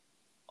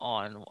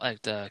on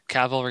like the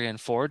Cavalry and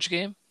Forge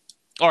game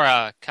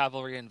or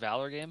Cavalry and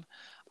Valor game,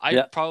 I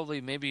Yeah.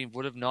 probably maybe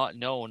would have not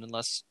known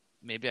unless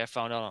maybe I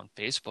found out on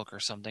Facebook or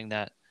something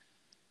that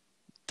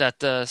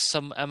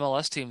some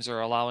MLS teams are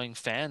allowing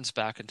fans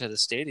back into the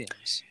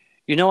stadiums.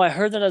 I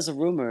heard that as a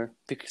rumor.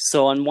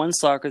 So on One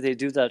Soccer, they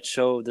do that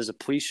show. There's a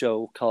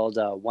pre-show called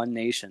One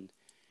Nation,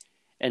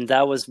 and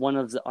that was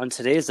on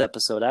today's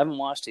episode. I haven't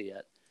watched it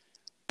yet,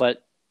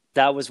 but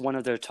that was one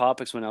of their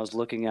topics when I was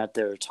looking at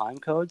their time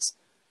codes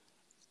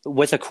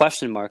with a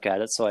question mark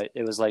at it. So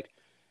it was like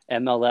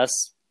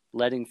MLS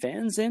letting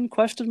fans in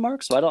question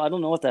mark. So I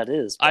don't know what that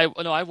is. I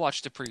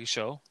watched the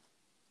pre-show.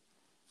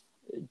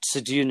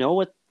 So do you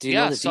know the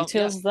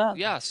details of that?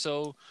 Yeah.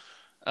 So,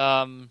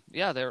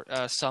 there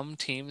some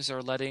teams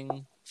are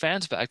letting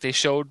fans back. They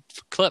showed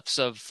clips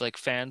of like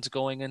fans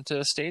going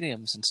into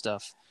stadiums and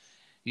stuff.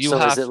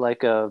 Is it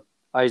like are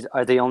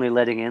they only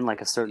letting in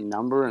like a certain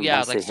number? And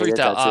once like they hit it,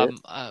 that's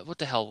it? What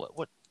the hell?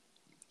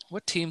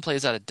 What team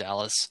plays out of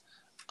Dallas?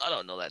 I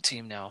don't know that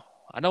team now.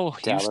 I know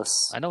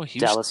Dallas. I know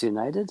Houston. Dallas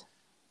United.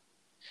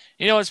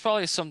 It's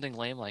probably something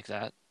lame like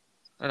that,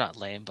 or not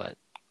lame, but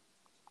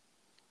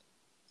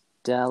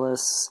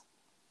Dallas,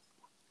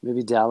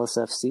 maybe Dallas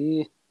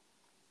FC.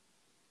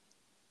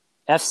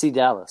 FC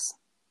Dallas.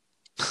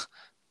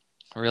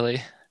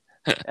 Really?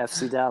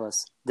 FC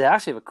Dallas. They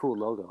actually have a cool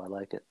logo. I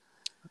like it.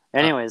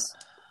 Anyways,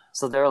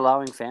 so they're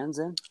allowing fans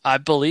in? I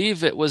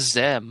believe it was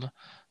them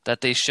that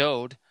they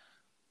showed.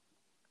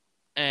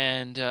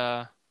 And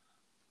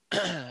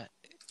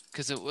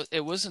because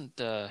it wasn't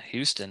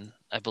Houston,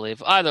 I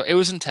believe. Either it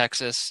was in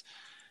Texas.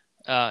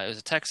 It was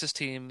a Texas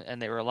team,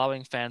 and they were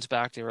allowing fans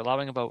back. They were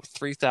allowing about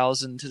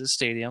 3,000 to the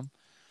stadium.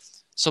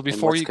 So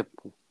before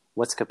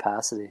what's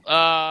capacity?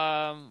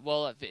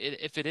 Well,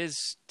 if it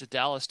is the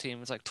Dallas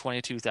team, it's like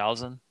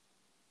 22,000.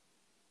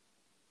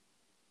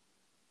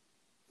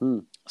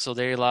 So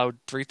they allowed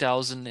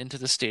 3,000 into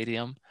the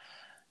stadium,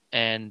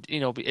 and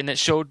and it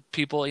showed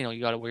people, you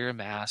got to wear a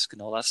mask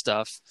and all that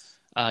stuff.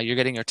 You're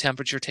getting your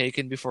temperature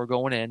taken before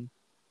going in.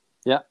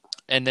 Yeah.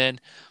 And then,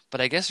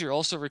 but I guess you're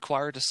also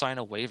required to sign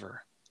a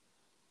waiver.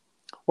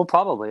 Well,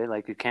 probably.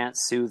 Like, you can't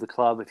sue the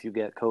club if you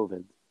get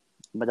COVID.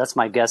 But that's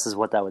my guess is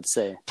what that would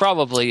say.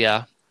 Probably,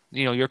 yeah.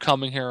 You're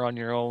coming here on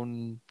your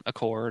own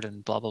accord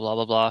and blah, blah, blah,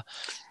 blah, blah.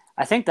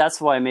 I think that's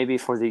why maybe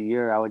for the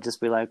year I would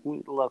just be like,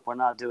 look, we're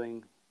not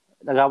doing...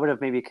 Like, I would have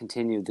maybe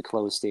continued the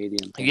closed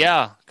stadium thing.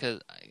 Yeah,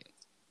 because...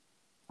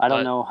 I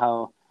don't know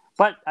how...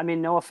 But, I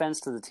mean, no offense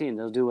to the team.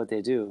 They'll do what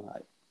they do.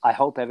 I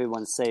hope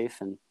everyone's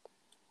safe, and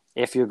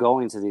if you're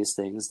going to these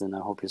things, then I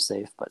hope you're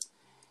safe. But,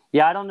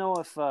 yeah, I don't know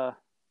if...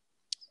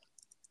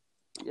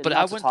 But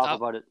not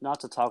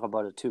to talk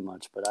about it too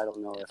much, but I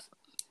don't know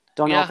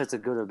know if it's a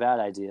good or bad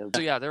idea. So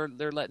yeah,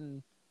 they're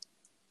letting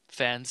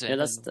fans in.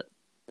 Yeah,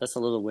 that's a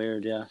little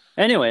weird. Yeah.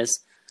 Anyways,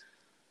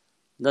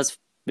 What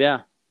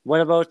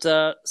about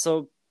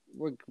so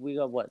we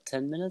got what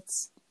 10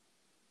 minutes?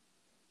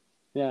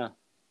 Yeah.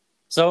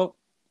 So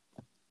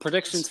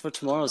predictions for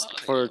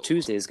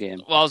Tuesday's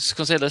game. Well, I was just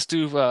gonna say let's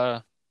do.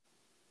 We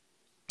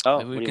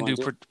can do.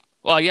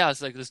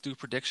 Let's do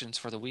predictions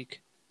for the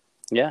week.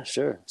 Yeah,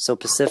 sure. So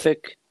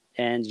Pacific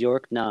and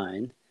York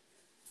 9,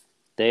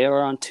 they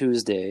are on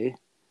Tuesday,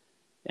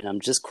 and I'm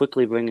just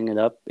quickly bringing it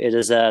up. It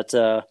is at,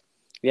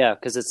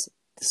 because it's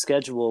the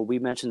schedule. We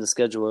mentioned the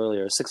schedule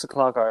earlier, 6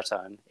 o'clock our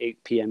time,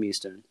 8 p.m.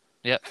 Eastern.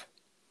 Yep.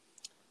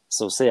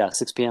 So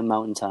 6 p.m.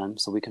 Mountain Time,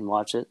 so we can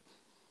watch it.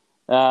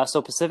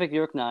 So Pacific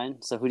York 9,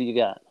 so who do you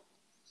got?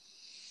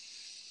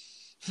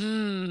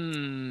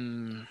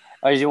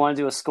 Or do you want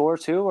to do a score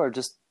too, or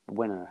just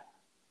winner?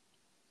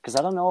 Because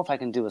I don't know if I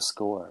can do a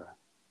score.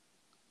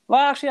 Well,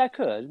 actually, I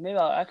could. Maybe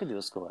I could do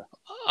a score.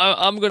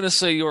 I'm going to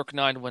say York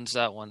 9 wins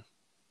that one.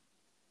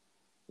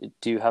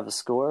 Do you have a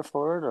score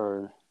for it,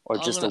 or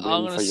just a win for York 9?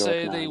 I'm going to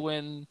say they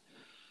win...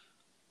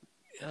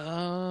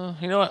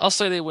 you know what? I'll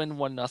say they win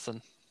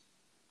 1-0.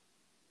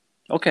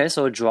 Okay,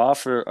 so a draw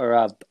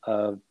or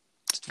a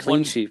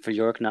clean sheet for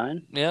York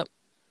 9? Yep.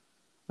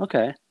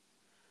 Okay.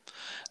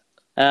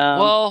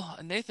 Well,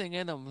 Nathan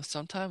Ingham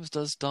sometimes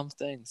does dumb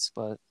things,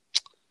 but...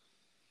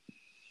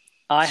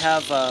 I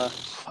have I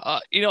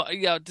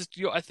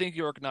think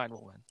York 9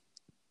 will win.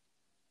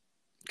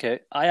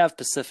 Okay, I have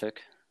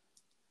Pacific.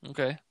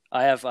 Okay.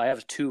 I have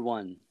 2-1.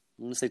 I'm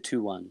going to say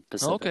 2-1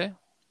 Pacific. Okay.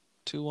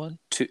 2-1.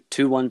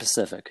 2-1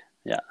 Pacific.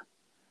 Yeah.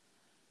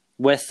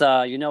 With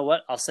you know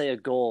what? I'll say a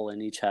goal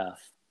in each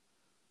half.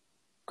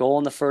 Goal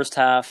in the first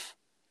half,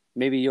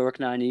 maybe York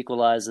 9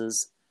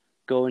 equalizes.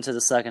 Go into the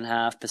second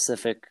half,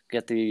 Pacific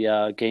get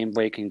the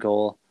game-breaking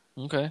goal.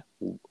 Okay.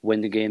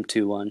 Win the game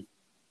 2-1.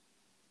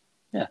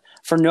 Yeah,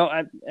 I'm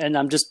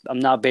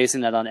not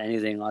basing that on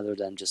anything other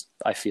than just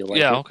I feel like.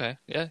 Yeah. Okay.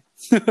 Yeah.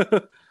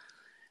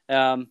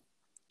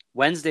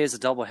 Wednesday is a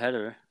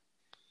doubleheader.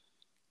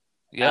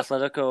 Yep.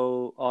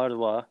 Atletico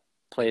Ottawa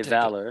play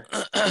Valor,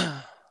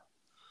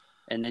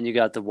 and then you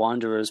got the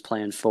Wanderers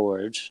playing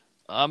Forge.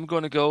 I'm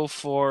going to go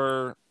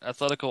for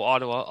Atletico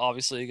Ottawa,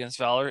 obviously against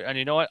Valor, and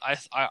you know what?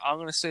 I'm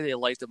going to say they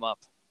light them up.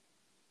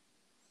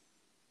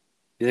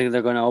 You think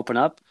they're going to open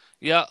up?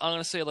 Yeah, I'm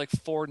gonna say like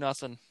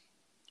 4-0.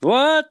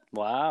 What?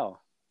 Wow.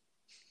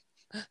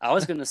 I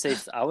was gonna say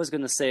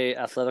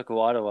Atletico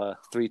Ottawa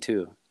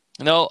 3-2.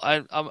 No,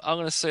 I'm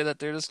gonna say that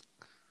they're just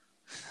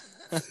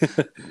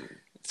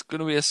it's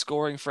gonna be a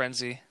scoring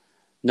frenzy.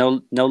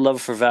 No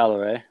love for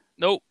Valor, eh?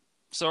 Nope.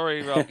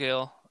 Sorry, Rob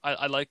Gale.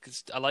 I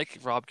like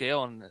Rob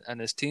Gale and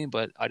his team,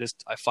 but I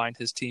find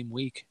his team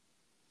weak.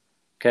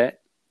 Okay.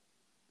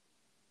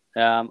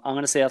 I'm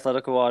gonna say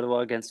Atletico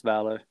Ottawa against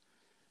Valor,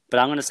 but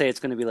I'm gonna say it's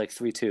gonna be like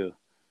 3-2.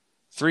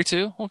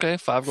 3-2. Okay,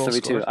 5 goals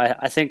 3-2. scored.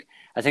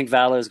 I think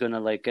Valor is gonna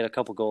like get a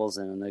couple goals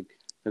in and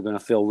they're gonna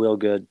feel real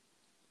good.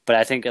 But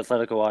I think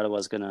Atletico Ottawa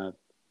is gonna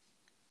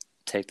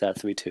take that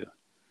 3-2.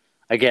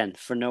 Again,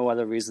 for no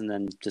other reason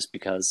than just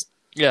because.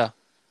 Yeah.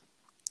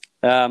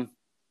 Um,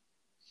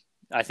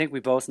 I think we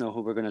both know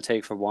who we're going to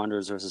take for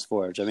Wanderers versus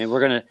Forge. I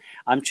mean,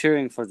 I'm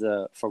cheering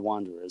for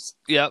Wanderers.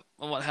 Yep.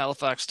 I want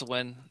Halifax to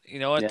win. You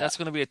know what? Yeah, That's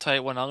going to be a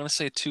tight one. I'm going to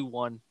say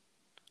 2-1.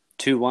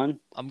 2-1.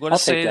 I'm going to I'll take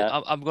say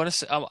that. I'm going to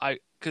say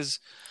because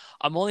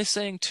I'm only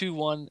saying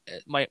 2-1.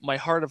 My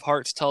heart of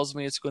hearts tells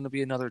me it's going to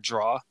be another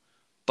draw,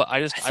 but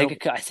I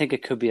think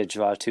it could be a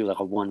draw too, like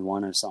a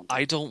 1-1 or something.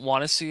 I don't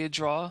want to see a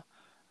draw.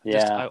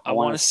 Yeah, I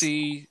want to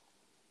see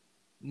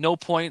no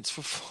points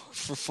for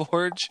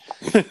Forge.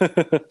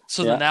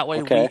 So yeah,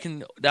 then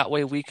okay. that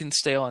way we can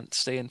stay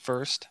in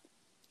first.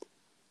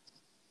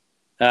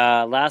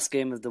 Last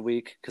game of the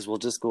week because we'll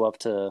just go up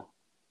to.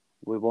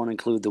 We won't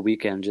include the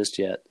weekend just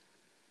yet.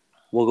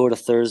 We'll go to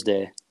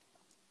Thursday.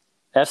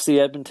 FC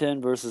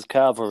Edmonton versus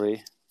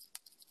Cavalry.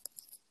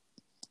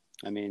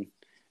 I mean,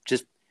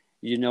 just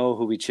you know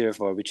who we cheer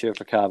for. We cheer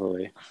for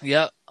Cavalry.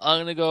 Yeah, I'm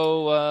gonna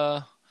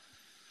go.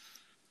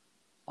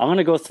 I'm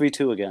gonna go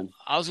 3-2 again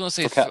I was gonna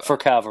say for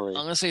Cavalry.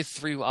 I'm gonna say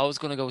 3. I was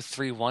gonna go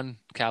 3-1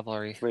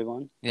 Cavalry.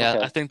 3-1. Yeah,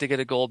 Okay. I think they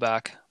get a goal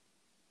back.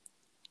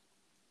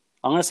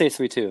 I'm gonna say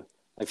 3-2,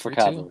 like for 3-2.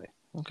 Cavalry.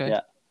 Okay.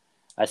 Yeah,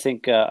 I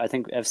think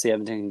FC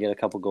Edmonton can get a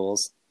couple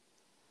goals.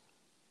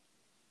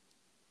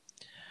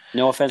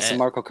 No offense to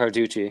Marco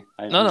Carducci.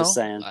 I'm just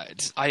saying.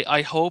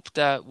 I hope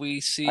that we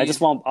see.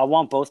 I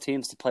want both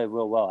teams to play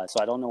real well. So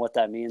I don't know what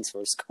that means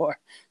for a score.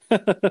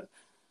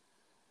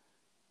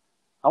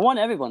 I want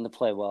everyone to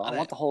play well. I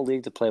want the whole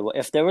league to play well.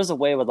 If there was a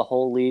way where the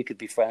whole league could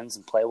be friends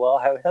and play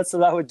well, that's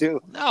what I would do.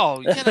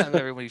 No, you can't have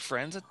everybody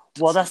friends.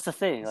 Well, that's the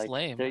thing. It's like,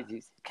 lame.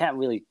 You can't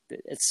really.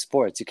 It's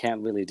sports. You can't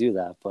really do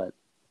that. But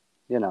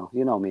you know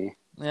me.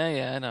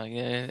 Yeah, I know.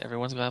 Yeah,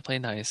 everyone's gotta play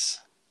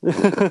nice.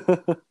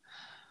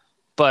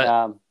 But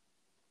But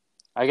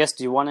I guess,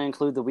 do you want to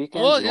include the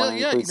weekend? well, do you want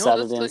to include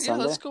Saturday and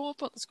Sunday? Let's go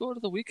to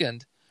the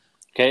weekend.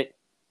 Okay.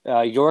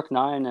 York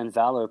 9 and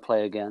Valor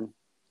play again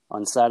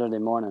on Saturday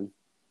morning.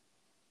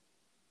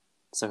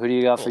 So who do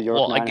you got for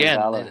York 9 again,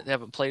 and Valor? they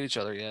haven't played each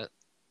other yet.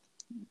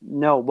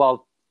 No,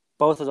 well,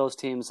 both of those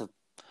teams have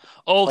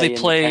they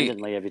play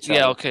independently of each other.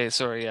 Yeah, okay,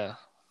 sorry, yeah.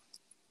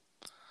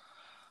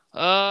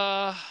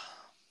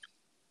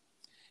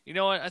 You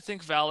know what? I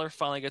think Valor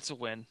finally gets a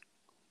win.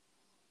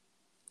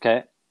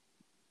 Okay.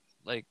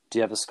 Like, do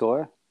you have a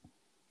score?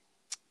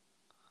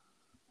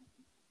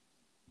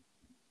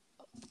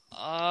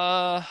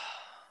 2-1.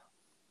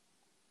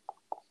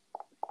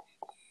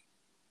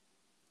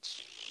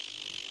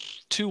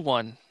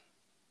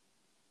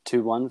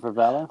 2-1 for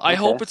Valor? I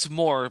hope it's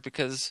more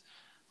because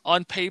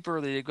on paper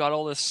they got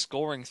all this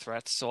scoring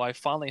threats, so I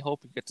finally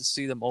hope we get to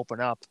see them open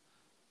up.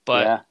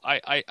 But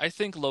yeah. I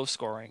think low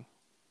scoring.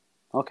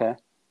 Okay.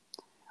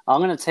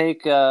 I'm going to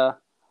take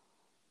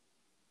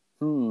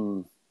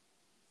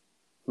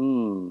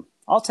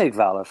I'll take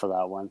Valor for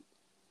that one.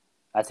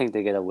 I think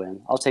they get a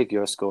win. I'll take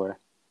your score.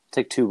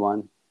 Take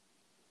 2-1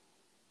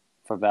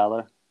 for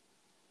Valor.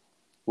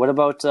 What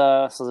about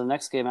so the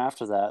next game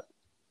after that?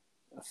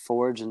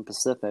 Forge and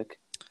Pacific.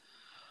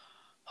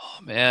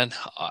 Oh man,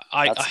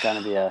 that's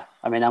gonna be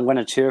I mean, I'm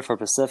gonna cheer for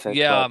Pacific.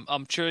 Yeah,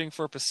 I'm cheering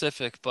for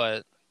Pacific,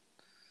 but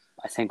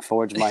I think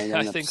Forge might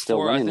end up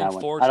still winning that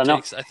one. I don't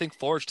know. I think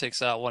Forge takes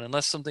that one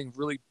unless something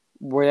really.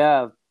 Well,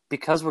 yeah,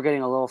 because we're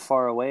getting a little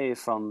far away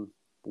from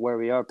where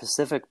we are.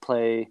 Pacific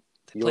play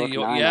York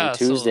 9 on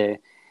Tuesday,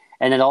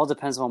 and it all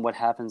depends on what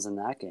happens in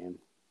that game.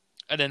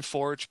 And then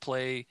Forge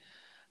play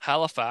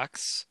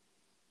Halifax.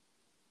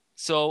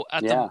 So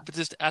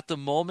at the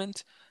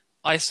moment,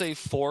 I say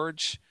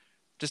Forge.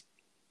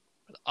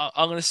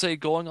 I'm going to say,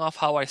 going off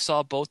how I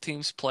saw both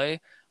teams play,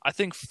 I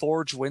think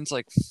Forge wins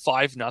like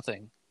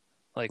 5-0.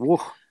 Like,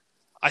 oof.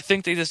 I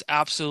think they just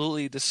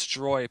absolutely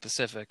destroy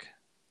Pacific.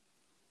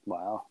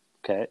 Wow.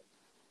 Okay.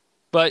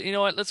 But you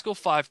know what? Let's go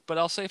 5. But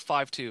I'll say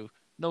 5-2.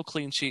 No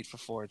clean sheet for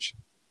Forge.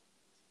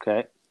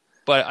 Okay.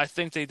 But I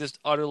think they just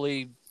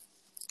utterly.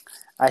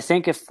 I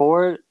think if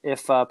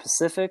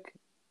Pacific,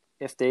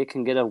 if they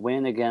can get a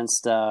win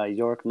against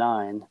York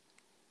 9.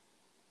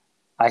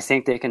 I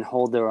think they can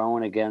hold their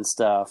own against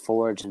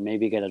Forge and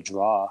maybe get a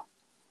draw.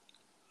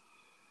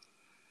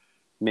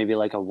 Maybe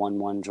like a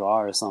 1-1 draw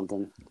or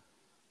something.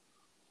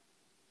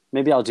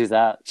 Maybe I'll do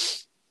that.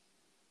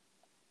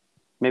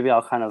 Maybe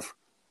I'll kind of,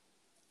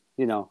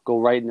 go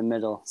right in the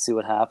middle, see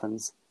what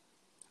happens.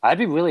 I'd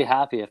be really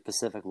happy if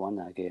Pacific won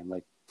that game,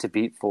 like to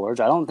beat Forge.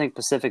 I don't think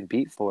Pacific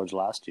beat Forge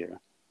last year,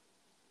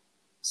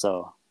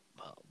 so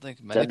I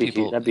think many that'd be huge.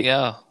 people.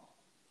 Yeah,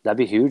 That'd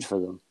be huge for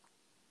them.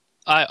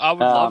 I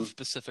would Um, love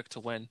Pacific to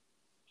win.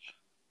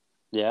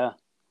 yeah,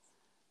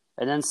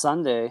 and then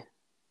Sunday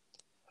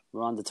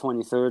we're on the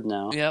 23rd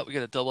now, Yeah, we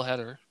get a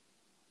doubleheader.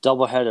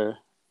 doubleheader,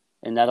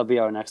 and that'll be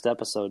our next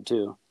episode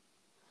too.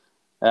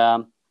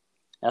 Um,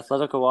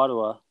 Atletico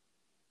Ottawa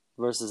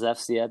versus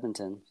FC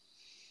Edmonton.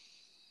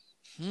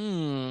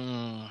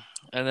 Hmm.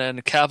 And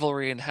then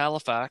Cavalry in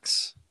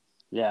Halifax.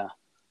 Yeah,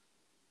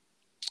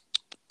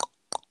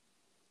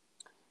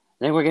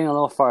 I think we're getting a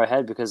little far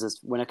ahead because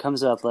when it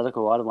comes to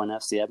Atletico Ottawa and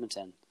FC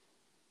Edmonton,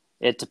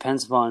 it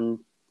depends upon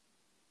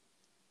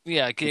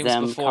Yeah, games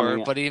them before,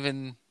 coming. but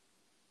even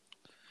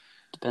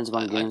Depends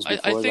upon games I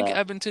before think that.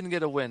 Edmonton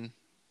get a win.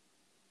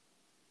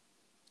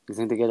 You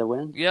think they get a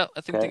win? Yeah,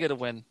 I think they Okay. get a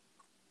win.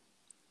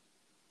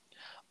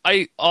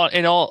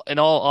 In all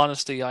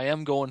honesty, I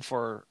am going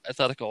for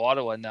Atletico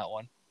Ottawa in that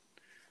one.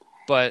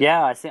 But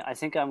Yeah, I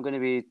think I'm going to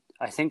be.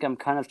 I think I'm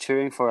kind of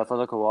cheering for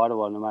Atletico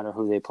Ottawa no matter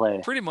who they play.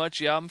 pretty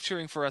much, yeah, I'm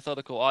cheering for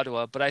Atletico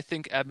Ottawa, but I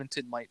think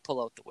Edmonton might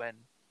pull out the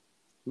win.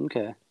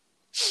 Okay.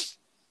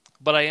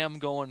 But I am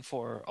going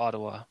for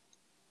Ottawa.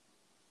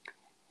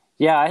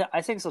 Yeah,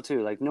 I think so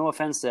too. Like, no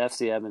offense to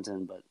FC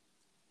Edmonton, but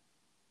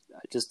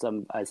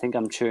I think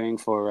I'm cheering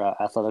for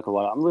Atletico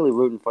Ottawa. I'm really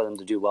rooting for them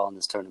to do well in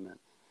this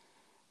tournament.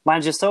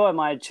 Mind you, so am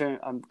I.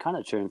 I'm kind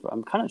of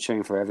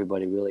cheering for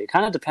everybody. Really, it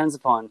kind of depends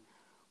upon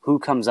who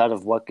comes out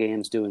of what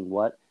games doing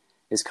what.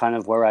 Is kind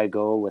of where I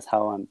go with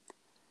how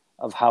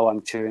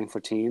I'm cheering for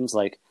teams.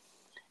 Like,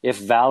 if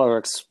Valor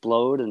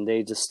explode and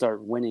they just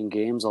start winning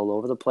games all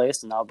over the place,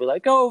 then I'll be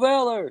like, "Go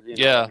Valor!" You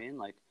know what I mean?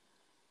 Like,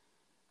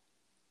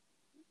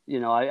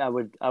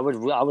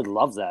 I would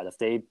love that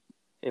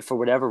if for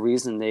whatever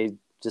reason they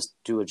just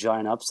do a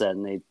giant upset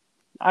and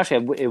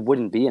it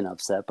wouldn't be an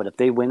upset, but if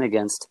they win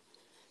against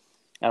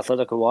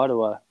Atletico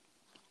Ottawa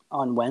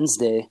on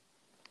Wednesday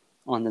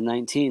on the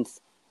 19th,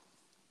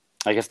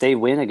 like if they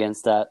win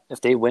against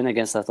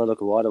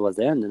Atletico Ottawa,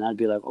 then I'd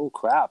be like, oh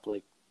crap,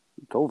 like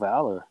go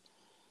Valor,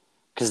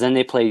 because then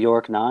they play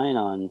York 9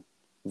 on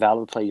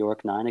Valor play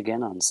York 9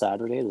 again on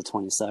Saturday the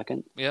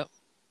 22nd. Yep.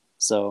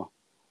 So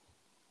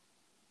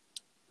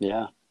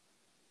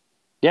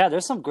yeah,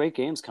 there's some great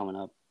games coming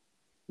up.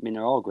 I mean,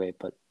 they're all great,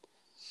 but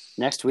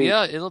next week,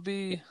 yeah, it'll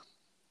be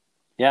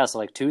so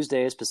like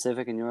Tuesday is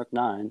Pacific and York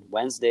 9,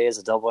 Wednesday is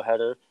a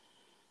doubleheader,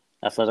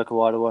 Atletico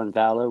Ottawa and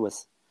Valor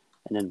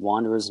and then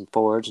Wanderers and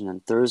Forge, and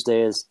then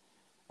Thursday is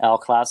El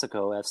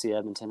Clasico, FC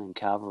Edmonton and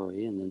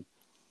Cavalry, and then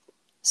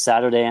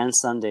Saturday and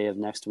Sunday of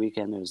next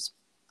weekend there's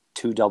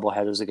 2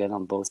 doubleheaders again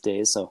on both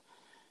days. So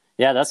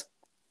yeah, there's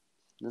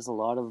a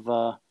lot of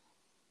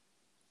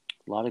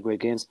great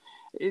games.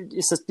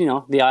 It's just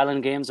the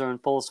island games are in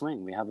full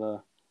swing. We have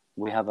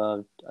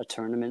a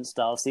tournament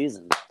style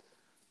season.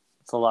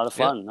 It's a lot of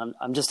fun. Yep.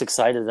 I'm just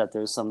excited that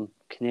there's some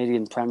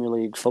Canadian Premier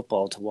League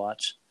football to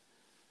watch.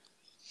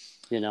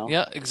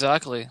 Yeah,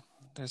 exactly.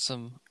 There's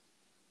some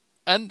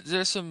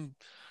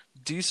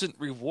decent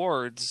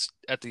rewards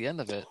at the end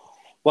of it.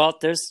 Well,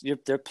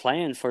 they're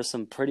playing for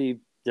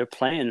they're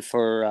playing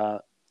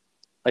for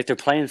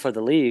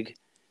the league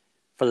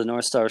for the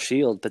North Star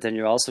Shield, but then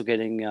you're also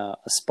getting a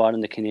spot in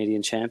the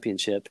Canadian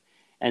Championship,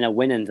 and a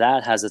win in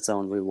that has its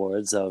own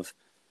rewards of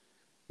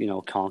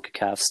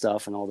CONCACAF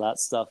stuff and all that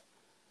stuff.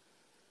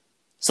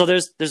 So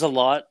there's a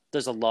lot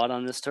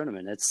on this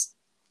tournament.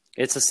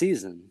 It's a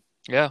season.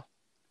 Yeah.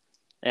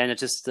 And it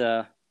just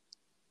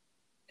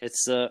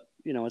it's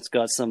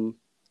got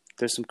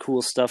there's some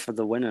cool stuff for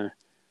the winner.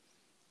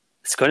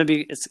 It's going to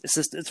be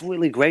it's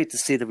really great to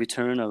see the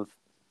return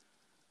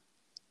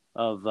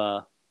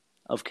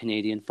of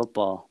Canadian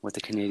football with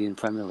the Canadian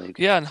Premier League.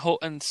 Yeah,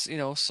 and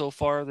so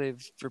far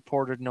they've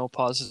reported no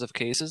positive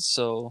cases,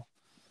 so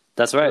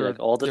that's right. Like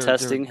all the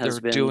testing has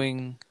been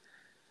doing.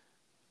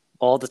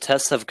 All the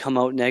tests have come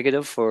out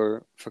negative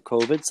for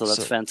COVID, so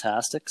that's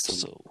fantastic.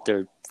 So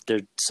they're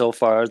so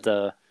far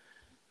the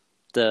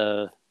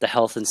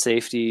health and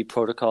safety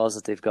protocols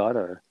that they've got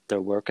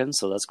they're working,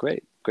 so that's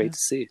great. Great to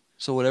see.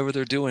 So whatever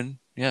they're doing,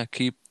 yeah,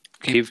 keep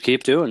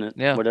doing it.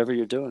 Yeah, whatever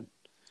you're doing.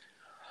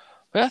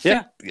 I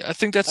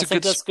think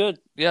that's good.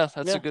 Yeah,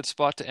 that's a good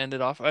spot to end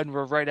it off, and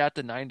we're right at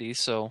the 90.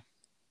 So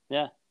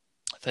yeah,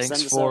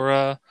 thanks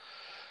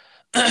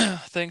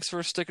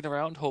for sticking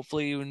around.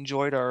 Hopefully you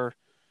enjoyed our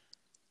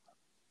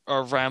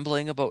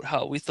rambling about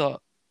how we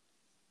thought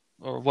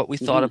or what we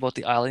thought about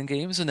the island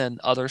games, and then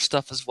other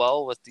stuff as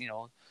well with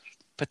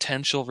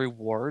potential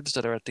rewards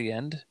that are at the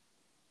end.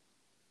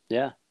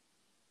 Yeah.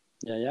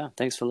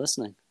 Thanks for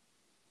listening.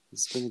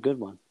 It's been a good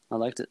one. I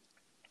liked it.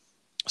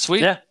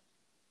 Sweet. Yeah.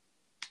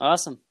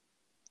 Awesome.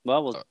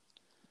 Well,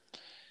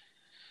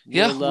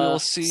 we'll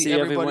see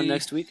everyone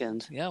next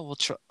weekend. Yeah, we'll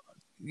try.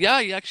 Yeah,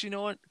 you actually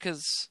know what?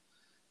 Because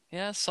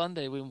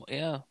Sunday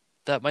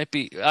that might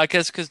be. I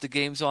guess because the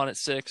game's on at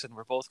 6 and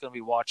we're both going to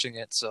be watching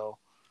it. So,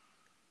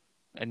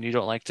 and you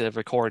don't like to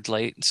record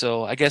late,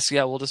 so I guess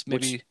we'll just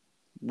maybe.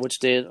 Which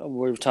day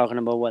we're talking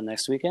about? What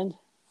next weekend?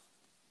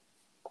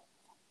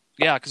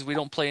 Yeah, because we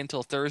don't play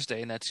until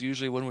Thursday, and that's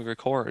usually when we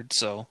record.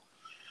 So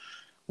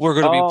we're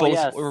gonna be Oh both.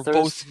 yeah,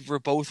 We're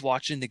both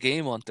watching the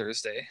game on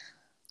Thursday.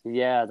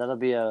 Yeah, that'll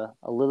be a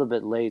little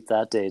bit late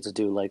that day to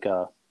do like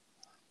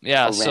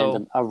Yeah,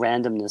 so a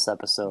randomness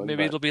episode,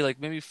 maybe but it'll be like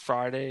maybe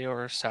Friday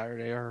or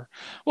Saturday, or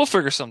we'll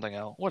figure something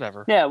out.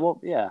 Whatever. yeah,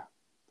 well, yeah,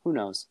 who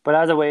knows? But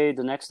either way,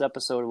 the next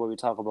episode where we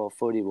talk about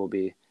footy will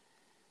be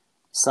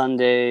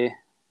Sunday,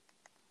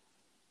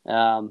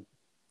 After,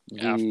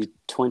 the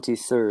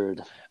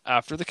 23rd.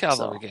 after the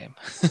Cavalry So game.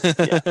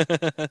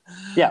 yeah,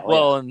 yeah,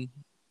 Well, and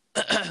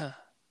yeah,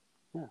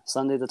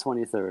 Sunday the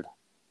 23rd.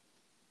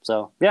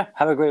 So yeah,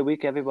 have a great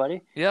week,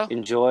 everybody. yeah,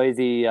 Enjoy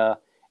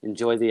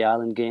the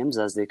Island games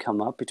as they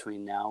come up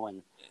between now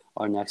and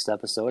our next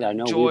episode. I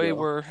know we enjoy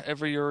will.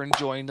 wherever you're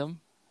enjoying them,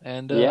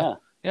 and Yeah,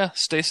 yeah,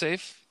 stay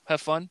safe,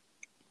 have fun.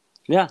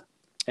 yeah,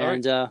 All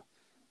right. and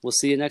we'll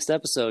see you next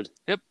episode.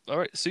 Yep. All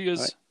right. See All yous.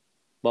 right.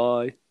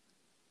 Bye.